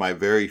like my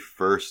very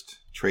first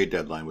trade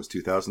deadline was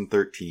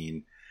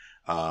 2013.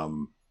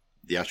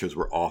 The Astros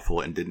were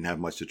awful and didn't have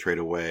much to trade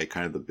away.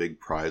 Kind of the big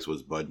prize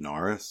was Bud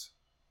Norris.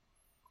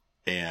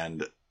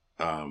 And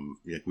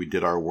we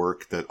did our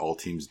work that all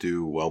teams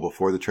do well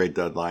before the trade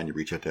deadline. You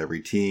reach out to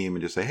every team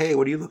and just say, hey,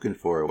 what are you looking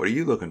for? What are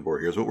you looking for?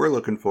 Here's what we're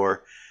looking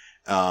for.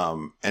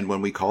 And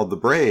when we called the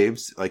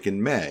Braves, like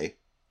in May,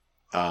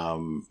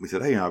 we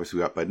said, hey, obviously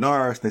we got Bud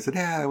Norris. And they said,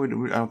 I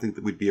don't think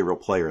that we'd be a real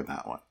player in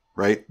that one.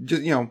 Right.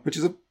 Just, which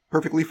is a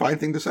perfectly fine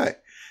thing to say.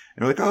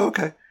 And we're like, oh,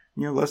 okay.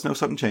 Let us know if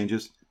something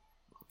changes.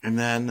 And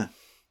then,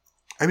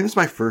 I mean, this is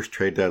my first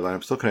trade deadline.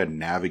 I'm still kind of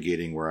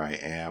navigating where I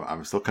am.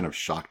 I'm still kind of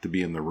shocked to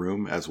be in the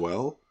room as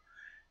well.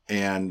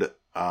 And,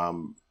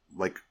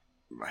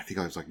 I think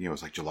I was like, it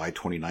was like July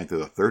 29th or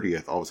the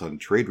 30th, all of a sudden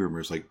trade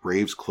rumors like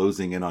Braves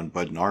closing in on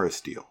Bud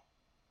Norris deal.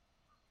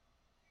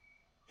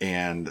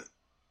 And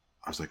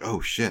I was like,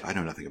 oh shit, I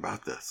know nothing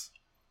about this.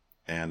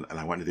 And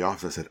I went to the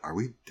office. I said,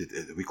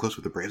 did we close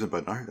with the Braves and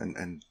Bud Norris?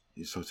 And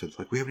so it's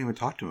like, we haven't even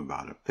talked to him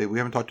about it. We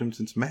haven't talked to him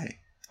since May.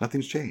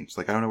 Nothing's changed.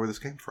 Like, I don't know where this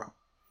came from.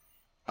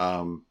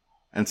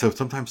 And so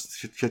sometimes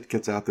shit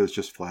gets out there that's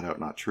just flat out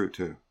not true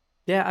too.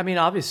 Yeah, I mean,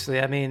 obviously,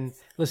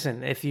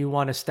 listen, if you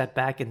want to step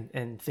back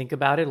and think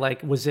about it,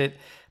 like, was it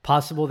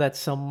possible that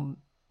some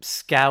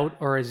scout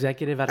or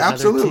executive at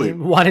another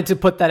team wanted to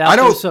put that out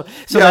there? So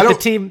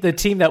that the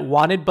team that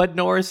wanted Bud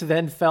Norris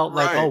then felt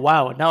like, oh,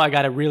 wow, now I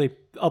got to really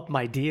up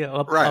my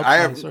deal. I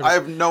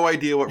have no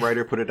idea what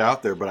writer put it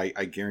out there, but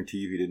I guarantee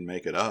you he didn't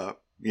make it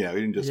up. You know,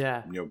 he didn't just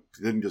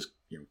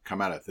Yeah.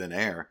 come out of thin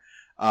air.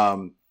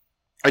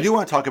 I do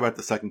want to talk about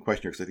the second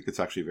question here because I think it's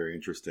actually very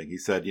interesting. He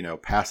said,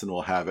 Passon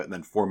will have it, and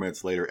then 4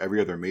 minutes later, every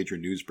other major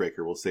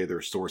newsbreaker will say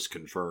their source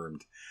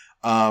confirmed.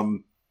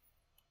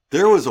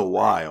 There was a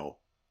while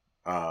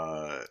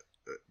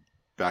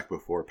back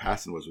before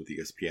Passon was with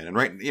ESPN,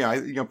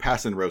 and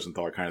Passon and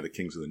Rosenthal are kind of the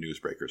kings of the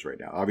newsbreakers right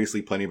now.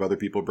 Obviously, plenty of other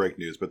people break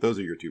news, but those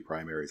are your two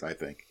primaries, I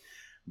think.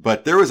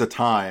 But there was a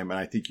time, and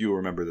I think you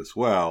remember this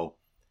well,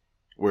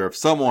 where if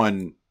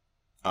someone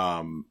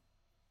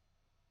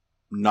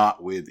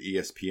not with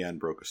ESPN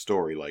broke a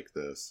story like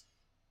this,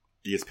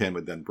 ESPN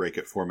would then break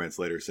it 4 minutes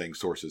later saying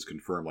sources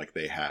confirm like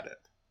they had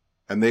it.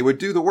 And they would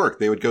do the work.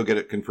 They would go get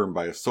it confirmed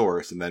by a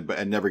source and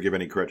never give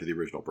any credit to the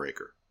original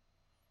breaker.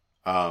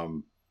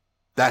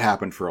 That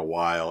happened for a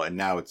while, and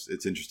now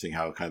it's interesting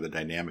how kind of the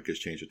dynamic has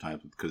changed at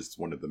times because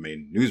one of the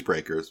main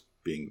newsbreakers,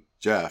 being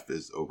Jeff,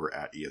 is over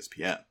at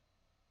ESPN.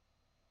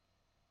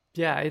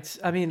 Yeah,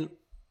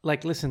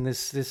 listen,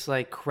 this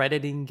like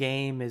crediting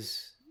game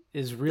is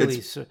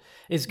really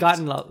it's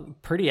gotten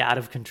pretty out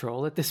of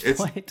control at this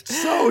point.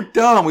 It's so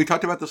dumb. I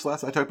talked about this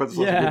last with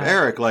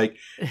Eric. Like,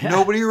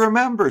 nobody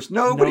remembers.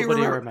 Nobody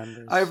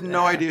remembers. I have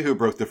no idea who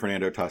broke the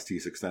Fernando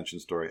Tatis extension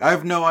story. I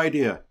have no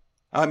idea.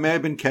 It may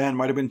have been Ken,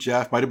 might have been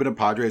Jeff, might have been a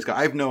Padres guy.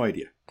 I have no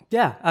idea.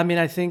 Yeah,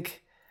 I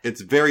think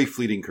it's very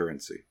fleeting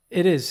currency.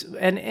 It is,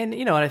 and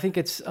I think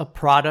it's a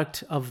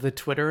product of the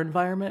Twitter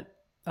environment.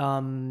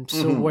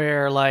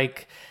 Where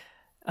like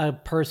a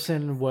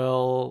person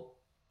will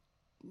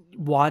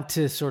want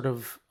to sort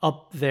of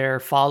up their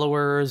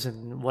followers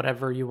and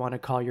whatever you want to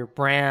call your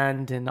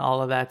brand and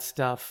all of that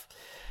stuff.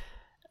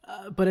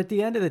 But at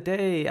the end of the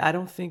day, I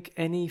don't think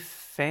any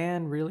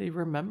fan really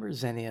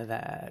remembers any of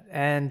that.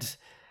 And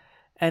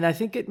I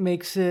think it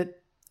makes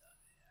it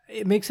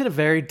a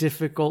very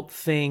difficult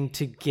thing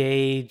to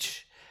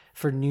gauge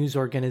for news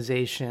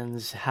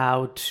organizations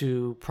how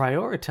to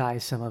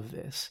prioritize some of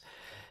this.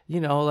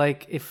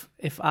 Like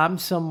if I'm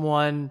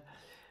someone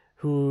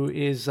who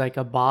is like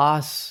a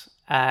boss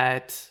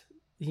at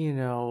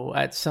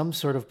some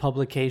sort of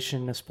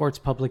publication, a sports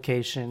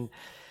publication,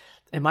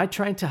 am I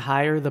trying to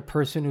hire the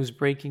person who's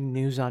breaking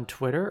news on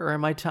Twitter, or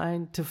am I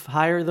trying to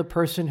hire the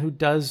person who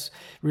does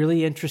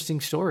really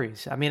interesting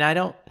stories? I mean, I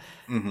don't.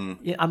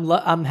 Mm-hmm.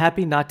 I'm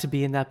happy not to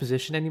be in that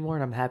position anymore,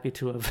 and I'm happy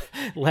to have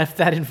left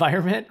that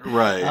environment.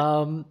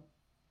 Right.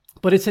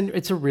 But it's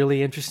a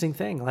really interesting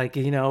thing. Like,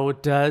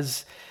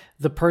 does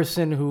the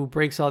person who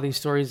breaks all these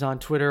stories on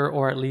Twitter,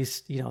 or at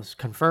least,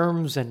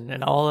 confirms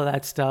and all of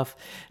that stuff,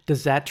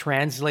 does that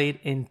translate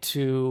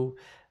into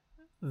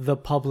the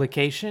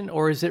publication,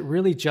 or is it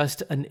really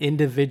just an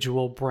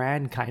individual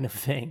brand kind of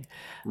thing?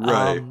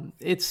 Right.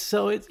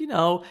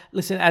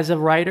 Listen, as a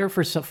writer,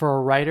 for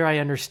a writer, I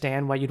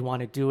understand why you'd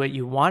want to do it.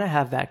 You want to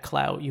have that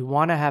clout. You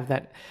want to have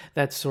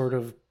that sort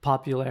of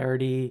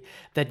popularity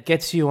that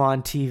gets you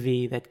on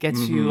TV, that gets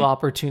you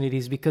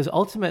opportunities, because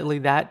ultimately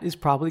that is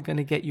probably going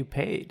to get you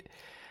paid.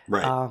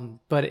 Right.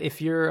 But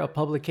if you're a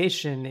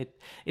publication,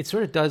 it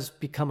sort of does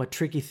become a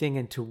tricky thing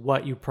into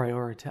what you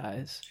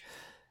prioritize.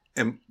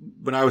 And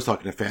when I was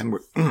talking to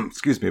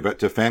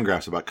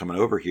Fangraphs about coming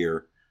over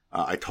here,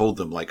 I told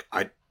them, like,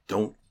 I'm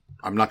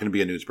not going to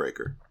be a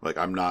newsbreaker. Like,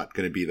 I'm not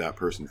going to be that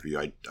person for you.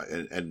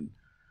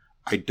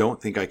 I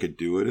don't think I could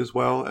do it as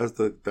well as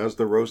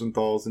the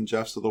Rosenthals and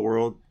Jeffs of the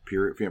world,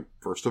 period,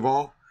 first of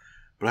all.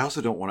 But I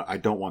also don't want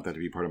that to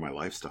be part of my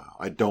lifestyle.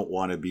 I don't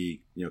want to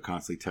be,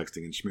 constantly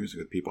texting and schmoozing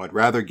with people. I'd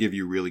rather give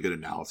you really good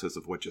analysis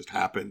of what just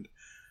happened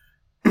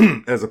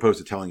as opposed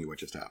to telling you what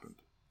just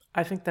happened.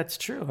 I think that's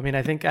true. I mean,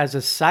 I think as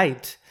a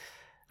site,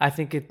 I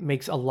think it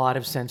makes a lot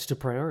of sense to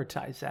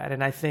prioritize that.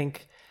 And I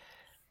think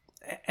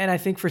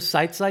for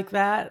sites like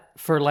that,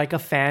 for like a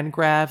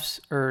Fangraphs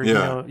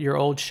or your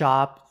old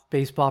shop,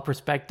 Baseball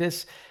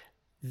Prospectus,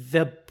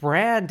 the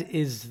brand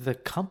is the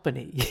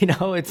company.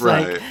 It's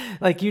right.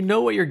 like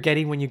what you're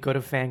getting when you go to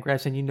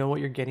Fangraphs, and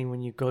what you're getting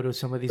when you go to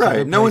some of these right. other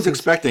places. No one's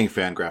expecting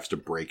Fangraphs to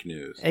break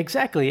news.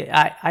 Exactly.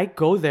 I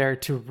go there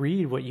to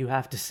read what you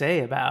have to say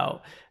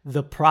about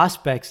the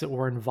prospects that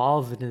were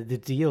involved in the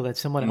deal that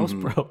someone else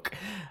broke.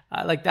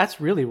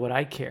 That's really what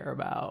I care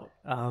about.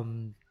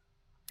 And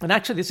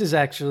actually, this is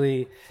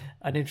actually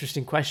an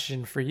interesting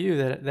question for you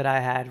that I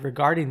had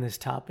regarding this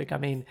topic. I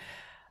mean,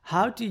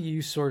 how do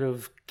you sort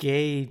of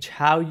gauge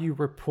how you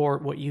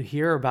report what you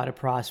hear about a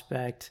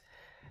prospect,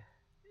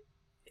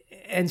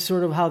 and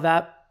sort of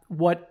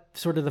what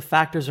sort of the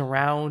factors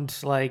around,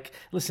 like,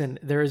 listen,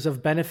 there is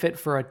of benefit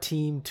for a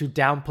team to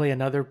downplay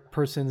another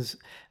person's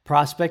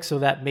prospect so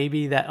that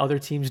maybe that other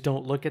teams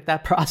don't look at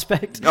that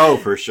prospect? Oh,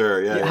 for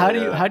sure. Yeah.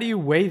 How do you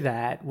weigh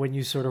that when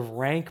you sort of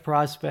rank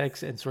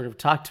prospects and sort of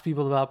talk to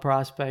people about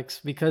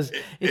prospects? Because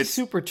it's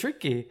super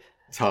tricky.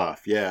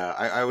 Tough. Yeah.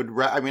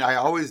 I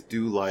always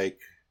do like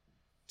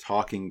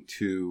talking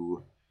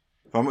to,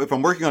 if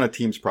I'm working on a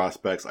team's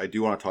prospects, I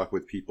do want to talk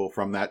with people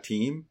from that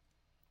team,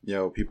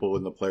 people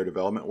in the player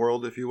development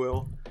world, if you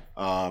will,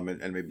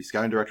 and maybe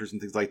scouting directors and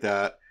things like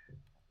that,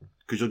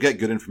 because you'll get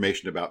good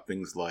information about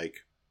things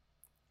like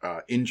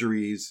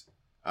injuries,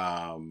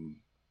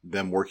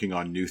 them working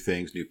on new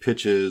things, new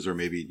pitches, or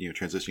maybe,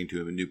 transitioning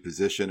to a new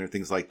position or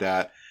things like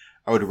that.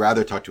 I would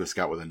rather talk to a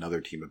scout with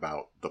another team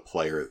about the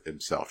player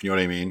himself. You know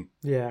what I mean?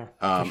 Yeah.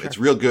 For sure. It's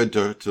real good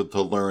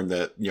to learn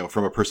that,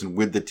 from a person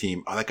with the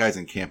team, that guy's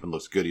in camp and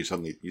looks good.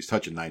 He's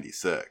touching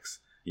 96.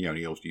 He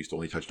used to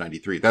only touch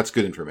 93. That's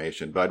good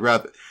information, but I'd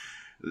rather,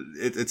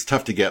 it's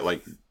tough to get,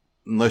 like,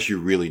 unless you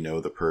really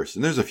know the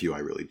person. There's a few I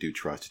really do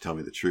trust to tell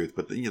me the truth,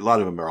 but a lot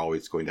of them are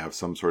always going to have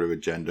some sort of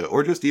agenda,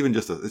 or it's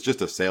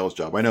just a sales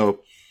job. I know,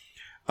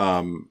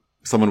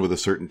 someone with a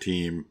certain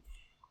team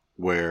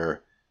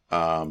where,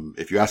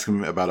 if you ask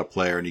him about a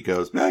player and he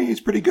goes, "No, he's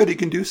pretty good. He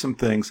can do some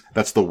things."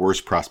 That's the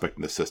worst prospect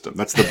in the system.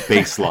 That's the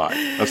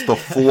baseline. That's the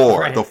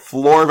floor. Right. The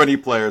floor of any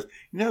players.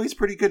 He's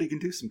pretty good. He can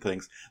do some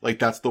things. Like,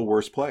 that's the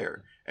worst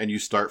player. And you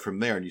start from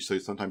there. And so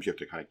sometimes you have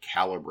to kind of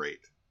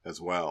calibrate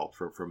as well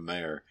from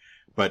there.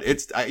 But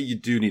you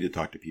do need to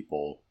talk to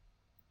people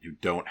who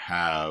don't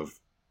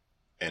have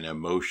an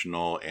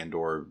emotional and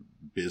or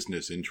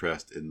business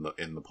interest in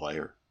the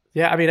player.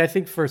 Yeah, I mean, I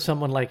think for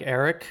someone like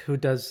Eric, who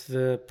does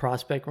the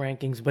prospect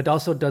rankings, but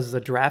also does the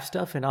draft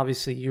stuff, and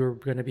obviously you're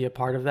going to be a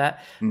part of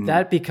that,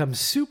 that becomes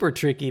super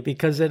tricky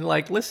because then,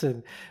 like,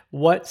 listen,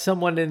 what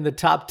someone in the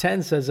top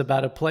 10 says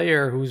about a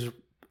player who's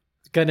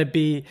going to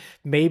be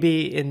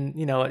maybe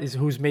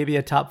who's maybe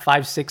a top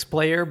 5-6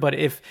 player, but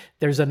if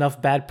there's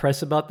enough bad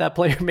press about that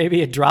player,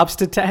 maybe it drops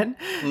to 10.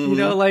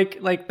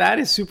 Like that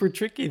is super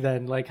tricky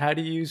then. Like, how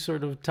do you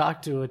sort of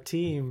talk to a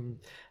team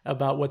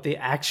about what they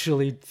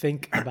actually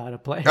think about a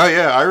player? Oh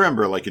yeah, I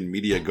remember, like, in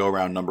media go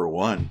around number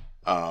 1,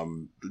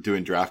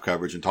 doing draft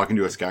coverage and talking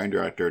to a scouting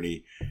director, and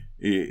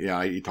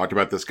he talked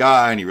about this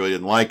guy and he really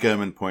didn't like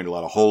him and pointed a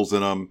lot of holes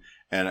in him.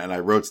 And I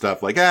wrote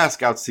stuff like,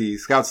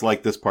 scouts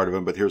like this part of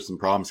him, but here's some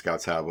problems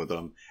scouts have with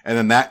him. And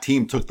then that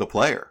team took the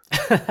player.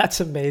 That's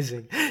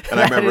amazing. And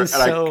I remember,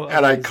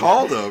 I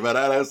called him and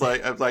I was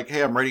like,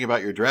 "Hey, I'm writing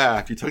about your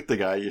draft. You took the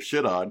guy you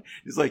shit on."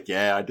 He's like,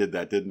 "Yeah, I did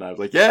that, didn't I?" I was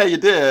like, "Yeah, you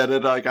did."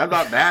 And I'm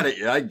not mad at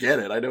you. I get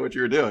it. I know what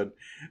you were doing.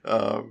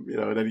 And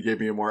then he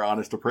gave me a more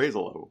honest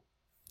appraisal of him.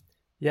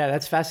 Yeah,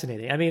 that's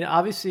fascinating. I mean,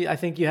 obviously, I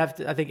think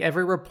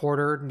every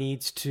reporter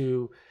needs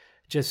to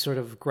just sort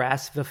of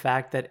grasp the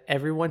fact that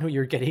everyone who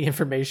you're getting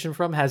information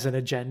from has an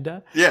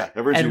agenda. Yeah.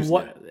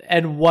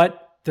 And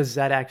what does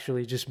that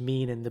actually just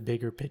mean in the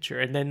bigger picture?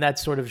 And then that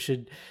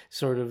should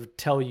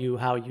tell you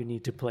how you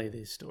need to play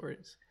these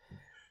stories.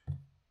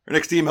 Our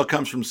next email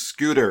comes from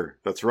Scooter.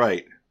 That's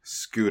right.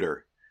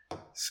 Scooter.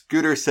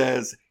 Scooter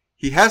says,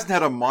 he hasn't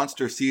had a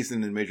monster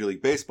season in Major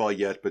League Baseball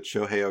yet, but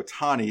Shohei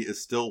Ohtani is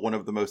still one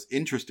of the most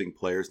interesting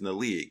players in the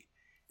league.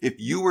 If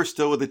you were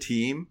still with a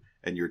team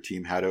and your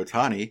team had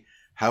Ohtani,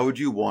 how would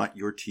you want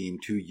your team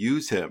to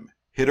use him?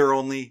 Hitter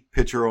only,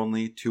 pitcher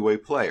only, two-way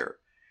player.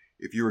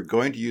 If you were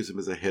going to use him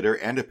as a hitter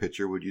and a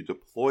pitcher, would you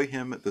deploy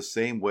him the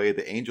same way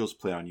the Angels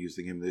plan on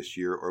using him this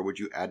year, or would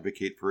you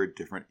advocate for a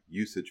different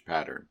usage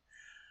pattern?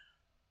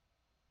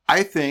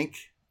 I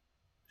think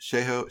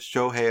Shohei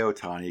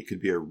Ohtani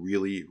could be a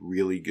really,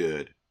 really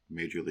good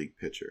Major League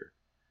pitcher.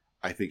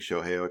 I think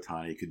Shohei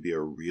Ohtani could be a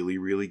really,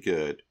 really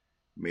good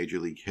Major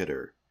League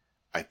hitter.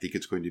 I think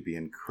it's going to be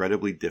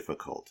incredibly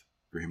difficult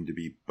for him to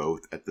be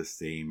both at the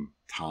same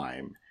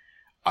time.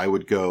 I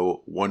would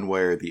go one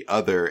way or the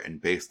other, and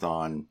based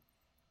on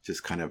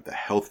just kind of the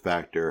health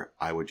factor,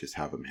 I would just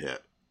have him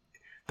hit.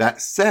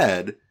 That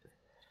said,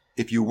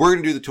 if you were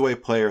going to do the two-way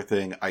player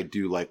thing, I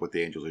do like what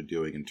the Angels are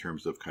doing in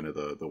terms of kind of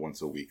the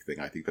once a week thing.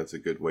 I think that's a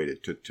good way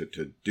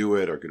to do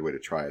it, or a good way to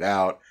try it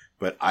out.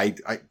 But I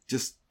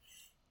just,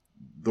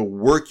 the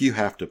work you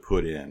have to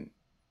put in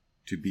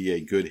to be a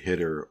good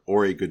hitter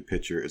or a good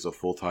pitcher is a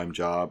full-time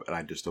job, and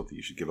I just don't think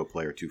you should give a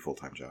player 2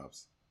 full-time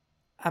jobs.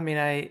 I mean,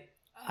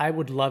 I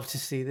would love to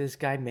see this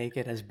guy make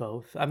it as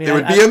both. I mean, it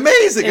would be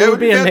amazing. It would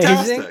be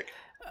fantastic. Amazing.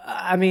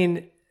 I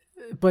mean,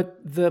 but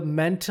the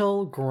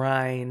mental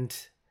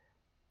grind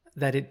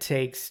that it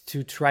takes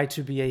to try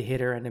to be a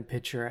hitter and a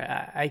pitcher,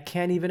 I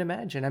can't even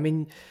imagine. I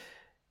mean,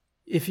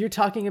 if you're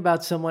talking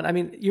about someone, I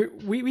mean,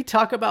 we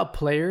talk about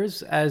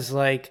players as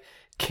like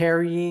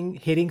carrying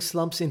hitting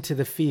slumps into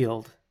the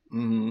field.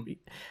 Mm-hmm.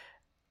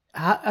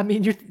 I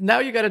mean, you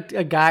got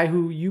a guy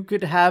who you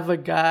could have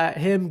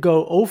him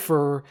go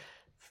over,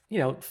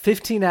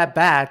 15 at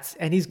bats,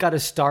 and he's got to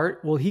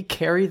start. Will he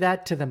carry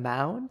that to the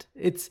mound?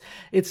 It's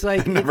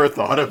like, I never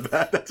thought of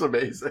that. That's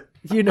amazing.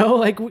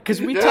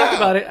 Because we talk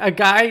about it, a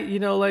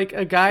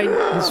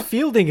guy, his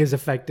fielding is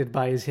affected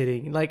by his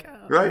hitting. Like,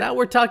 right. Now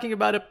we're talking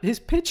about his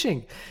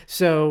pitching.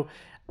 So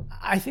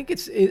I think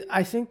it's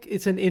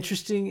an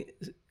interesting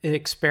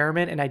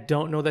experiment, and I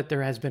don't know that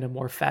there has been a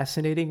more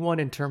fascinating one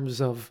in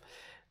terms of,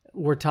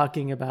 we're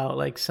talking about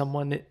like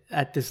someone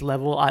at this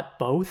level at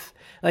both.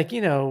 Like,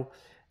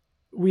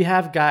 we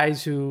have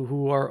guys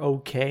who are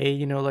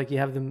okay, like you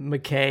have the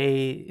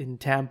McKay in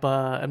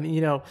Tampa. I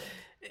mean,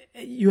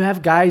 you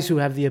have guys who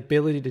have the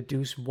ability to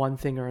do one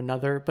thing or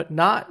another, but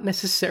not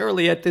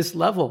necessarily at this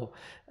level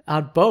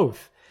on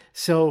both.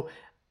 So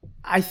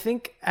I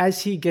think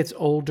as he gets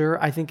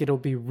older, I think it'll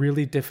be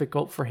really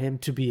difficult for him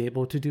to be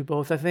able to do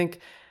both. I think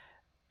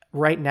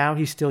right now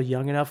he's still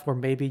young enough where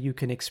maybe you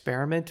can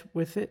experiment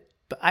with it.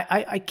 But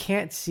I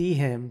can't see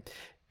him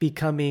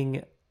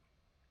becoming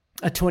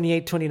a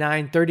 28,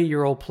 29,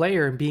 30-year-old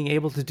player and being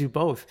able to do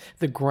both.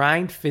 The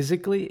grind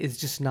physically is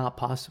just not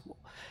possible.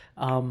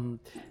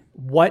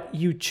 What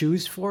you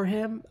choose for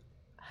him,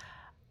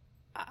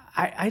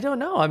 I don't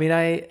know. I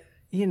mean,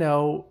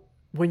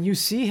 when you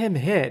see him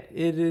hit,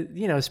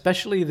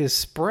 especially this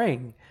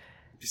spring,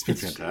 He's been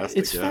fantastic.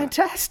 It's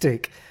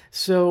fantastic.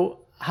 So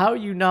how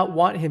you not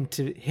want him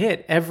to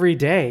hit every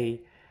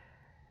day?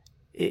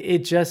 It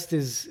just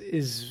is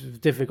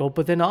difficult.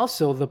 But then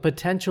also the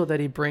potential that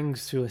he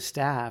brings to a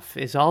staff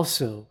is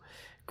also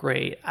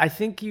great. I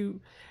think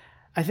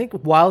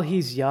while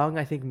he's young,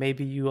 I think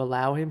maybe you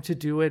allow him to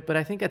do it. But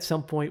I think at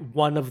some point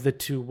one of the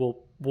two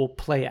will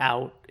play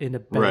out in a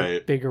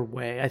bigger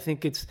way. I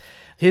think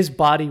his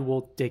body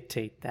will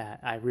dictate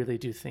that. I really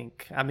do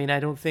think. I mean, I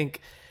don't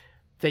think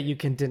that you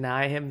can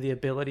deny him the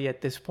ability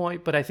at this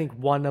point, but I think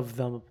one of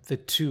them, the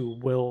two,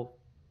 will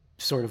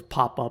sort of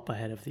pop up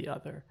ahead of the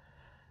other.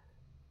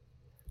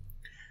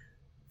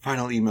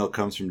 Final email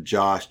comes from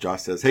Josh.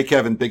 Josh says, "Hey,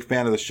 Kevin, big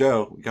fan of the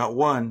show. We got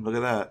one. Look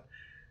at that.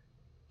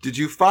 Did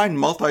you find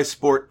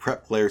multi-sport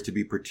prep players to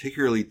be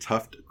particularly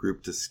tough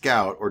group to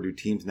scout, or do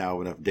teams now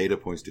have enough data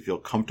points to feel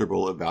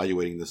comfortable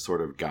evaluating this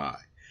sort of guy?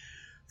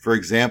 For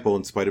example,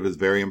 in spite of his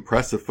very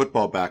impressive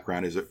football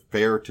background, is it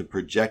fair to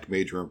project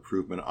major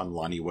improvement on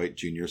Lonnie White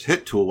Jr.'s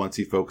hit tool once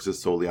he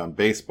focuses solely on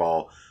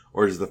baseball?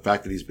 Or does the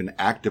fact that he's been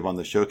active on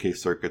the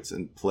showcase circuits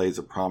and plays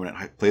for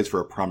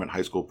a prominent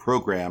high school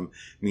program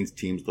means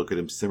teams look at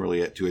him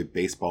similarly to a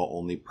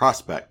baseball-only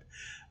prospect?"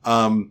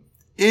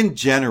 In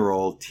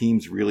general,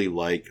 teams really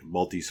like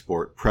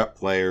multi-sport prep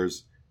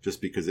players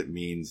just because it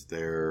means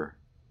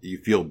you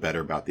feel better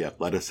about the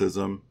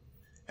athleticism.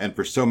 And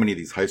for so many of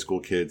these high school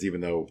kids, even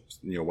though,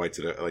 White's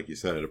like you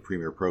said, at a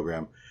premier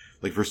program,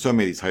 like for so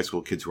many of these high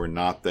school kids who are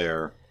not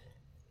there,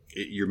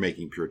 you're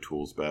making pure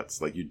tools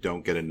bets. Like you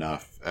don't get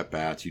enough at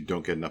bats. You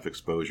don't get enough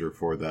exposure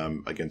for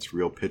them against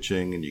real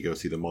pitching. And you go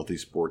see the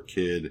multi-sport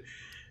kid.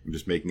 I'm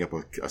just making up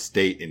a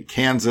state in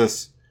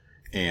Kansas,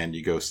 and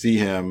you go see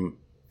him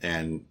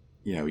and,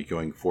 he's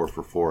going 4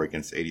 for 4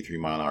 against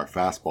 83-mile-an-hour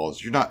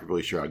fastballs. You're not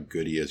really sure how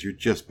good he is. You're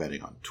just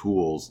betting on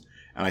tools.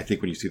 And I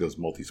think when you see those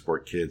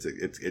multi-sport kids,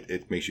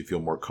 it makes you feel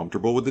more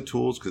comfortable with the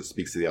tools because it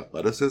speaks to the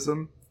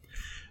athleticism.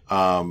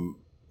 And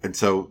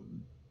so,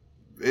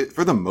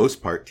 for the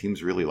most part,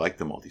 teams really like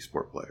the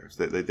multi-sport players.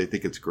 They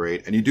think it's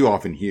great. And you do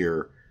often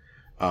hear,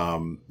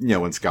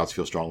 when scouts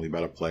feel strongly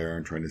about a player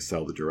and trying to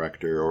sell the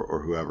director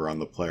or whoever on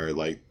the player,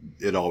 like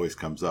it always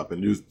comes up.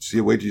 And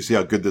wait till you see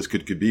how good this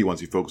kid could be once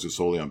he focuses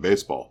solely on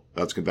baseball.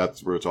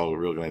 That's where it's all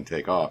really going to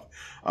take off.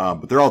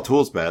 But they're all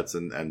tools bets,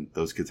 and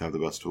those kids have the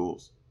best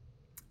tools.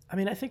 I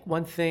mean, I think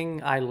one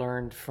thing I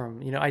learned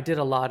from, I did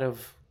a lot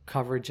of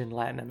coverage in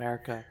Latin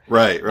America.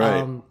 Right.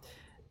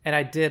 And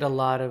I did a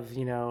lot of,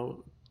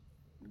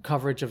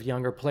 coverage of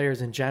younger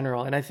players in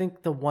general. And I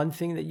think the one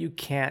thing that you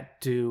can't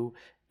do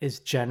is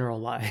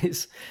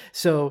generalize.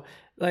 So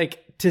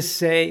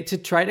to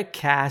try to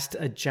cast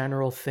a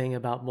general thing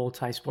about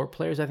multi-sport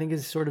players, I think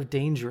is sort of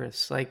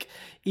dangerous. Like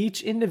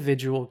each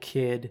individual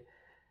kid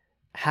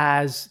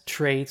has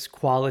traits,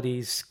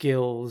 qualities,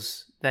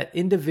 skills that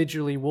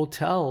individually will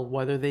tell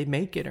whether they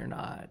make it or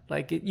not.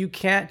 You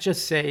can't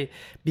just say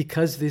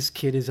because this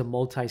kid is a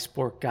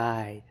multi-sport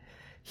guy,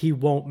 he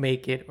won't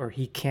make it or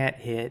he can't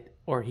hit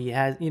or he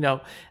has,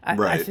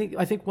 I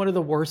think one of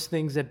the worst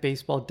things that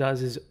baseball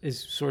does is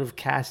sort of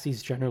cast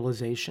these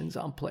generalizations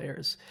on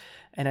players.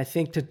 And I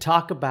think to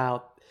talk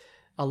about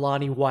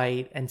Lonnie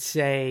White and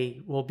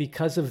say, well,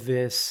 because of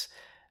this,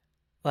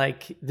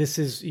 this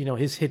is,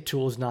 his hit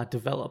tool is not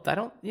developed.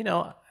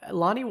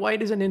 Lonnie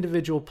White is an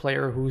individual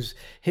player whose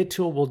hit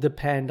tool will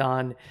depend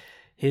on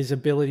his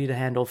ability to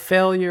handle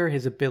failure,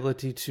 his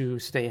ability to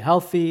stay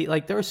healthy.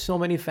 There are so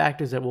many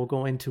factors that will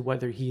go into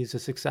whether he is a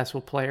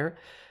successful player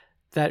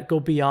that go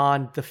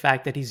beyond the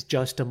fact that he's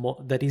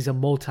he's a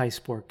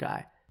multi-sport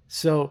guy.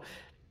 So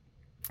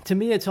to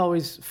me, it's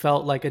always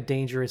felt like a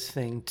dangerous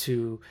thing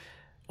to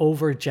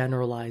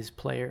overgeneralize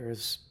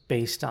players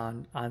based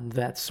on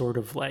that sort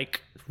of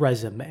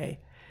resume.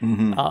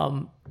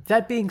 Mm-hmm.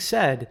 That being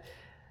said,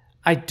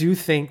 I do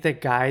think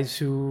that guys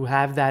who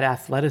have that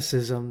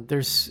athleticism,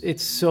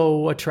 it's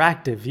so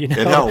attractive, It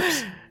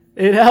helps.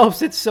 It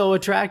helps. It's so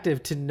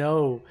attractive to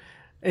know.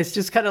 It's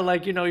just kind of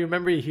like, you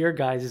remember you hear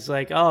guys, it's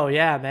like, oh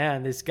yeah,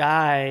 man, this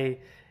guy,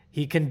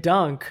 he can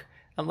dunk.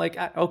 I'm like,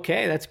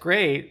 okay, that's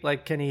great.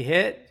 Can he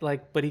hit?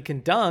 But he can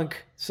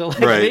dunk. So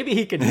right. Maybe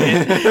he can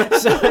hit.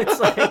 So it's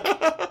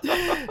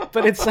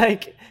but it's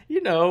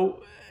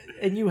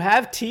and you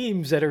have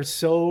teams that are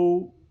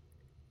so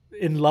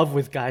in love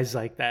with guys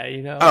like that,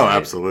 Oh,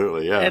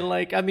 absolutely, yeah.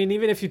 And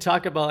even if you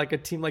talk about a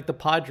team like the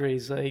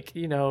Padres,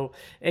 AJ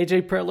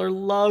Preller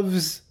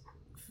loves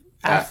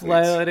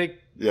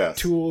athletic,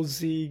 yes,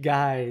 toolsy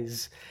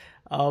guys.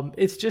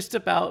 It's just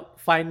about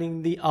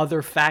finding the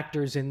other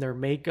factors in their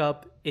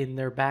makeup, in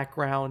their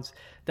backgrounds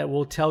that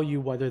will tell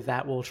you whether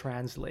that will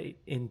translate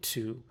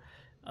into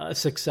a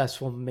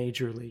successful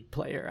major league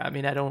player. I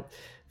mean, I don't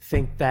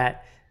think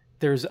that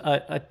there's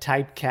a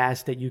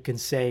typecast that you can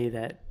say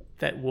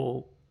that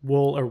will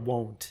or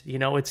won't. You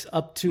know, it's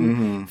up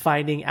to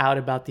finding out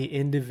about the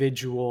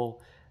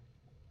individual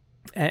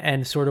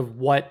and sort of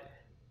what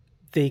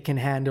they can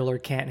handle or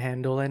can't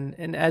handle.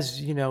 And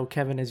as you know,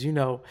 Kevin, as you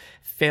know,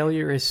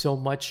 failure is so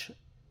much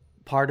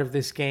part of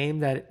this game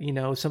that, you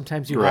know,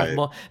 sometimes you have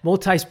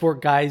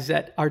multi-sport guys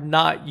that are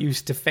not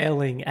used to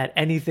failing at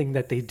anything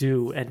that they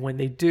do. And when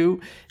they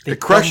do, it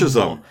crushes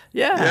them.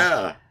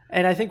 Yeah.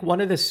 And I think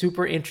one of the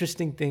super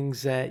interesting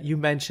things that you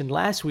mentioned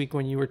last week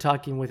when you were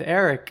talking with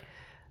Eric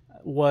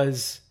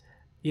was,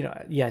 you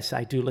know, yes,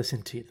 I do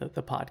listen to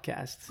the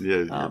podcasts.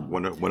 Yeah,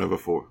 one of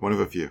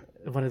the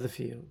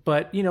few.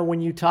 But, you know,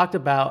 when you talked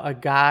about a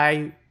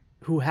guy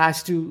who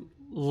has to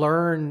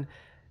learn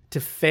to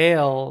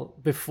fail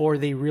before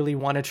they really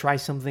want to try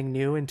something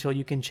new until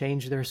you can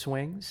change their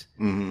swings.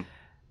 And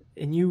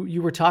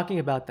you were talking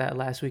about that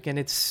last week, and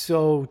it's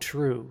so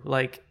true.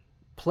 Like,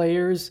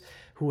 players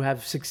who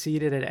have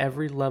succeeded at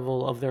every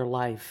level of their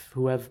life,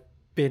 who have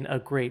been a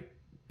great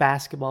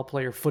basketball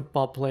player,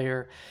 football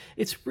player,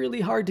 it's really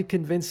hard to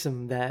convince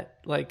them that,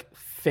 like,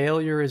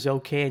 failure is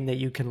okay and that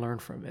you can learn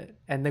from it.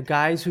 And the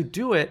guys who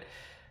do it,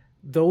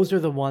 those are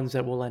the ones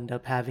that will end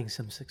up having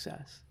some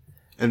success.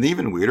 And the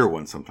even weirder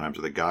ones sometimes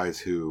are the guys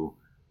who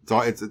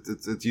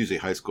it's usually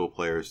high school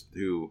players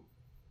who,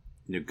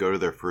 you know, go to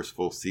their first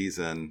full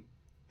season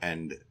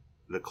and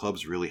the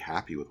club's really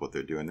happy with what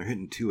they're doing. They're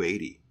hitting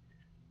 280,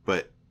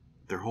 but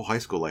their whole high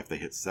school life they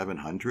hit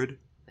 700,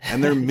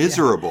 and they're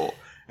miserable.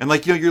 And,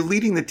 like, you know, you're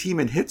leading the team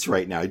in hits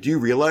right now. Do you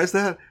realize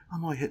that?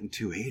 I'm only hitting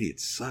 280. It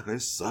sucks. I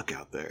suck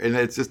out there. And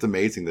it's just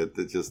amazing that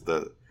it's just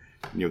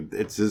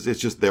it's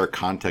just their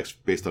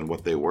context based on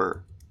what they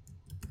were.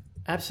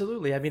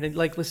 Absolutely. I mean,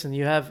 like, listen,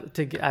 you have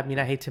to, I mean,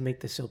 I hate to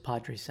make this so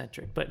Padre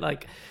centric, but,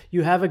 like,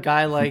 you have a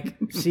guy like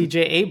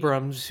CJ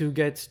Abrams who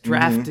gets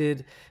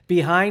drafted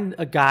behind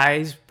a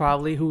guy's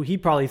who he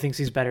probably thinks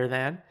he's better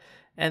than.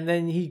 And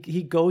then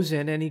he goes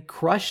in and he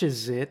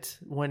crushes it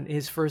when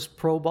his first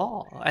pro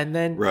ball. And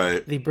then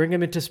they bring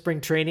him into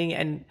spring training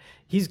and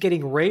he's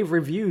getting rave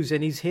reviews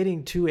and he's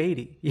hitting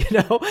 280, you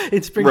know,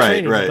 in spring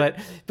training,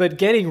 but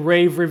getting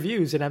rave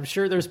reviews. And I'm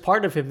sure there's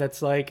part of him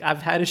that's like,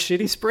 I've had a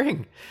shitty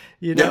spring,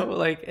 you know,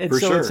 like, and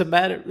so it's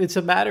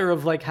a matter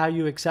of, like, how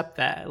you accept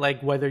that,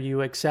 like, whether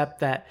you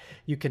accept that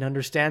you can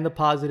understand the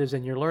positives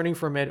and you're learning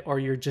from it, or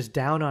you're just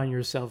down on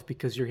yourself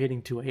because you're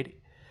hitting 280.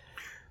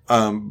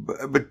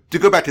 But to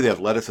go back to the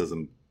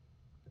athleticism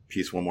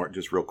piece one more,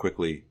 just real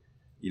quickly,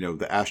 you know,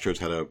 the Astros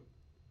had a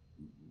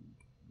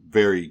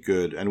very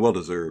good and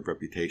well-deserved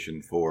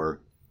reputation for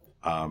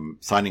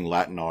signing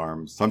Latin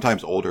arms,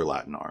 sometimes older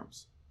Latin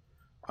arms,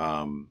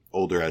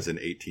 older as in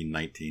 18,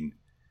 19,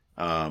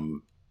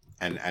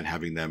 and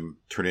having them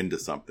turn into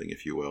something,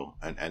 if you will.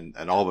 And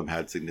all of them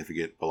had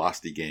significant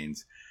velocity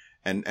gains.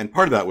 And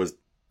part of that was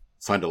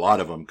signed a lot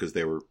of them because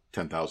they were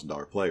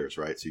 $10,000 players,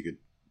 right? So you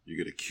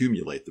could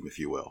accumulate them, if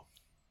you will.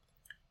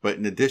 But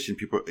in addition,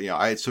 people, you know,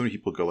 I had so many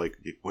people go like,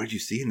 what did you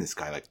see in this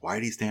guy? Like, why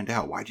did he stand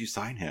out? Why did you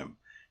sign him?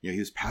 You know, he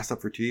was passed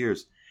up for 2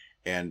 years.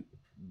 And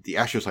the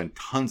Astros signed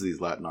tons of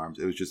these Latin arms.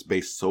 It was just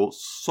based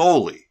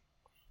solely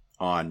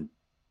on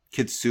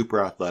kids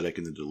super athletic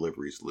and the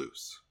delivery's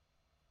loose.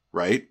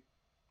 Right?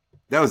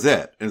 That was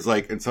it. And it's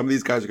like, and some of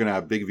these guys are going to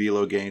have big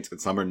velo gains and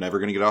some are never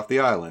going to get off the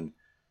island.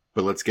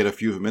 But let's get a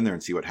few of them in there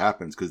and see what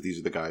happens, because these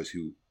are the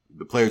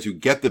players who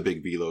get the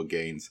big velo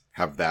gains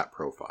have that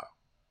profile.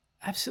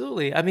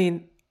 Absolutely. I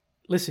mean,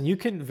 listen, you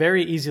can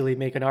very easily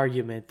make an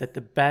argument that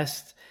the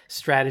best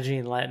strategy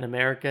in Latin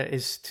America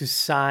is to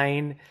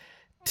sign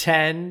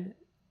 10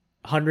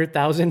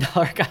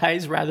 $100,000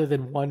 guys rather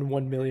than one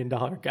 $1 million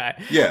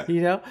guy. Yeah.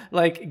 You know,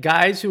 like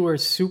guys who are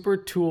super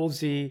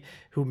toolsy,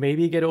 who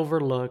maybe get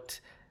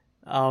overlooked,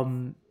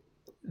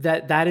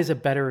 that is a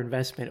better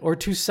investment. Or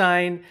to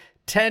sign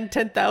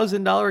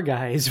 $10,000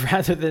 guys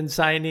rather than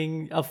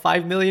signing a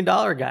 $5 million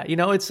guy. You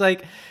know, it's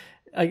like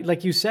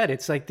you said,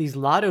 it's like these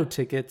lotto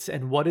tickets,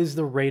 and what is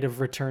the rate of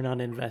return on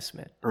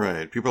investment?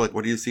 Right. People are like,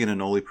 what do you see in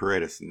Anoli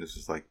Paredes? And it's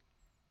just like,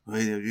 well,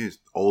 he's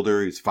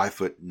older, he's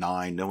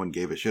 5'9", no one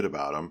gave a shit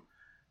about him.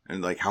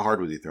 And like, how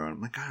hard was he throwing?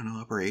 I'm like, I don't know,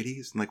 upper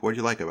 80s. And like, what did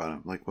you like about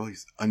him? I'm like, well,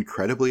 he's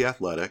incredibly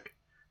athletic.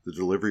 The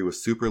delivery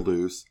was super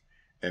loose.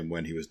 And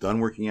when he was done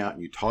working out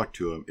and you talked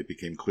to him, it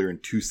became clear in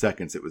 2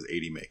 seconds it was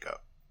 80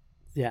 makeup.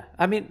 Yeah.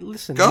 I mean,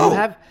 listen,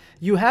 Go.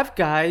 you have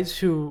guys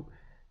who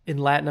in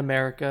Latin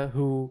America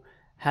who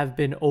have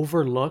been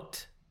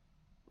overlooked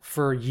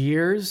for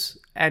years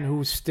and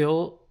who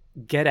still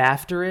get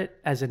after it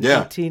as an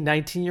 18,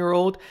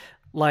 19-year-old.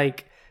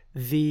 Like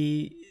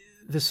the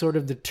sort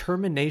of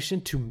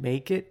determination to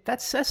make it,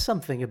 that says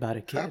something about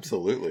a kid.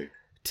 Absolutely.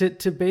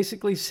 To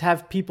basically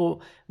have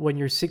people when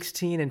you're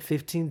 16 and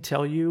 15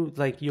 tell you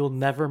like you'll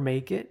never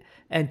make it,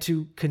 and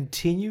to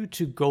continue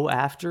to go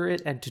after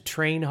it and to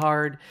train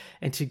hard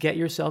and to get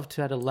yourself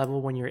to at a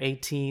level when you're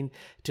 18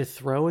 to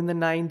throw in the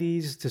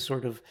 90s, to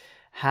sort of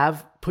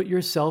have put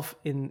yourself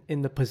in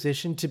the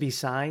position to be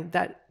signed,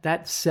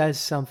 that says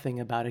something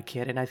about a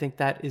kid, and I think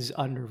that is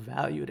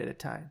undervalued at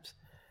times.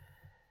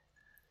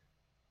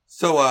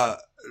 So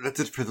that's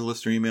it for the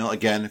listener email.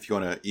 Again, if you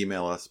want to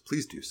email us,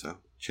 please do so.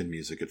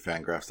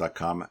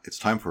 chinmusic@fangraphs.com. It's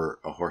time for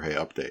a Jorge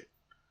update.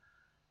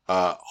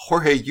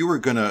 Jorge, you were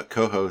going to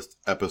co-host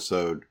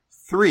episode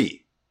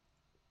 3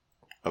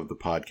 of the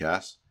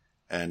podcast,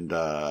 and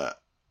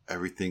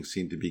everything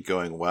seemed to be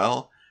going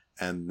well.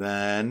 And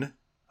then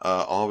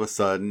all of a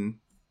sudden,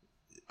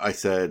 I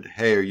said,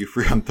 "Hey, are you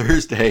free on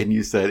Thursday?" And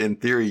you said, "In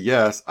theory,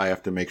 yes. I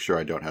have to make sure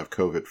I don't have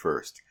COVID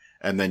first."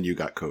 And then you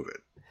got COVID.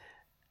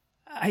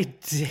 I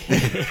did.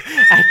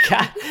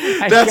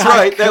 I That's got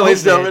right, COVID.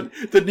 ladies and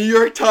gentlemen. The New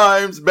York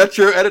Times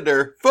Metro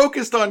editor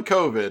focused on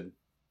COVID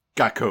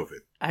got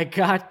COVID. I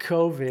got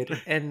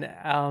COVID,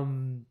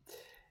 and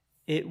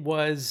it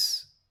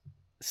was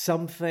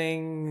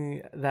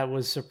something that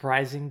was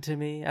surprising to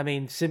me. I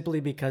mean, simply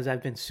because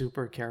I've been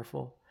super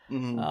careful.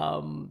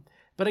 Mm-hmm.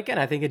 But again,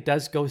 I think it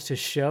does goes to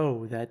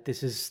show that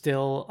this is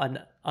still an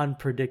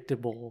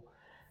unpredictable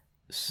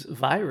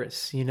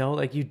virus. You know,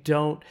 like you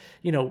don't,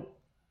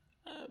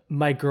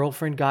 my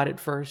girlfriend got it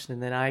first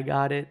and then I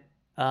got it.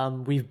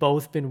 We've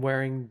both been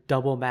wearing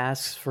double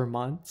masks for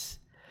months.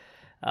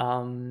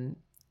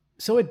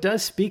 So it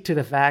does speak to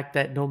the fact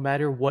that no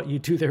matter what you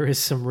do, there is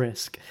some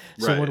risk.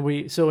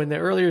 Right. So in the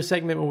earlier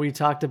segment, when we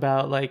talked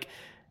about like,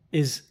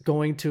 is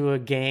going to a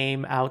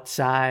game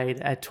outside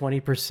at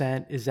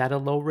 20%, is that a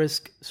low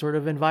risk sort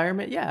of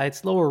environment? Yeah,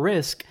 it's lower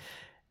risk.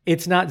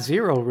 It's not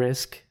zero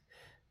risk.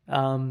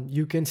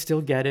 You can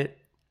still get it.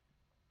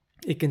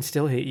 It can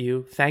still hit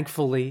you.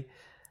 Thankfully,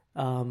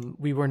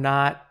 we were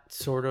not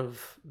sort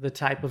of the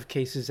type of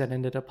cases that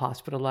ended up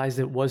hospitalized.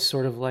 It was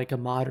sort of like a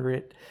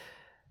moderate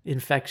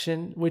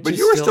infection, which But is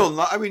you were still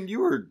not. I mean, you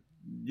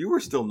were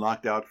still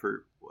knocked out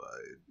for.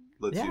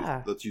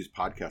 Let's use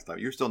podcast time.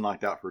 You're still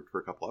knocked out for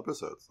a couple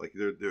episodes. Like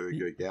you're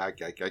I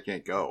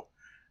can't go.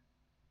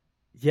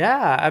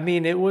 Yeah, I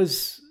mean,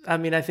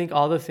 I think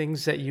all the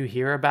things that you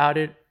hear about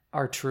it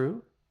are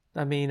true.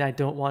 I mean, I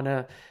want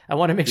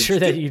to make sure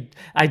that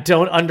I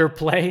don't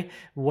underplay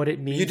what it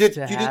means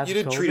to have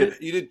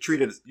COVID. You did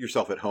treat it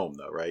yourself at home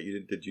though, right?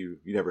 You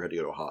never had to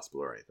go to a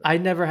hospital or anything.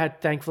 I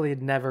thankfully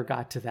it never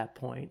got to that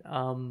point.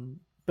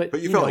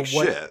 But you felt like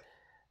shit.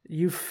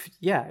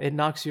 It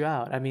knocks you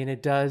out. I mean,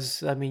 it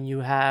does. I mean, you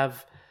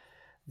have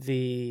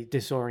the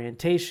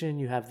disorientation,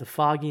 you have the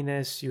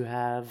fogginess,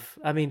 I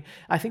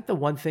think the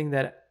one thing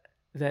that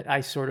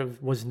I sort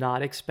of was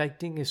not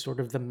expecting is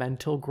sort of the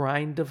mental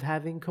grind of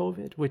having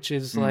COVID, which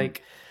is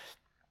like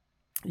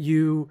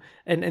and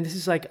this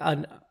is like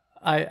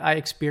I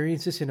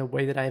experienced this in a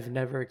way that I've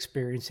never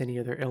experienced any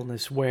other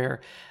illness,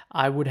 where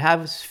I would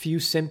have few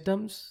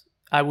symptoms,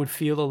 I would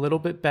feel a little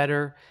bit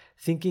better,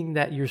 thinking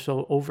that you're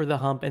so over the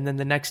hump, and then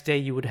the next day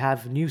you would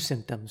have new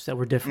symptoms that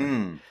were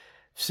different.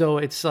 So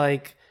it's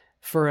like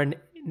for an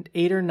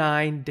 8 or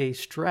 9 day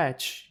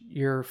stretch,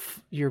 you're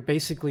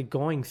basically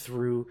going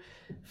through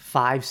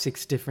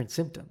 5-6 different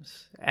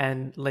symptoms,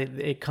 and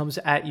it comes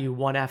at you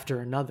one after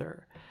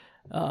another.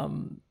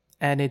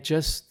 And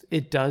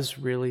it does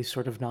really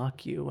sort of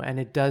knock you, and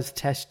it does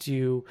test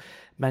you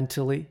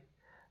mentally,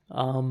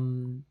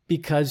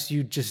 because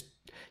you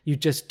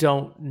just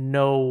don't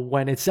know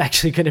when it's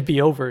actually going to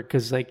be over,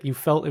 because like you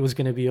felt it was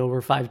going to be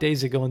over 5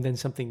 days ago and then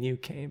something new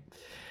came.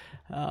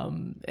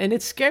 And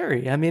it's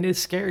scary. I mean, it's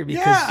scary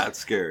because it's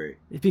scary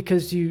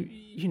because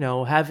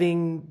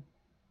having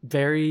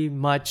very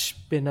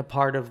much been a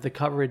part of the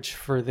coverage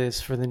for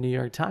the New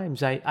York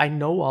Times, I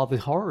know all the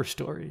horror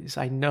stories.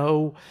 I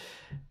know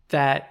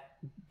that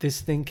this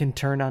thing can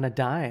turn on a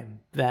dime,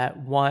 that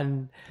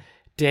one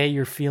day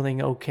you're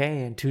feeling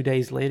okay and 2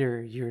 days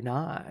later you're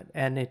not,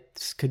 and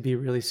it could be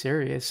really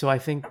serious. So I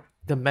think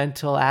the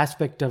mental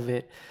aspect of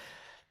it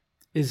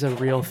is a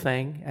real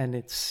thing, and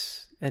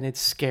it's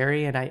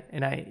scary, and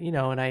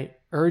I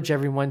urge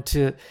everyone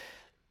to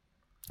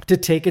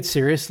take it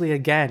seriously.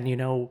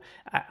 Again,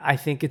 I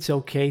think it's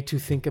okay to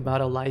think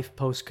about a life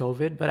post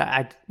COVID,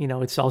 but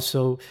it's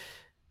also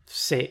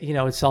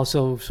it's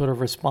also sort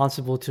of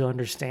responsible to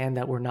understand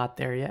that we're not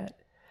there yet.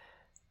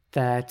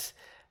 That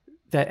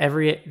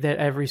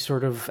every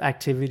sort of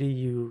activity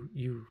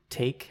you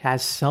take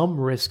has some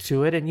risk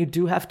to it, and you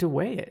do have to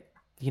weigh it.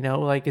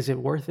 Like, is it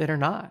worth it or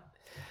not?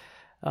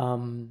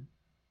 And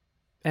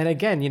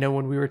again,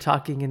 when we were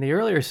talking in the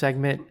earlier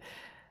segment,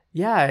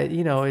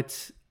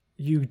 it's,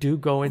 you do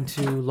go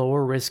into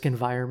lower risk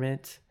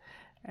environment,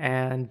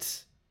 and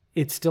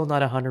it's still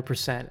not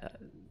 100%.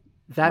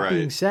 That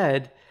being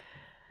said,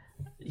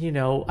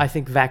 I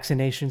think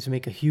vaccinations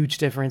make a huge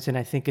difference, and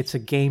I think it's a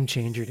game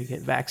changer to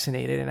get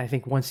vaccinated. And I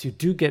think once you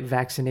do get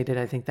vaccinated,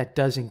 I think that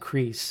does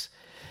increase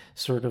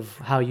sort of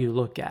how you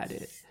look at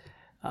it.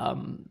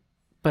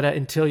 But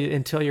until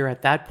you're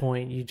at that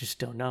point, you just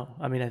don't know.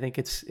 I mean, I think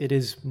it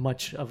is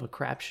much of a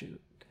crapshoot.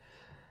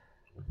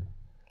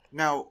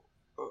 Now,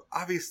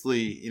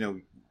 obviously,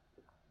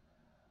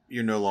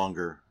 you're no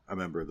longer a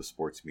member of the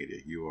sports media.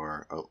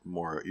 You're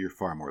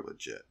far more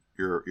legit.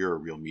 you're a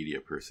real media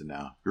person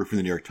now. You're from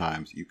the New York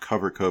Times. You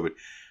cover COVID.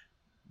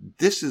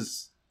 This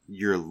is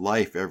your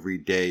life every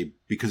day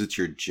because it's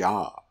your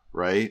job,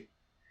 right?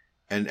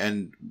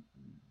 And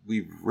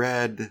we've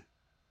read,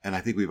 and I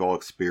think we've all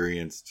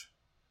experienced,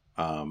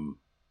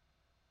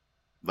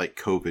 like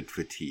COVID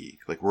fatigue.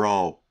 Like we're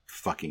all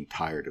fucking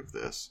tired of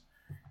this.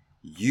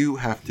 You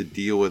have to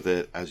deal with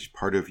it as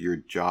part of your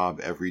job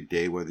every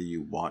day, whether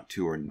you want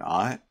to or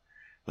not.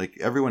 Like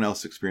everyone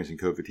else experiencing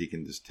COVID fatigue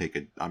can just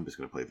I'm just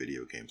going to play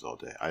video games all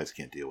day. I just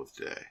can't deal with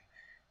today.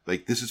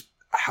 Like this is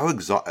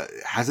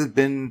has it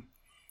been,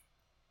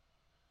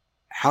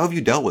 how have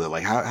you dealt with it?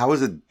 Like how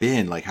has it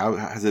been? Like how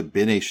has it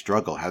been a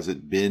struggle? Has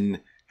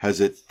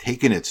it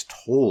taken its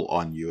toll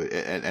on you?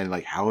 And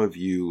like, how have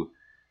you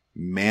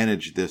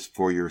managed this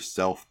for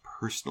yourself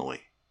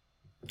personally?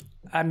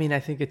 I mean, I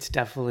think it's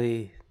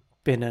definitely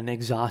been an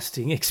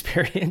exhausting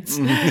experience.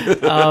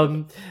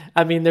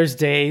 I mean, there's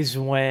days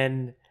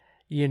when,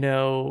 you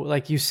know,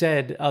 like you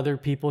said, other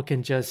people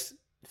can just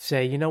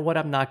say, you know what,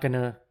 I'm not going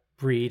to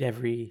read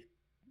every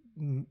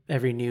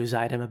news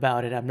item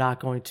about it. I'm not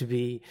going to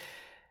be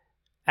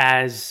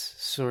as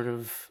sort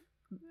of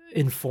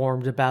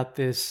informed about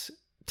this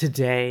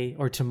today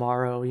or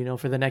tomorrow. You know,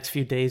 for the next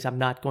few days, I'm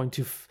not going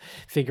to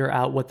figure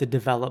out what the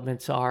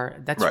developments are.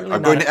 That's right. Really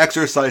I'm going to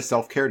exercise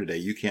self-care today.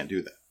 You can't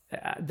do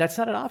that. That's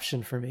not an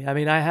option for me. I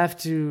mean, I have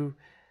to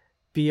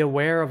be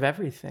aware of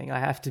everything. I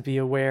have to be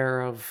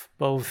aware of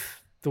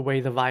both the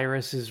way the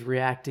virus is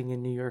reacting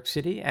in New York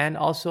City and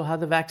also how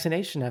the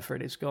vaccination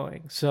effort is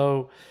going.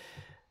 So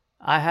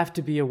I have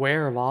to be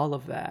aware of all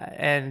of that.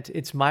 And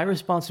it's my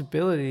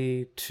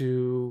responsibility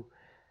to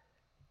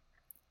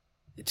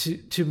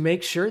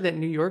make sure that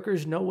New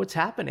Yorkers know what's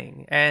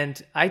happening.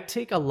 And I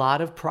take a lot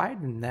of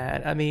pride in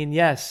that. I mean,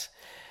 yes,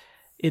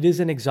 it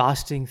is an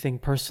exhausting thing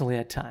personally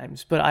at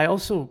times, but I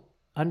also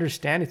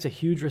understand it's a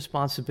huge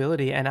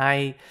responsibility. And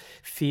I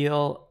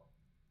feel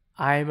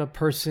I'm a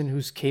person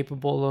who's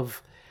capable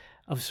of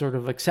sort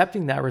of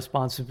accepting that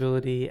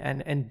responsibility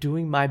and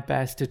doing my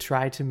best to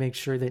try to make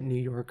sure that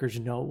New Yorkers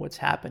know what's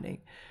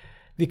happening,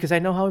 because I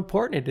know how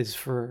important it is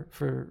for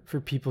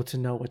people to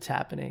know what's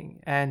happening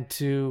and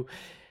to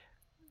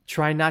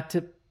try not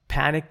to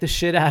panic the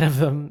shit out of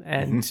them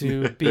and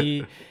to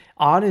be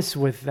honest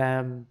with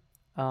them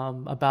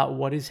about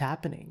what is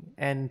happening.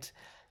 And,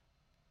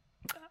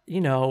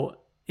 you know,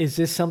 is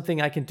this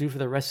something I can do for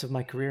the rest of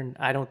my career?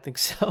 I don't think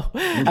so.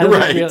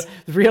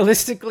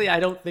 Realistically, I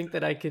don't think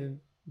that I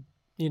can,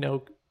 you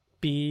know,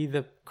 be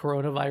the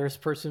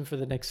coronavirus person for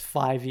the next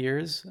 5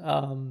 years.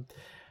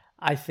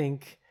 I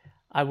think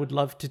I would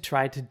love to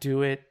try to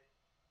do it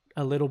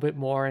a little bit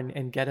more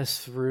and get us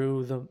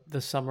through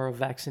the summer of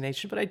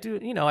vaccination. But I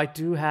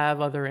do have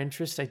other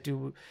interests. I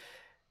do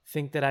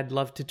think that I'd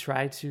love to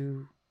try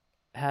to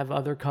have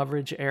other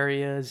coverage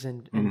areas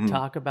and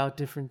talk about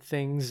different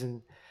things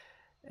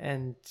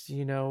and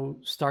you know,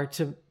 start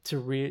to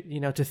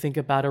think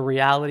about a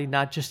reality,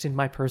 not just in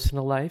my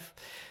personal life,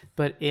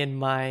 but in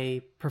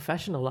my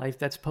professional life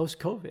that's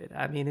post-COVID.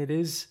 I mean, it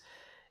is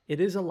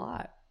a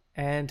lot.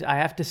 And I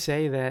have to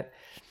say that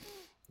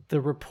the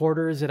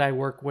reporters that I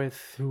work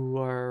with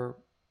who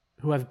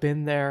have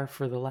been there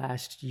for the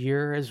last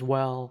year as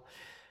well,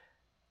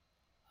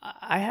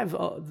 I have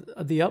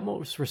the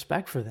utmost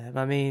respect for them.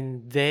 I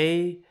mean,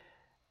 they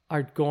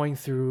are going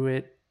through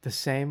it the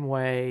same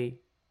way.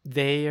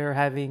 They are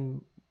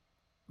having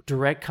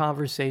direct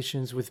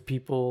conversations with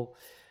people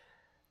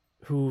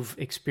who've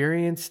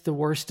experienced the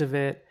worst of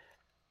it,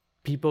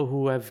 people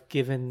who have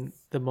given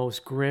the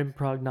most grim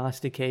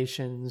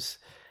prognostications.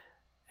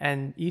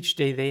 And each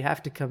day they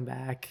have to come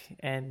back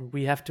and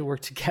we have to work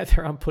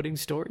together on putting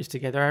stories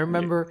together. I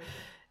remember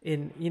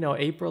in, you know,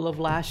 April of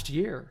last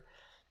year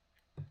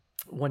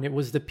when it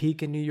was the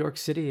peak in New York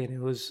City, and it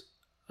was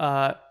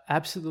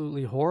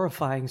absolutely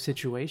horrifying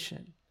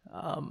situation.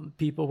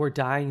 People were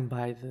dying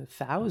by the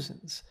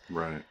thousands.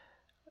 Right.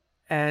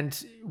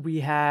 And we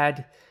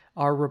had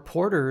our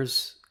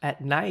reporters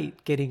at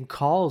night getting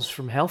calls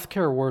from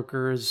healthcare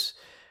workers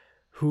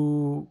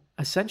who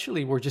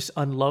essentially were just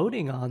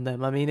unloading on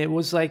them. I mean, it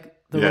was like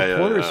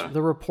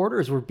the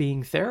reporters were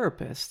being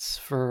therapists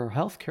for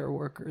healthcare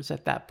workers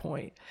at that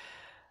point.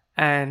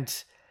 And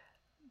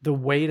the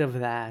weight of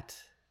that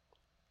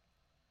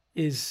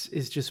is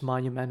just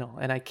monumental.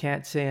 And I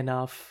can't say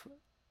enough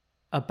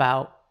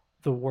about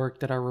the work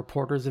that our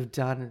reporters have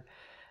done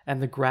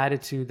and the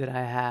gratitude that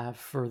I have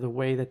for the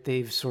way that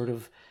they've sort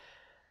of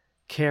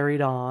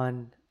carried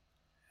on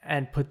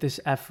and put this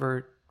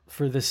effort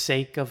for the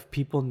sake of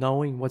people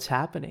knowing what's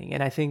happening.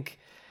 And I think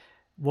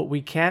what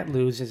we can't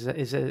lose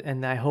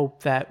and I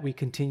hope that we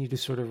continue to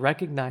sort of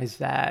recognize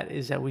that,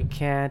 is that we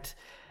can't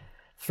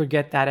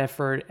forget that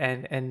effort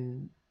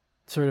and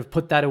sort of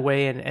put that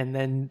away and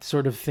then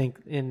sort of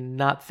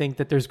not think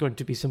that there's going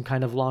to be some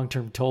kind of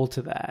long-term toll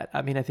to that.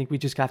 I mean, I think we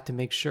just have to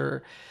make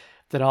sure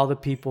that all the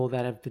people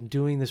that have been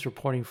doing this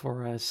reporting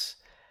for us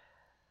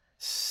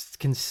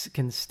can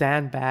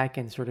stand back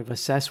and sort of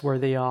assess where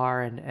they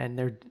are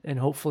and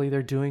hopefully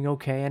they're doing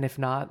okay. And if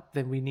not,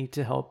 then we need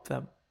to help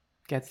them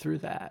get through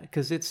that,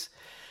 because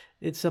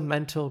it's a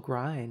mental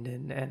grind,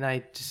 and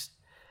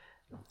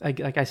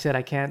like I said,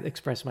 I can't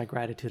express my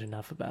gratitude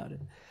enough about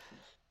it.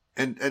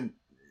 And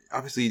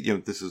obviously,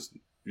 this is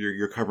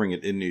you're covering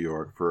it in New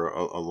York for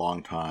a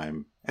long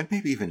time, and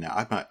maybe even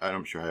now.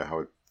 I'm sure how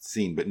it's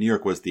seen, but New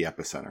York was the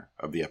epicenter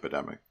of the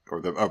epidemic, or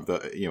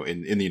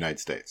in the United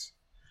States.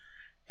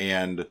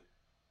 And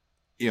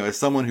as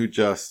someone who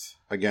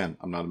again,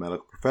 I'm not a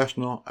medical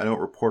professional, I don't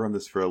report on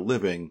this for a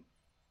living.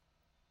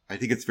 I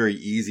think it's very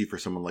easy for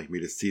someone like me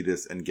to see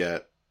this and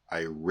get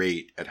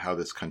irate at how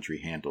this country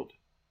handled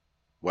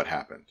what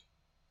happened,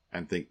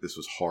 and think this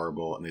was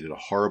horrible and they did a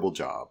horrible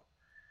job.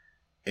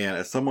 And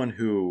as someone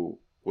who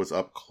was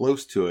up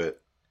close to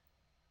it,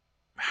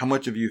 how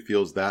much of you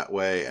feels that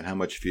way, and how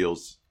much of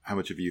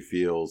you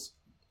feels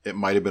it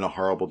might have been a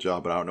horrible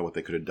job, but I don't know what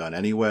they could have done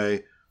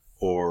anyway,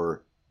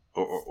 or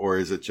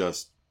is it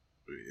just,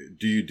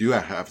 do you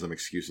have some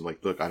excuses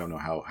like, look, I don't know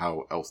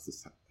how else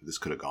this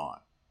could have gone?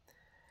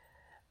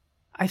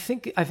 I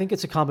think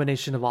it's a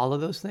combination of all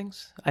of those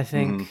things. I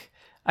think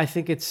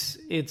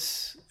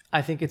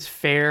it's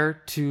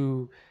fair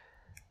to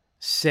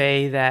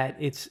say that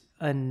it's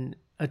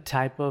a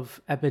type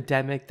of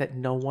epidemic that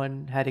no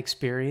one had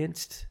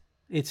experienced.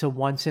 It's a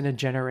once in a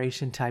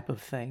generation type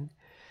of thing.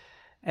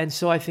 And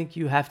so I think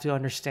you have to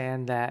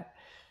understand that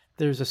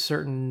there's a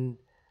certain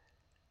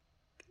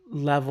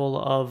level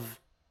of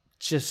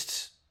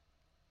just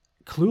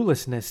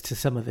cluelessness to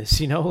some of this,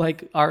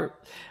 like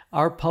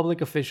our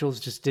public officials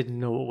just didn't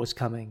know what was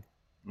coming.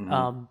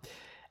 Mm-hmm.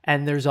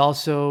 And there's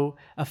also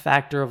a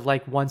factor of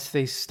like, once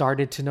they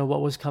started to know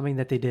what was coming,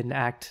 that they didn't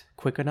act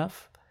quick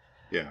enough.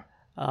 Yeah.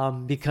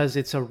 Because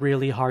it's a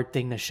really hard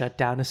thing to shut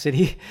down a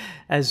city,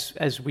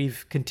 as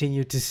we've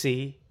continued to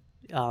see,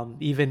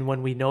 even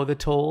when we know the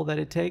toll that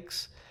it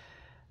takes.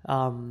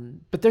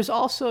 But there's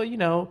also,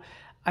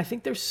 I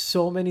think there's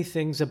so many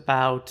things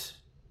about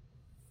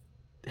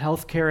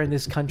healthcare in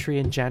this country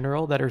in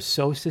general that are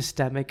so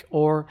systemic,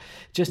 or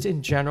just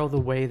in general the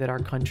way that our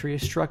country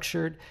is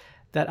structured,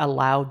 that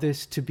allowed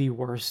this to be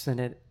worse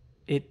than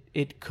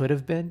it could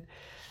have been.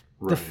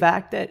 Right.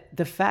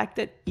 The fact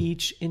that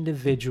each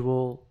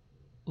individual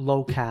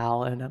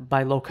locale, and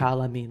by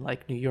locale I mean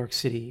like New York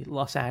City,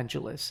 Los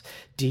Angeles,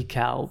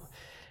 DeKalb,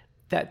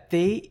 that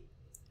they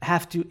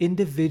have to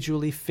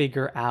individually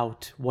figure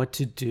out what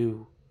to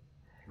do,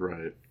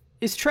 right,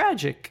 is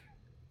tragic.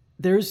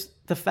 There's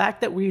the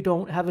fact that we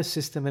don't have a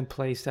system in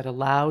place that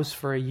allows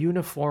for a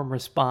uniform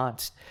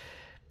response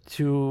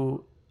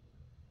to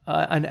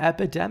an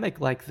epidemic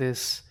like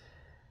this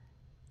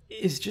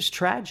is just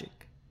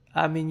tragic.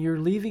 I mean, you're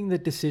leaving the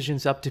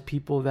decisions up to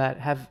people that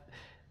have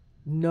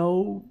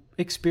no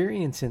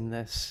experience in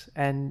this,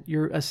 and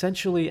you're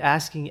essentially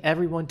asking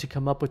everyone to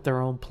come up with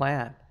their own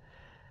plan.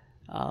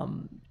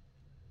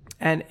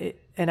 And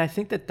I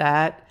think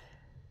that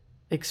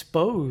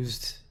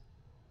exposed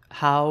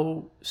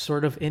how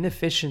sort of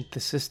inefficient the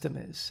system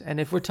is. And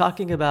if we're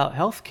talking about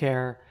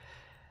healthcare,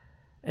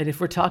 and if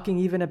we're talking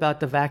even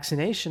about the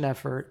vaccination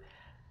effort,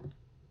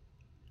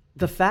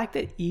 the fact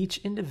that each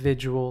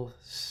individual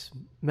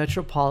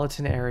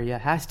metropolitan area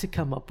has to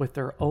come up with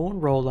their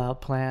own rollout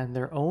plan,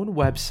 their own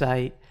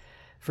website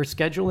for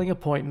scheduling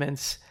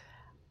appointments,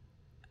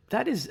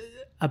 that is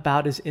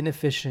about as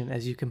inefficient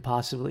as you can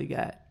possibly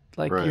get.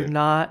 Like, right. You're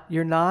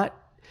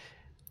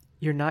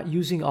not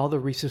using all the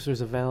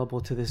resources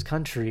available to this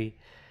country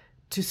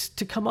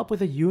to come up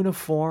with a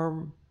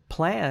uniform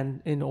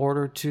plan in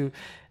order to,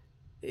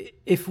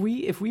 if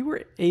we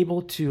were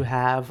able to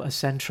have a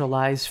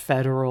centralized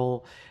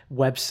federal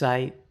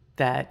website,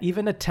 that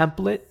even a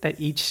template that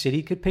each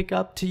city could pick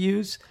up to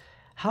use,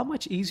 how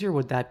much easier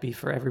would that be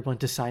for everyone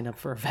to sign up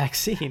for a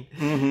vaccine?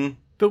 Mm-hmm.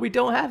 But we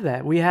don't have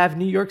that. We have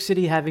New York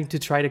City having to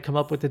try to come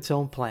up with its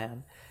own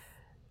plan.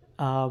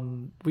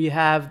 We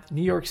have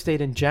New York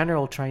State in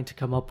general trying to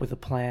come up with a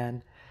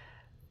plan.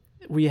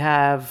 We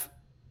have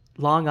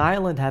Long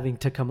Island having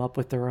to come up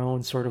with their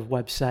own sort of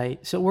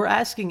website. So we're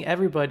asking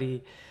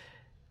everybody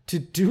to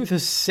do the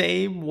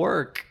same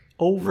work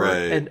over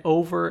right. and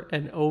over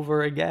and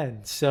over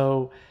again.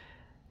 So,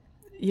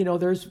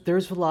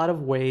 there's a lot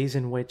of ways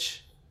in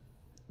which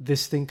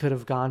this thing could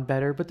have gone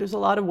better, but there's a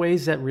lot of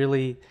ways that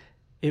really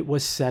it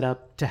was set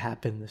up to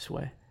happen this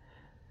way.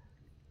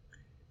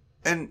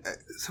 And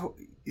so,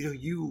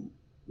 you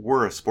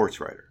were a sports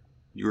writer.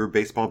 You were a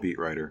baseball beat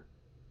writer.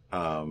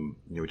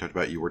 We talked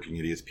about you working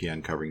at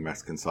ESPN covering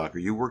Mexican soccer.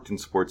 You worked in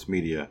sports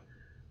media,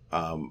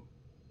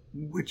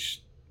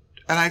 which,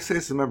 and I say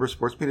as a member of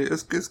sports media,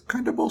 is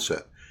kind of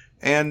bullshit.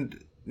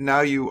 And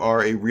now you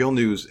are a real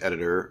news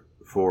editor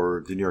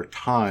for the New York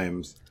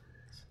Times.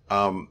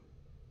 What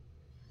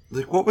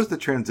was the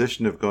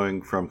transition of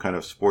going from kind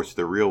of sports to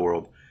the real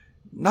world?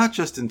 Not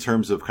just in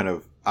terms of kind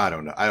of, I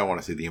don't know, I don't want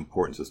to say the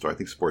importance of the story. I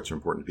think sports are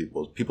important to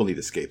people. People need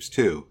escapes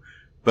too.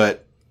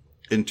 But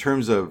in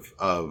terms of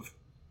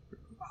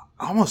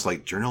almost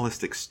like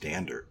journalistic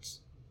standards.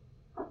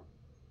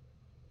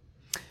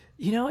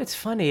 It's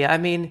funny. I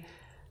mean,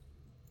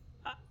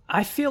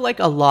 I feel like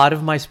a lot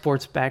of my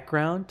sports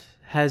background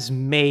has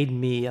made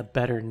me a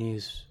better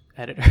news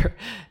editor.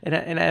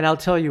 And I'll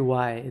tell you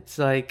why. It's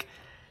like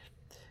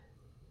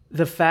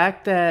the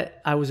fact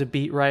that I was a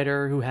beat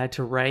writer who had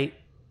to write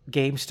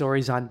game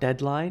stories on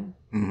deadline,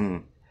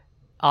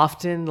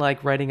 often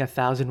like writing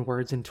 1,000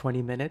 words in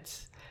 20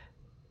 minutes.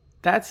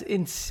 That's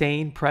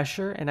insane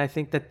pressure. And I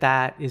think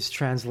that is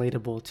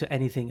translatable to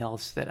anything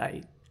else that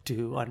I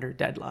do under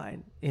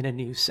deadline in a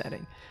news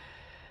setting.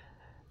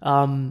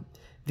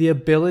 The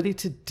ability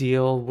to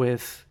deal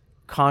with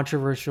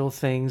controversial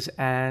things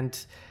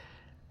and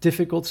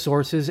difficult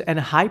sources and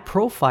high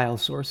profile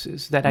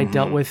sources that I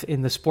dealt with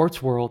in the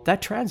sports world,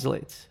 that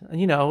translates.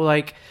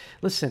 Like,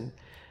 listen,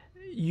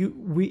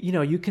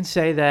 you can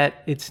say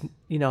that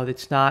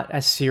it's not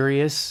as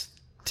serious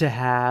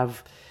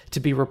to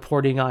be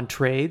reporting on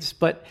trades,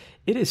 but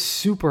it is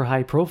super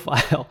high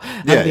profile.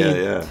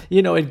 Yeah.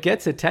 It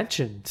gets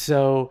attention.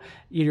 So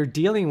you're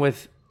dealing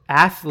with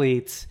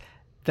athletes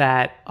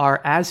that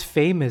are as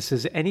famous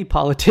as any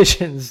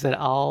politicians that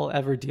I'll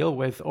ever deal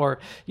with, or,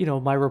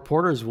 my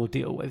reporters will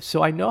deal with.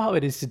 So I know how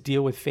it is to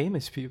deal with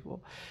famous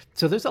people.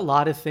 So there's a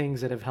lot of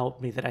things that have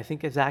helped me that I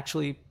think has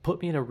actually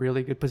put me in a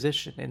really good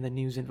position in the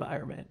news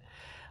environment.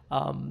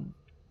 And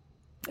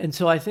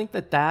so I think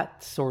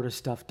that sort of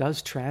stuff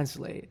does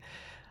translate.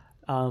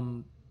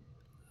 On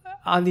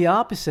the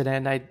opposite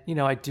end,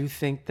 I do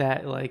think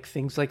that like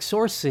things like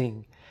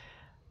sourcing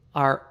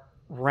are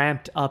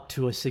ramped up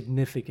to a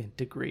significant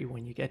degree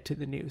when you get to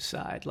the news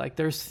side. Like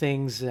there's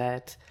things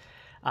that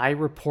I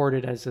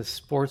reported as a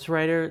sports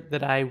writer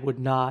that I would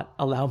not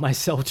allow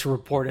myself to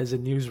report as a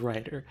news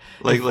writer,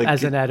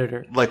 as an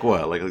editor. Like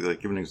what? Like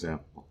give an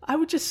example. I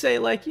would just say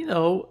like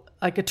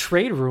a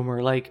trade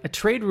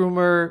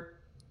rumor,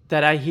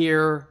 that I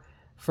hear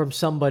from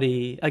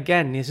somebody.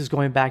 Again, this is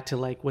going back to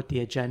like what the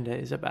agenda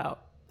is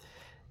about.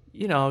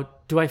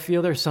 Do I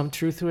feel there's some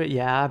truth to it?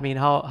 Yeah. I mean,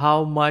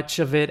 how much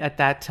of it at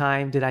that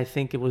time did I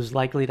think it was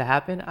likely to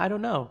happen? I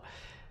don't know.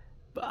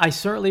 But I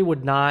certainly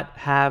would not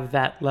have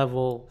that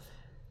level.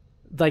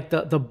 Like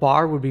the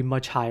bar would be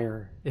much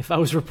higher if I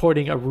was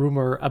reporting a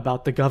rumor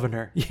about the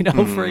governor,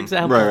 for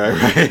example.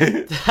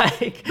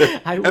 Right.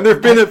 And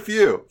there've been a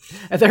few.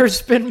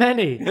 There's been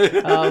many.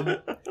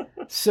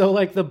 So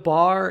like the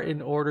bar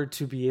in order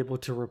to be able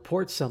to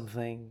report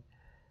something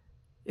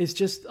is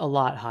just a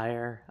lot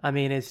higher. I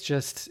mean,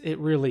 it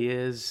really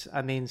is.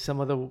 I mean,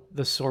 some of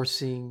the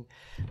sourcing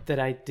that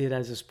I did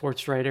as a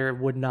sports writer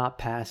would not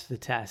pass the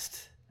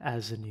test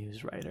as a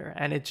news writer.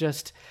 And it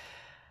just,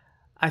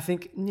 I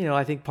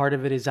think part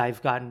of it is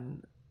I've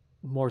gotten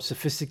more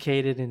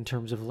sophisticated in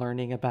terms of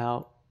learning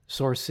about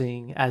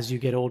sourcing as you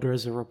get older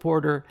as a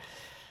reporter.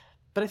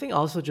 But I think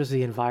also just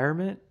the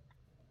environment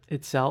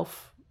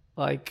itself,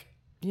 like,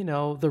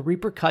 the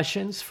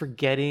repercussions for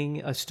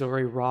getting a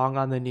story wrong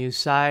on the news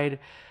side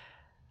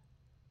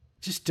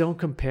just don't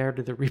compare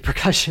to the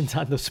repercussions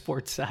on the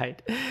sports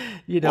side.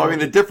 Well, I mean,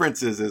 the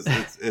difference is on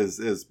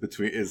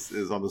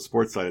the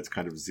sports side, it's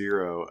kind of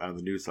zero. On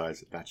the news side,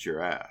 that's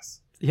your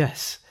ass.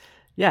 Yes.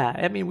 Yeah.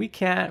 I mean, we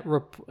can't,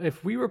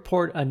 if we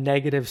report a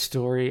negative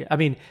story, I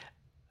mean,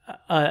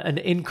 an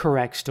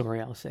incorrect story,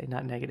 I'll say,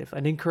 not negative,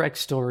 an incorrect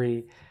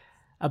story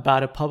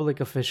about a public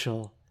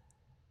official,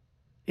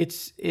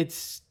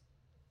 it's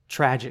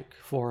tragic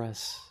for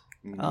us.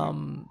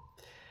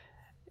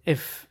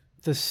 If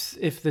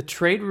the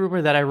trade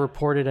rumor that I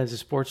reported as a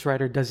sports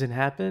writer doesn't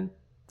happen,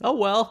 oh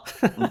well.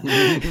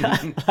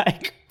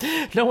 Like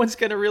no one's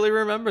gonna really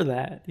remember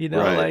that,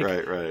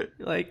 Right.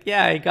 Like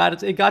yeah,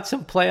 it got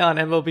some play on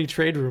MLB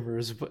trade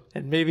rumors,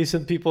 and maybe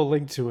some people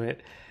linked to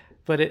it,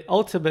 but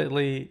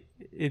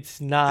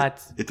it's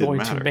not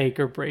going to make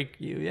or break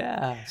you.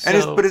 Yeah.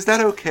 But is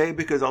that okay?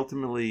 Because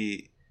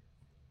ultimately.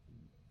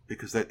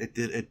 Because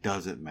it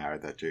doesn't matter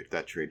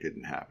that trade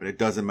didn't happen. It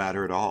doesn't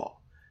matter at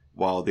all.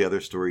 While the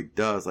other story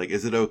does. Like,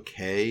 is it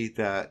okay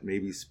that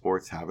maybe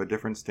sports have a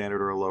different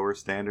standard or a lower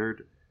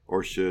standard?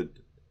 Or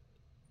should,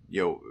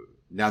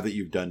 now that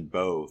you've done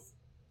both,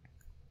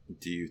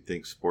 do you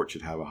think sports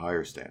should have a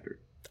higher standard?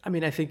 I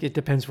mean, I think it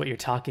depends what you're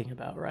talking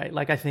about, right?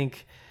 Like, I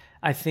think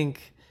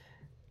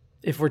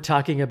if we're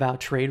talking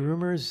about trade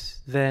rumors,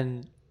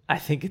 then I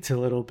think it's a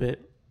little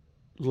bit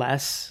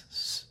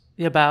less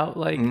about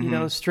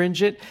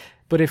stringent.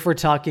 But if we're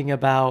talking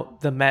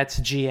about the Mets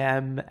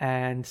GM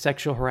and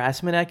sexual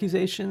harassment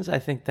accusations, I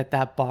think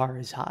that bar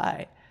is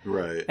high.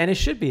 Right. And it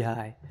should be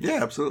high.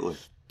 Yeah, absolutely.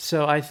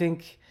 So I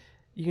think,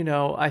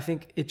 I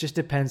think it just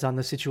depends on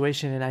the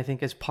situation. And I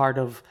think as part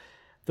of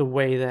the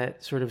way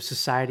that sort of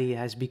society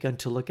has begun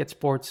to look at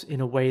sports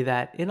in a way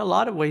that in a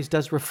lot of ways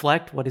does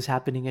reflect what is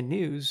happening in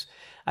news,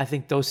 I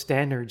think those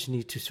standards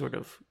need to sort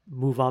of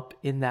move up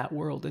in that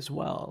world as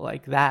well,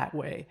 like that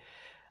way.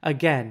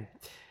 Again,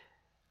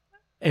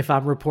 if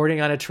I'm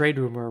reporting on a trade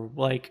rumor,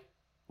 like,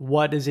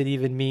 what does it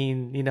even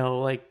mean?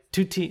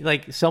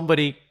 Like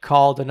somebody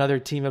called another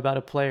team about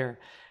a player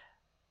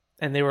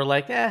and they were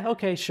like,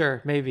 okay,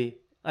 sure, maybe.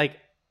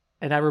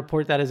 And I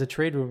report that as a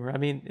trade rumor. I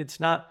mean, it's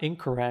not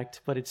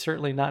incorrect, but it's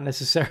certainly not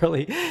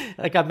necessarily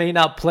like I may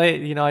not play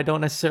it. I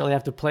don't necessarily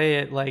have to play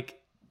it like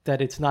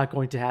that it's not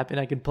going to happen.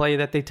 I can play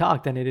that they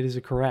talked and it is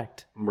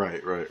correct.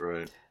 Right.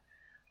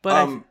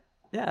 But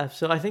yeah,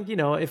 so I think,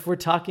 if we're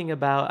talking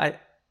about,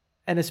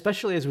 and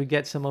especially as we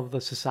get some of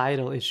the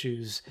societal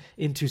issues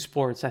into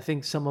sports, I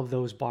think some of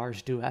those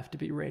bars do have to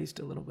be raised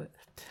a little bit.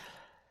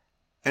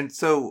 And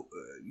so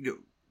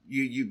you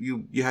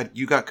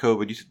got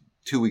COVID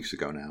 2 weeks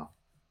ago now.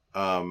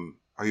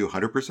 Are you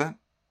 100%?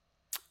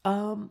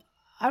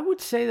 I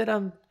would say that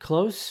I'm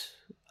close.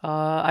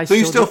 So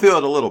you still feel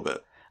it a little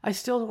bit. I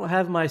still don't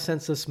have my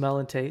sense of smell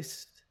and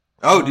taste.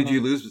 Oh, did you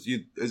lose?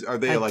 Are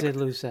they I did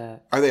lose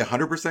that. Are they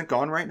 100%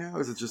 gone right now?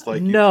 Is it just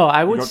like no?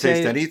 I would you don't say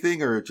taste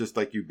anything, or just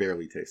like you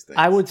barely taste things?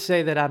 I would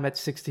say that I'm at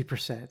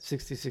 60%,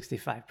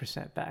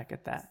 65% back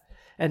at that,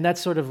 and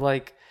that's sort of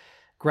like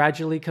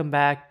gradually come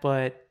back,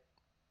 but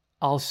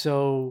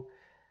also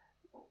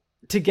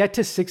to get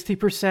to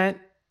 60%,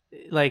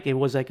 like it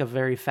was like a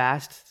very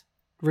fast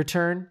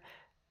return.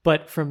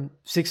 But from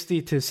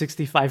 60 to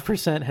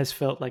 65% has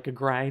felt like a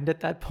grind at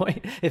that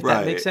point, if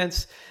that makes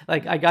sense.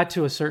 Like I got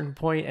to a certain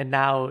point, and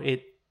now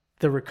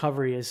the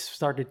recovery has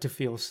started to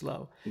feel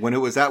slow. When it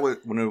was at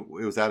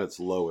its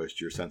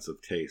lowest, your sense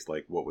of taste,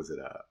 like what was it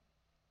at?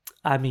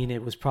 I mean,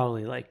 it was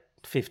probably like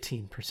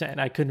 15%.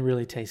 I couldn't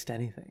really taste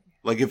anything.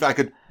 Like if I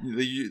could,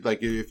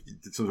 like if you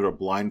did some sort of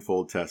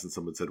blindfold test and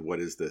someone said, "What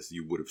is this?"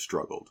 you would have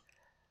struggled.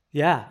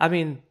 Yeah, I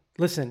mean,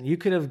 listen, you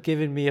could have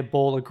given me a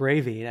bowl of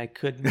gravy, and I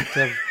couldn't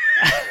have.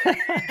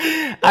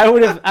 I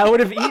would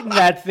have eaten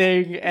that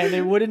thing, and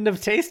it wouldn't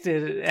have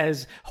tasted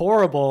as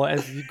horrible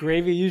as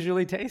gravy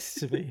usually tastes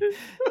to me.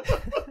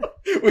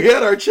 We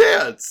had our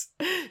chance.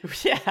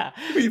 Yeah,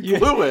 we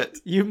blew it.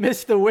 You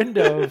missed the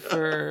window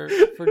for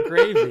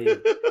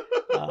gravy.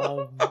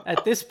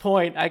 At this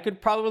point, I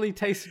could probably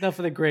taste enough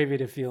of the gravy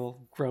to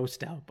feel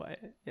grossed out by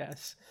it.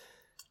 Yes.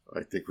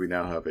 I think we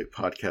now have a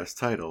podcast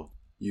title.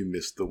 You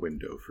missed the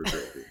window for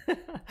gravy.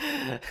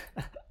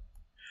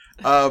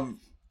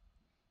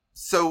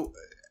 So,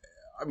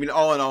 I mean,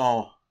 all in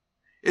all,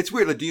 it's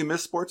weird. Like, do you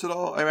miss sports at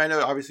all? I mean, I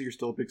know obviously you're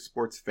still a big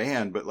sports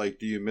fan, but like,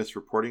 do you miss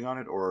reporting on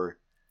it? Or,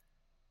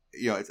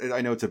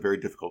 I know it's a very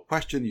difficult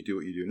question. You do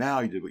what you do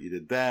now. You did what you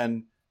did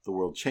then. The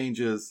world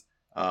changes.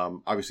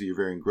 Obviously, you're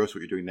very engrossed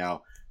with what you're doing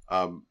now.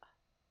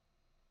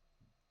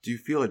 Do you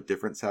feel a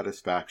different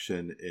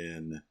satisfaction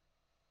in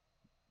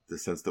the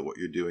sense that what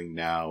you're doing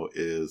now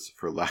is,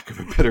 for lack of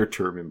a better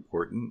term,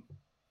 important?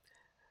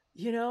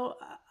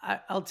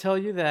 I'll tell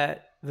you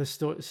that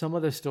some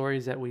of the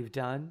stories that we've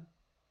done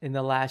in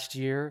the last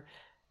year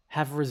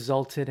have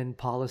resulted in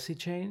policy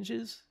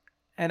changes,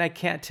 and I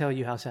can't tell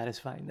you how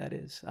satisfying that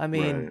is. I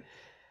mean,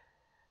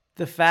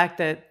 the fact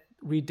that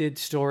we did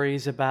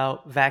stories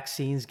about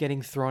vaccines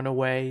getting thrown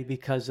away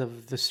because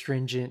of the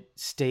stringent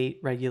state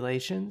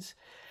regulations,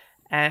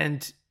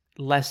 and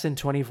less than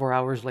 24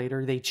 hours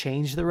later, they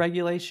changed the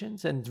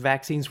regulations and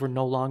vaccines were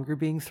no longer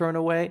being thrown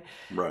away.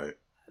 Right.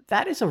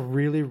 That is a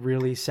really,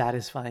 really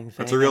satisfying thing.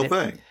 That's a real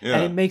thing. Yeah.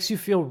 And it makes you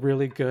feel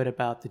really good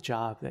about the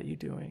job that you're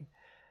doing.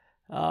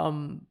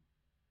 That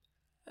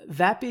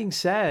being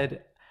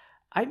said,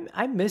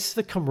 I miss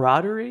the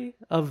camaraderie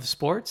of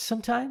sports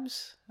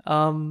sometimes.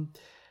 And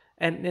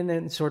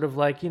then sort of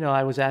like,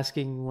 I was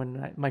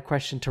asking my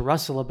question to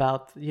Russell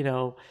about,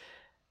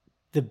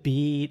 the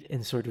beat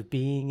and sort of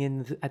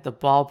being at the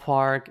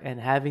ballpark and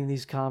having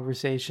these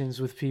conversations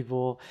with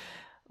people.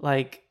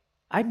 Like,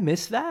 I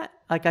miss that.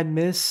 Like, I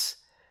miss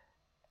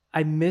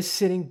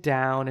sitting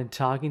down and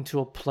talking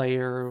to a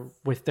player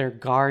with their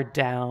guard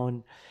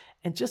down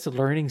and just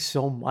learning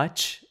so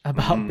much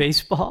about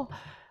baseball.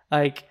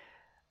 Like,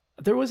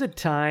 there was a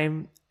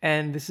time,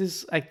 and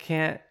I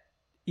can't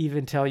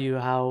even tell you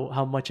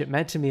how much it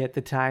meant to me at the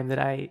time, that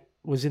I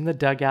was in the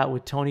dugout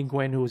with Tony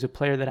Gwynn, who was a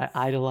player that I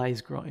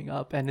idolized growing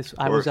up. And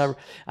I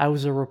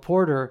was a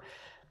reporter.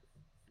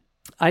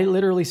 I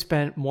literally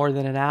spent more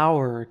than an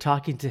hour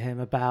talking to him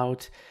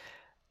about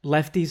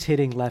lefties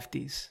hitting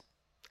lefties.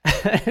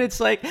 And it's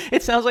like,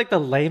 it sounds like the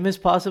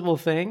lamest possible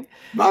thing.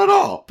 Not at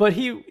all. But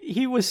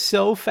he was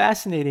so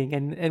fascinating.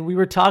 And we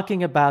were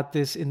talking about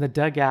this in the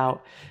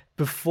dugout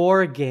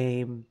before a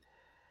game.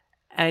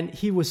 And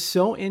he was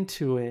so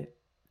into it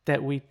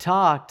that we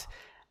talked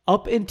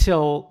up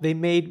until they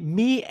made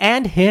me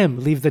and him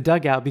leave the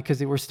dugout because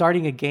they were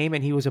starting a game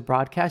and he was a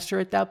broadcaster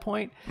at that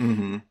point.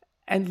 Mm-hmm.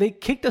 And they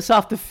kicked us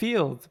off the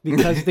field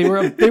because they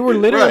were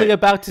literally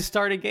about to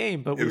start a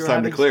game. But it was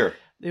time to clear.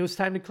 It was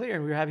time to clear,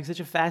 and we were having such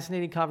a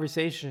fascinating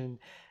conversation.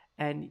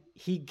 And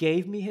he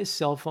gave me his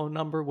cell phone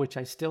number, which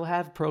I still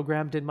have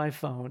programmed in my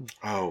phone.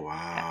 Oh,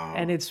 wow.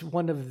 And it's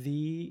one of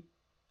the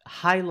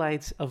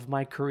highlights of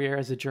my career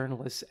as a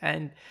journalist.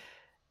 And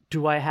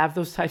do I have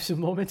those types of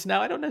moments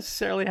now? I don't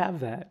necessarily have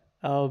that.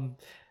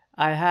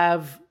 I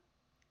have,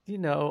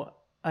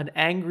 an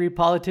angry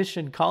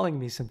politician calling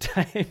me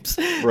sometimes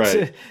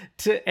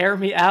to air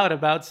me out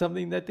about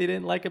something that they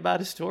didn't like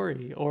about a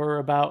story, or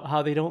about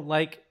how they don't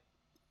like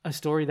a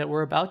story that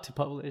we're about to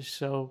publish.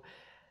 So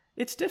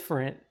it's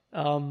different.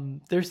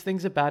 There's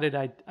things about it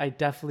I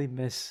definitely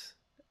miss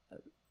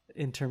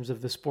in terms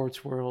of the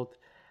sports world.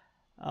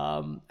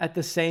 At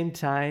the same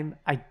time,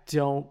 I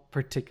don't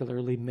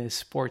particularly miss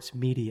sports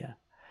media.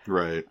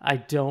 Right. I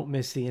don't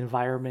miss the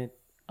environment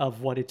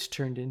of what it's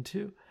turned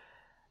into.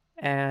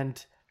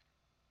 And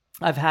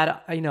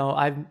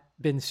I've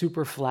been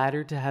super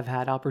flattered to have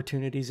had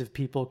opportunities of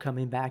people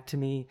coming back to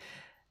me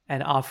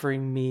and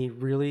offering me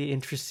really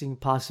interesting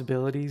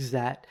possibilities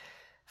that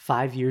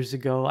 5 years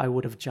ago I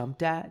would have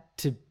jumped at,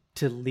 to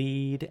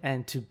lead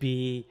and to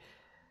be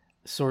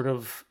sort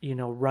of,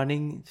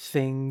 running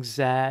things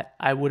that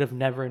I would have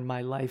never in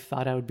my life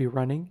thought I would be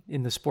running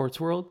in the sports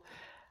world.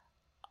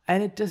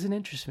 And it doesn't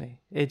interest me.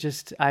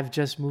 I've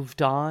just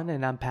moved on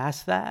and I'm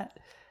past that.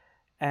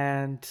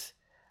 And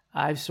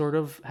I've sort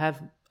of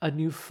have a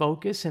new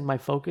focus, and my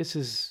focus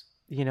is,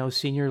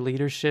 senior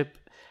leadership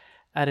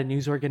at a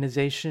news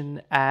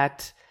organization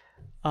at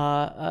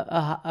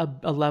a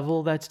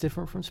level that's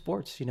different from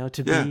sports,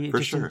 to be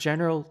just in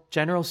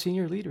general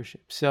senior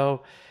leadership.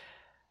 So,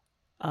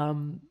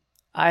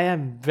 I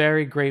am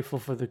very grateful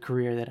for the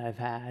career that I've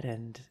had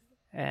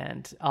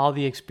and all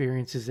the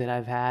experiences that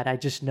I've had. I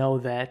just know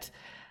that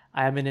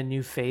I'm in a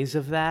new phase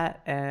of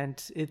that,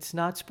 and it's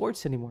not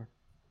sports anymore.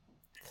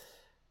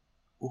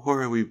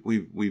 Jorge,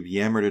 we've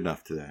yammered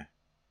enough today.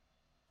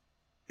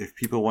 If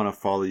people want to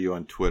follow you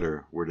on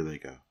Twitter, where do they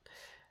go?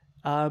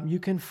 You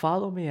can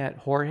follow me at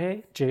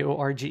Jorge,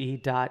 JORGE.ARANGURE.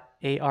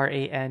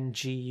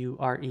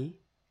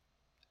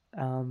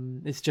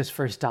 It's just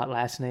first dot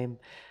last name.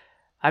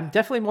 I'm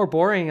definitely more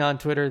boring on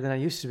Twitter than I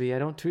used to be. I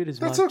don't tweet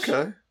as much. That's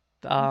okay.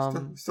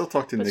 Still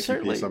talk to Nikki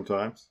P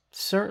sometimes.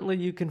 Certainly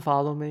you can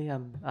follow me.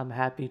 I'm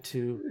happy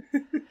to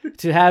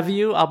have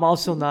you. I'm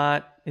also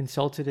not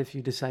insulted if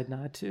you decide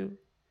not to.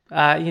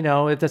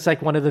 That's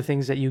like one of the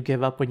things that you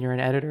give up when you're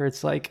an editor.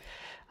 It's like,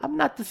 I'm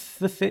not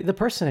the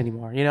person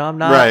anymore. I'm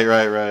not.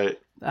 Right.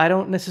 I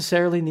don't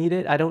necessarily need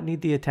it. I don't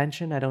need the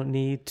attention. I don't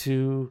need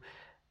to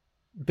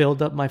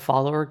build up my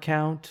follower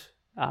count.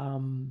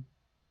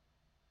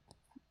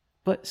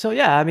 But so,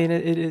 yeah, I mean,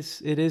 it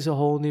is a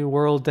whole new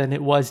world than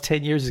it was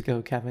 10 years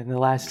ago, Kevin, the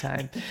last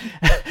time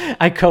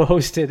I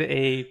co-hosted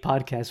a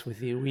podcast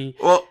with you.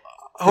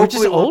 We're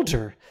just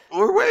older.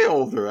 We're way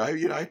older.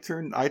 I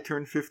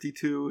turned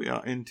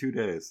 52 in 2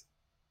 days.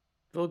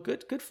 Well,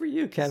 good for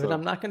you, Kevin. So,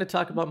 I'm not going to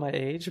talk about my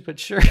age, but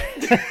sure.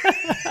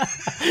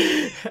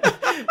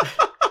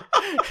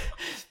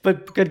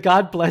 But good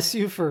God bless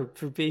you for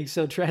being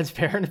so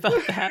transparent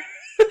about that.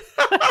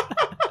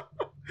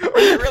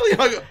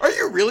 Are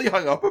you really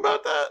hung up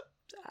about that?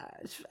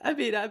 I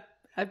mean,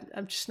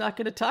 I'm just not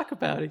going to talk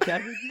about it,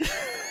 Kevin.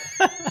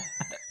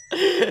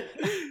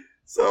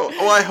 So,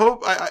 I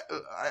hope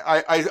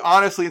I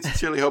honestly and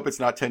sincerely hope it's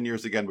not 10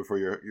 years again before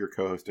you're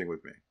co-hosting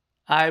with me.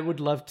 I would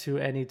love to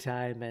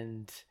anytime.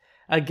 And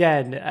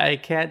again, I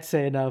can't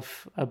say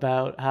enough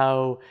about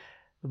how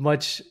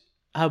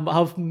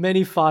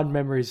many fond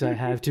memories I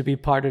have to be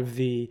part of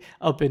the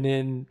Up and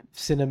In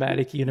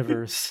cinematic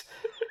universe.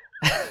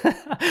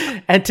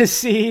 And to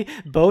see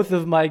both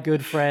of my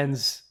good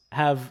friends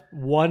have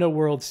won a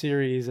World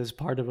Series as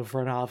part of a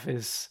front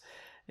office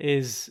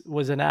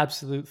was an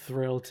absolute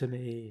thrill to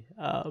me.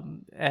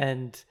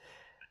 And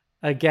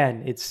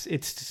again, it's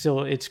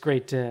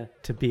great to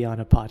be on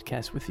a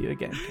podcast with you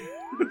again.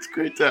 It's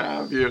great to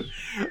have you.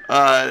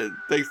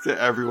 Thanks to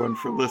everyone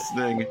for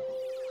listening.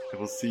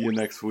 We'll see you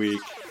next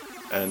week.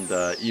 And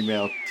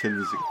email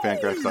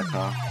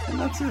tinmusic@fangraphs.com. And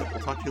that's it.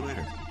 We'll talk to you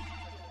later.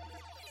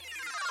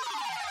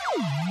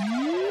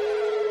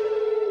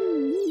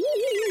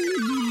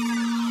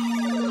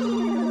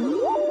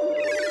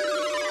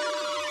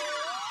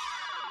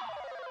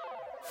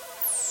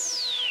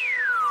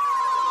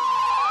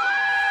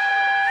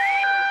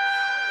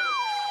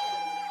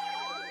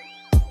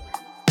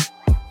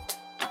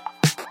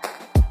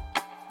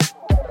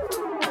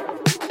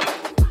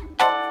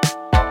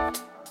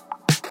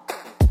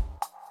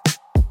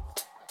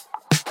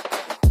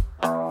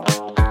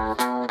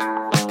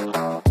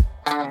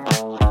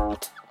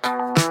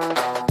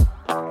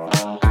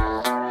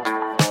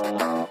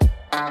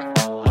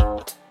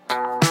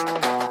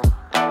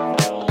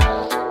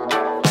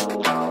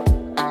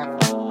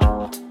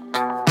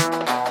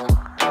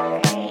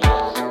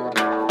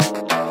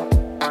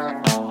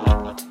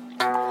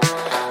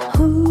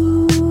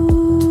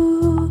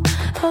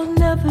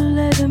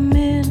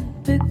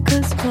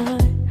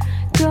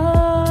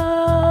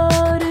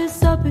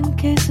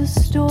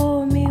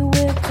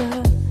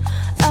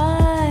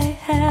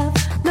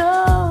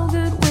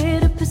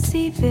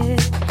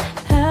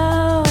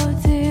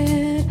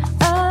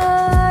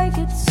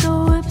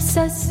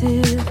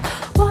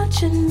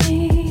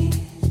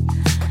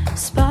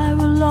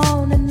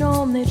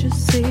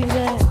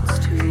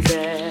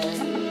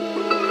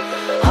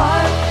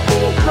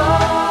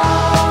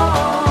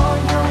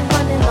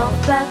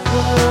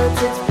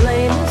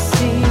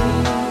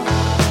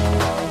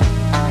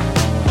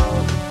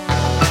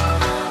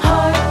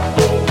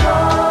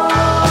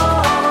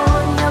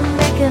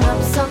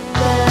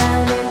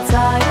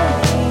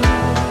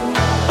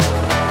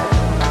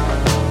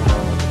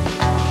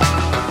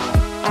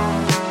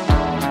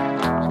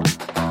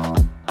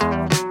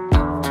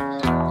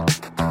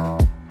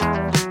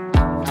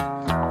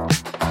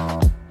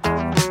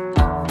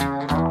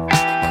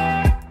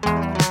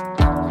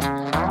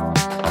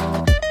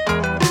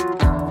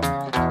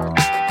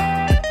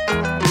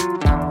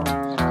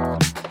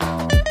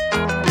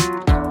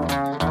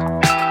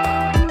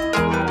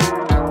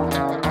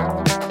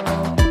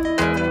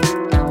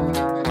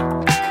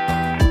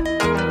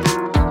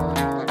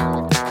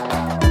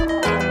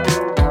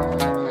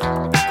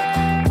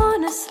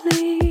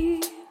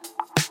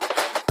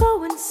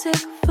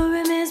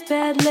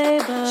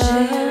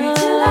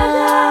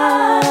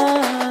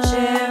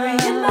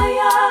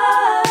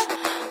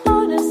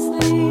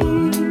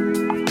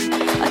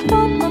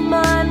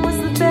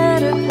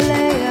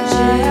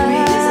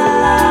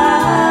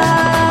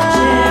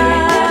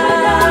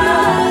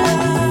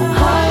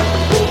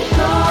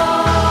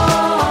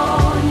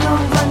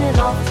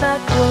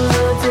 world.